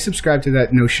I subscribe to that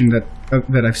notion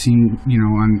that I've seen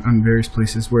on various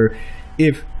places, where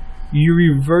if you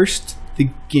reversed the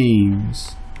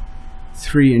games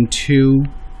 3 and 2,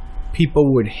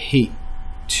 people would hate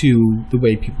 2 the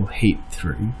way people hate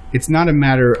 3. It's not a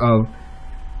matter of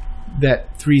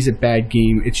that 3's a bad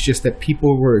game. It's just that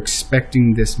people were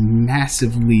expecting this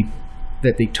massive leap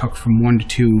that they took from 1 to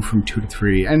 2, from 2 to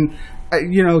 3. And,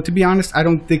 to be honest, I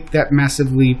don't think that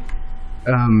massive leap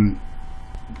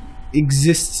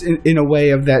exists in a way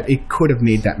of that it could have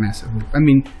made that massive leap. I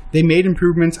mean, they made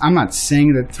improvements. I'm not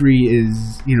saying that 3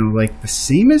 is, like the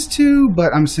same as 2,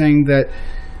 but I'm saying that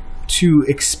to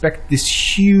expect this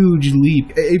huge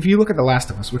leap. If you look at The Last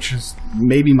of Us, which is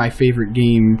maybe my favorite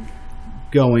game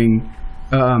going,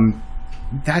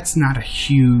 that's not a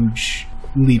huge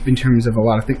leap in terms of a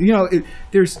lot of things.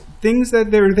 There's things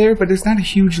that they're there, but there's not a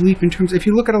huge leap in terms. If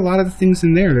you look at a lot of the things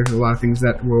in there, there's a lot of things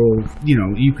that will,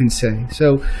 you can say.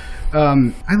 So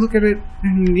I look at it,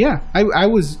 and yeah, I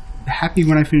was happy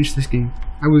when I finished this game.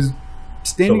 I was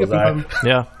standing up above.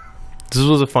 Yeah, this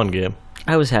was a fun game.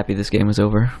 I was happy this game was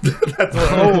over.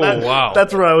 Wow.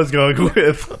 That's where I was going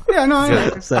with. Yeah, no,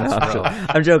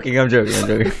 I'm joking.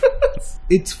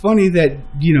 It's funny that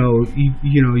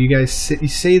you guys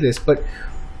say this, but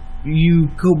you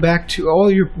go back to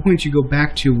all your points. You go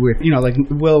back to with like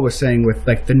Will was saying with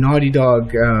like the Naughty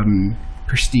Dog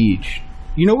prestige.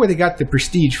 You know where they got the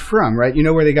prestige from, right? You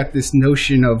know where they got this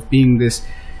notion of being this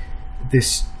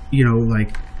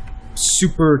like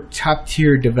super top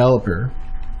tier developer.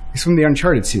 It's from the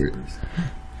Uncharted series.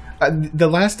 The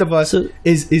Last of Us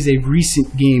is a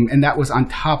recent game, and that was on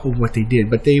top of what they did,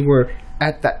 but they were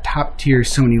at that top tier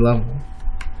Sony level.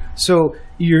 So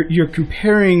you're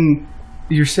comparing,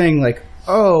 you're saying like,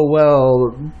 oh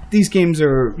well, these games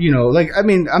are I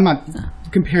mean, I'm not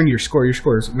comparing your score is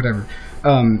whatever,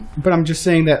 but I'm just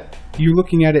saying that you're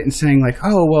looking at it and saying like,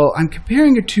 oh well, I'm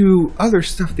comparing it to other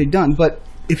stuff they've done, but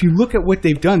if you look at what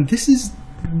they've done, this is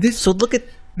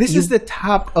the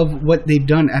top of what they've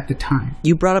done at the time.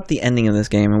 You brought up the ending of this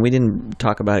game, and we didn't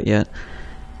talk about it yet.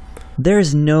 There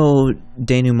is no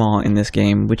denouement in this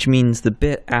game, which means the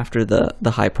bit after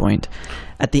the high point.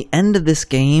 At the end of this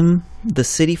game, the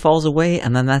city falls away,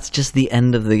 and then that's just the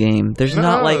end of the game. There's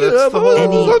not like the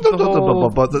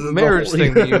marriage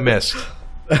thing that you missed.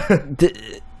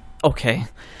 Okay.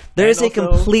 There is a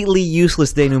completely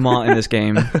useless denouement in this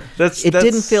game. It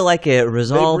didn't feel like it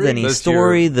resolved any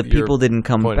story. The people didn't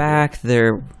come back.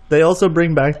 They also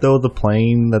bring back though the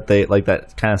plane that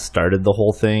that kind of started the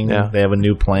whole thing. Yeah. They have a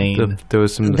new plane. There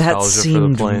was some nostalgia for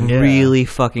the plane. That seemed really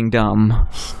fucking dumb.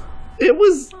 It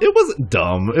wasn't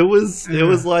dumb. It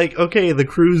was like, okay, the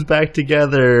crew's back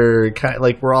together.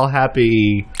 Like we're all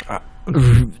happy.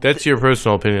 That's your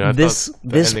personal opinion. This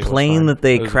plane that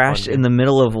they crashed in the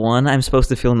middle of one, I'm supposed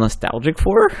to feel nostalgic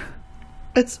for?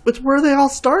 It's where they all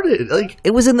started. Like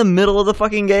it was in the middle of the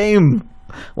fucking game.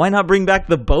 Why not bring back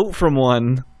the boat from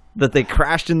one that they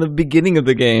crashed in the beginning of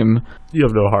the game? You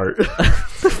have no heart.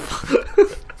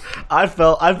 I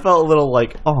felt a little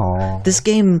like, oh. This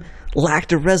game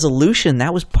lacked a resolution.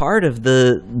 That was part of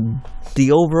the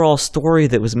overall story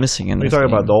that was missing in this. You're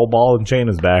talking about the old ball and chain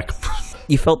is back.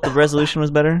 You felt the resolution was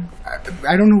better?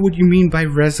 I don't know what you mean by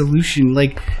resolution.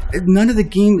 Like, none of the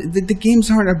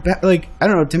games aren't about, like, I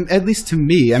don't know, at least to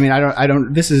me. I mean, I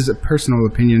don't, this is a personal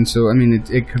opinion, so, I mean,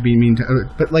 it could be mean to others,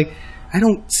 but, like, I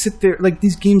don't sit there, like,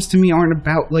 these games to me aren't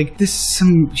about, like, this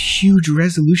some huge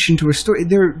resolution to a story.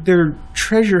 They're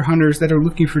treasure hunters that are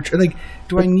looking for, like,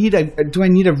 do I need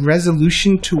a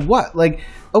resolution to what? Like,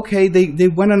 okay, they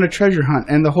went on a treasure hunt,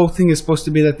 and the whole thing is supposed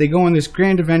to be that they go on this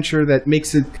grand adventure that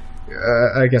makes it,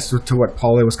 I guess to what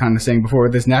Paula was kind of saying before,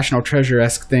 this National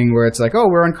Treasure-esque thing where it's like, oh,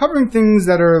 we're uncovering things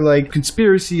that are like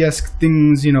conspiracy-esque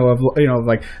things,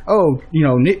 like, oh,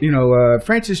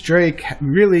 Francis Drake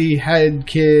really had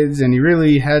kids and he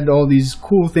really had all these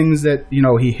cool things that,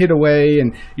 he hid away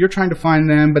and you're trying to find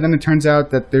them, but then it turns out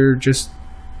that they're just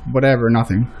whatever,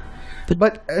 nothing.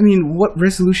 But I mean, what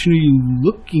resolution are you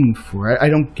looking for? I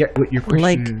don't get what your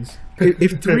question is.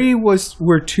 If 3 was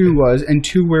where 2 was, and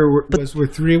 2 was where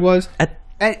 3 was, and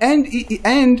take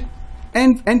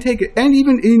it, and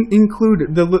even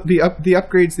include the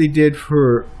upgrades they did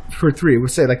for 3, we'll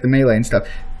say like the melee and stuff.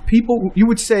 You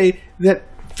would say that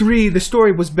 3, the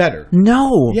story was better.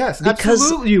 No. Yes, because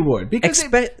absolutely you would. Because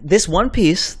this one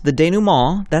piece, the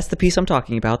denouement, that's the piece I'm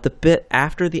talking about, the bit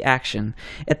after the action.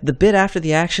 At the bit after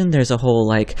the action, there's a whole,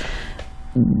 like...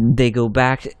 They go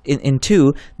back in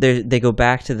 2. They go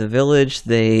back to the village.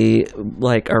 They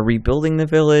are rebuilding the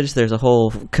village. There's a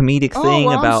whole comedic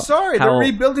thing about. I'm sorry, how they're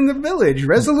rebuilding the village.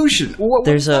 Resolution. What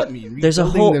does that mean? There's a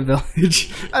whole the village.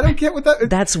 I don't get what that.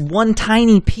 That's one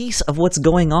tiny piece of what's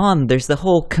going on. There's the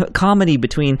whole comedy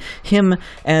between him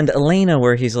and Elena,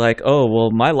 where he's like, "Oh,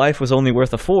 well, my life was only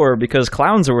worth a 4 because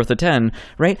clowns are worth a 10."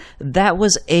 Right? That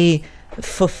was a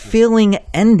fulfilling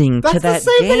ending to that game. That's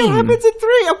the same thing that happens in 3.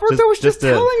 Alberto was just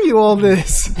telling you all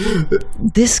this.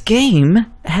 This game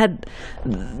had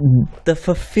the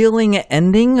fulfilling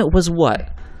ending was what?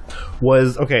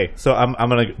 Was okay. So I'm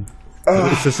gonna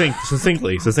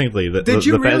succinctly. Did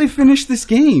you really finish this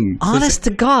game? Honest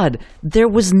to God, there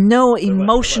was no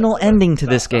emotional ending to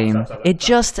this game. It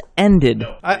just ended.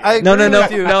 I agree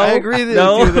with you. I agree with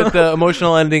you that the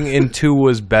emotional ending in 2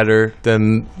 was better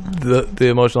than the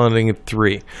emotional ending in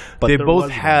 3. But they both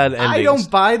had endings. I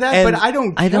don't buy that, but I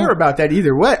don't care about that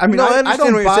either way. I mean, I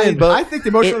don't buy it. I think the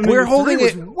emotional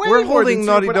ending we're holding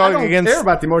Naughty Dog against I don't care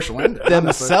about the emotional ending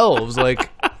themselves. Like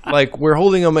we're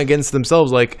holding them against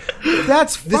themselves. Like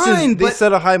that's fine. They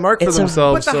set a high mark for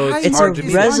themselves, so it's hard to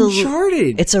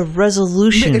Uncharted. It's a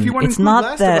resolution. If you want to include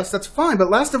Last of Us, that's fine. But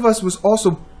Last of Us was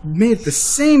also made at the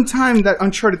same time that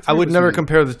Uncharted 3 I would never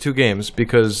compare the 2 games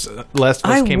because Last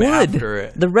of Us came after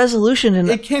it. The resolution in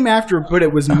it came after, but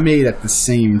it was made at the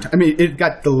same time. I mean, it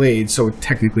got delayed, so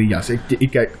technically, yes,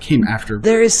 it came after.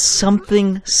 There is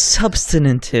something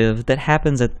substantive that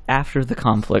happens after the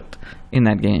conflict in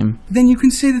that game. Then you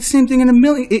can say the same thing in a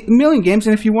million games,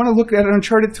 and if you want to look at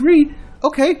Uncharted 3,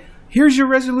 okay, here's your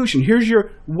resolution. Here's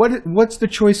your what's the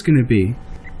choice going to be?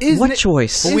 What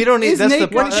choice? Well, we don't need. That's the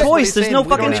what choice? There's no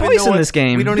fucking choice in this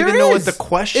game. We don't even know what the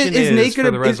question is for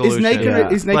the resolution.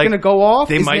 Is Nate going to go off?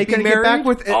 They might be married. Get back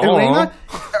with Elena?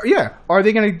 Yeah. Are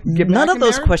they going to get back? None of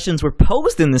those questions were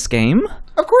posed in this game.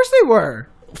 Of course they were.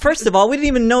 First of all, we didn't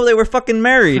even know they were fucking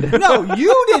married. No,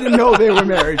 you didn't know they were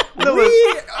married.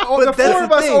 The 4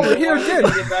 of us over here did.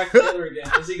 Get back together again.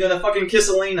 Is he gonna fucking kiss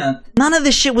Elena? None of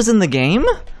this shit was in the game.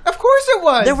 Of course it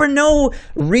was. There were no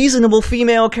reasonable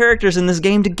female characters in this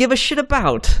game to give a shit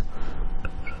about.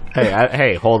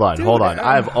 Hey, hold on.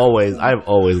 I've always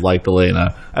liked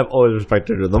Elena. I've always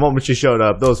respected her. The moment she showed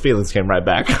up, those feelings came right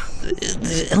back.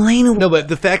 Elena. No, but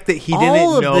the fact that he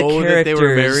didn't know that they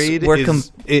were married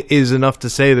is enough to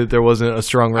say that there wasn't a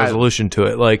strong resolution to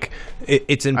it. Like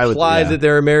it's implied that they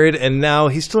were married, and now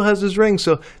he still has his ring.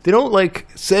 So they don't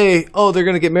say, "Oh, they're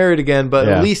going to get married again," but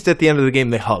at least at the end of the game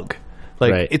they hug.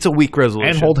 It's a weak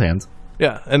resolution and hold hands.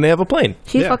 Yeah, and they have a plane.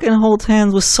 He fucking holds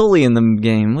hands with Sully in the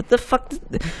game. What the fuck?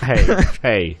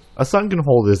 Hey, a son can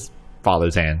hold his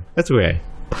father's hand. That's okay.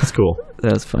 That's cool.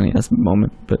 That's funny. That's a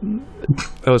moment, but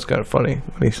that was kind of funny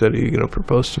when he said, "Are you going to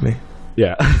propose to me?"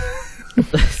 Yeah.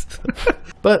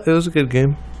 But it was a good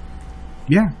game.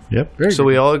 Yeah. Yep. So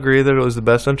we all agree that it was the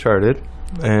best Uncharted.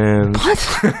 And what?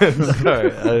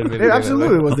 Sorry, I didn't mean it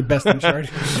absolutely was the best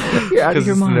Uncharted. You're out of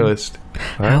your mind. Newest.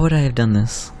 How would I have done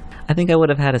this? I think I would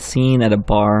have had a scene at a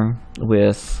bar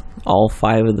with all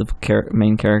 5 of the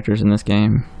main characters in this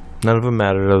game. None of them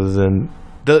mattered other than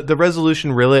the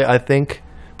resolution. Really, I think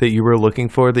that you were looking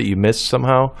for that you missed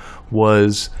somehow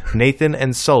was Nathan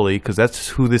and Sully, because that's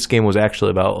who this game was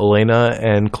actually about. Elena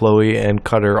and Chloe and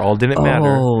Cutter all didn't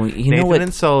matter. Nathan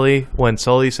and Sully, when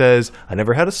Sully says, "I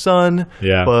never had a son,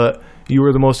 but you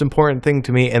were the most important thing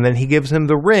to me," and then he gives him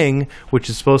the ring, which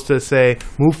is supposed to say,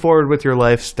 "Move forward with your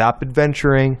life, stop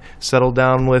adventuring, settle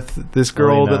down with this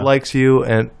girl that likes you,"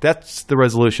 and that's the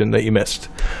resolution that you missed.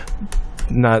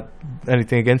 Not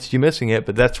anything against you missing it,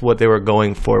 but that's what they were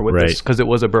going for with this, because it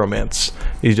was a bromance.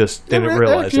 You just didn't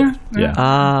realize it.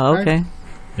 Okay.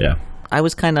 Yeah. I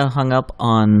was kind of hung up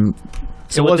on...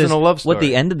 So it wasn't a love story. What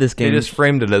the end of this game... They just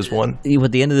framed it as one.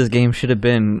 What the end of this game should have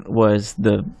been was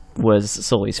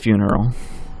Sully's funeral.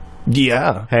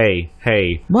 Yeah.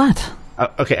 Hey. What?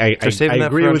 Okay, I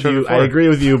agree with you. I agree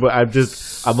with you, but I'm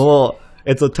a little...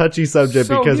 It's a touchy subject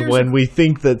because when we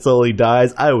think that Sully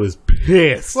dies, I was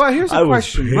pissed. Well, here's a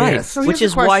question. Right. So which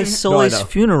is why Sully's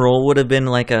funeral would have been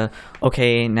like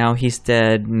okay, now he's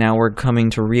dead, now we're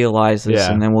coming to realize this,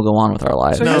 and then we'll go on with our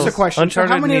lives. So here's a question.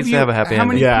 Uncharted needs to have a happy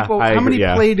ending. How many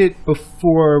played it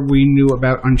before we knew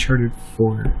about Uncharted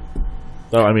 4?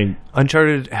 Oh, I mean,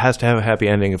 Uncharted has to have a happy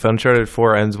ending. If Uncharted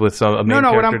 4 ends with a main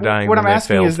character dying, what I'm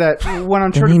asking is that when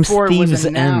Uncharted 4 was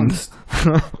announced,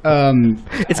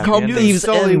 it's called Thieves'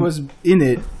 Sully End. was in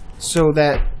it, so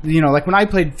that like when I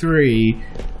played 3,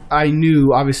 I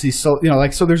knew, obviously, so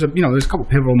there's a couple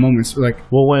pivotal moments, like,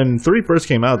 well, when 3 first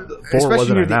came out, 4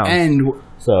 wasn't near announced. The end.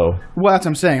 So, well, that's what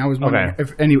I'm saying. I was wondering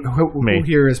if who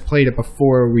here has played it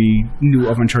before we knew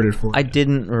of Uncharted 4. I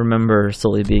didn't remember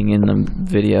Sully being in the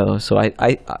video, so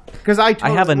I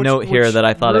have a note here that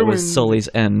I thought it was Sully's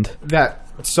end. That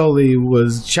Sully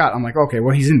was shot. I'm like, okay,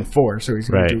 well, he's in the 4, so he's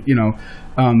going to do,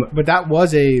 but that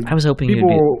was I was hoping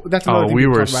that's another thing we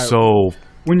were so.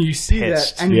 When you see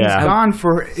pissed. that, and he's gone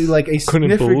for like a couldn't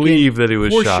significant believe that he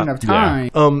was portion shot. of time.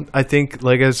 I think,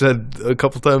 like I said a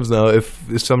couple times now, if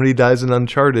somebody dies in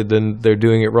Uncharted, then they're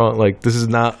doing it wrong. Like, this is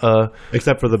not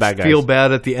except for the bad guys. Feel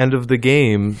bad at the end of the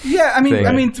game. Yeah, I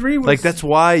mean, 3 was like, that's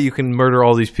why you can murder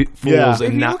all these fools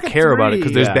and not care about it,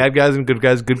 because there's bad guys and good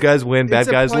guys. Good guys win, bad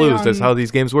guys lose. That's how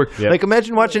these games work. Like,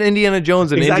 imagine watching Indiana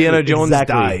Jones and Indiana Jones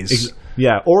dies.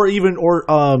 Yeah, or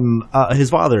his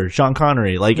father, Sean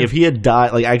Connery. Like, if he had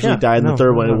died, like actually died in the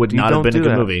 3rd one, it would not have been a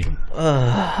good movie.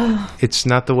 It's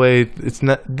not the way. It's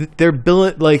not. They're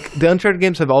built like the Uncharted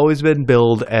games have always been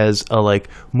billed as a like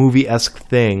movie-esque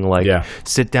thing. Like,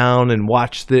 sit down and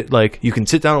watch the. Like, you can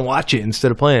sit down and watch it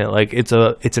instead of playing it. Like, it's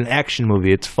an action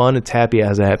movie. It's fun. It's happy. It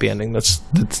has a happy ending. That's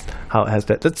how it has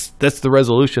that. That's the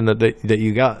resolution that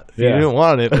you got. You didn't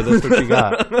want it, but that's what you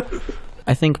got.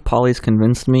 I think Polly's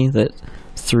convinced me that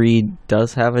 3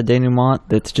 does have a denouement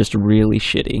that's just really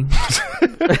shitty.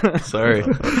 Sorry.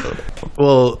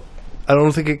 Well, I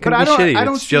don't think it can be shitty. I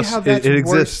don't it's see just how that's it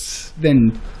worse exists.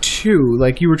 than 2.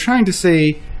 Like, you were trying to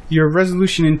say your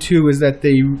resolution in 2 is that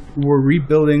they were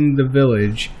rebuilding the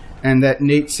village, and that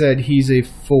Nate said he's a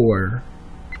 4.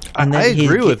 And I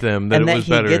agree with him that it was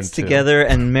better in 2. And that he gets together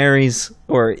and marries,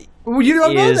 or well, you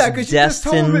don't know that because you just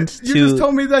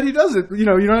told me that he doesn't.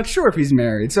 You're not sure if he's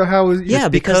married. So how is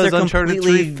because they're Uncharted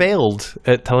 3 failed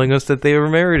at telling us that they were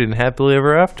married and happily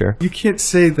ever after. You can't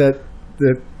say that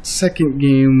the second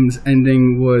game's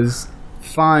ending was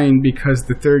fine because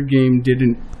the 3rd game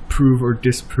didn't prove or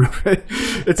disprove it.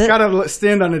 It's got to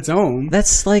stand on its own.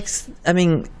 That's like, I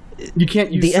mean, you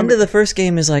can't use the end of the first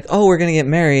game is like, oh, we're gonna get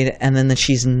married, and then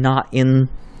she's not in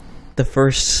the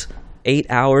first 8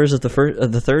 hours of the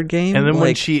 3rd game, and then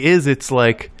when she is, it's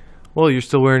like, well, you're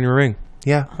still wearing your ring.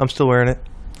 Yeah, I'm still wearing it.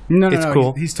 No, it's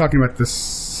cool. He's talking about the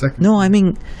second. No, I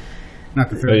mean,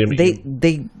 not the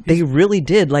 3rd. They really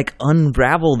did like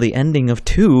unravel the ending of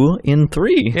 2 in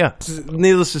 3. Yeah,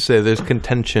 needless to say, there's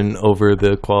contention over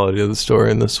the quality of the story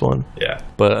in this one. Yeah,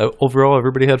 but overall,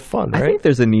 everybody had fun. Right? I think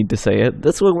there's a need to say it.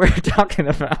 That's what we're talking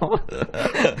about.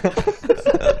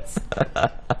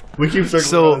 We keep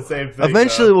circling on the same thing.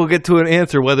 Eventually, we'll get to an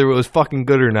answer whether it was fucking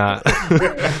good or not.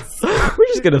 We're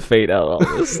just gonna fade out all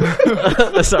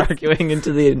this arguing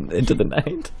into the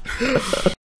night.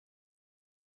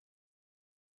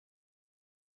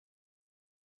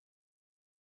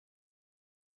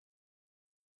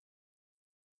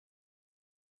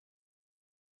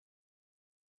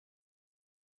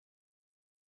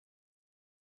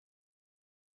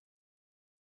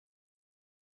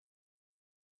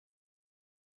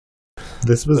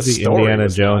 This was the Indiana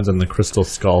Jones and the Crystal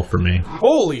Skull for me.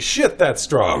 Holy shit, that's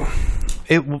strong.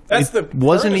 It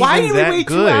wasn't Why even did we that wait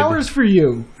good. 2 hours for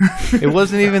you? It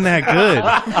wasn't even that good.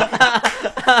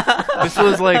 This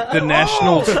was like the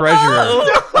national treasure.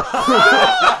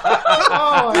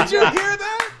 Did you hear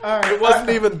that? It wasn't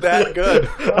even that good.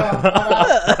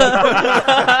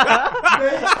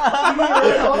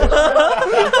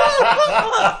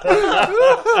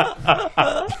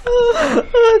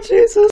 Oh, Jesus.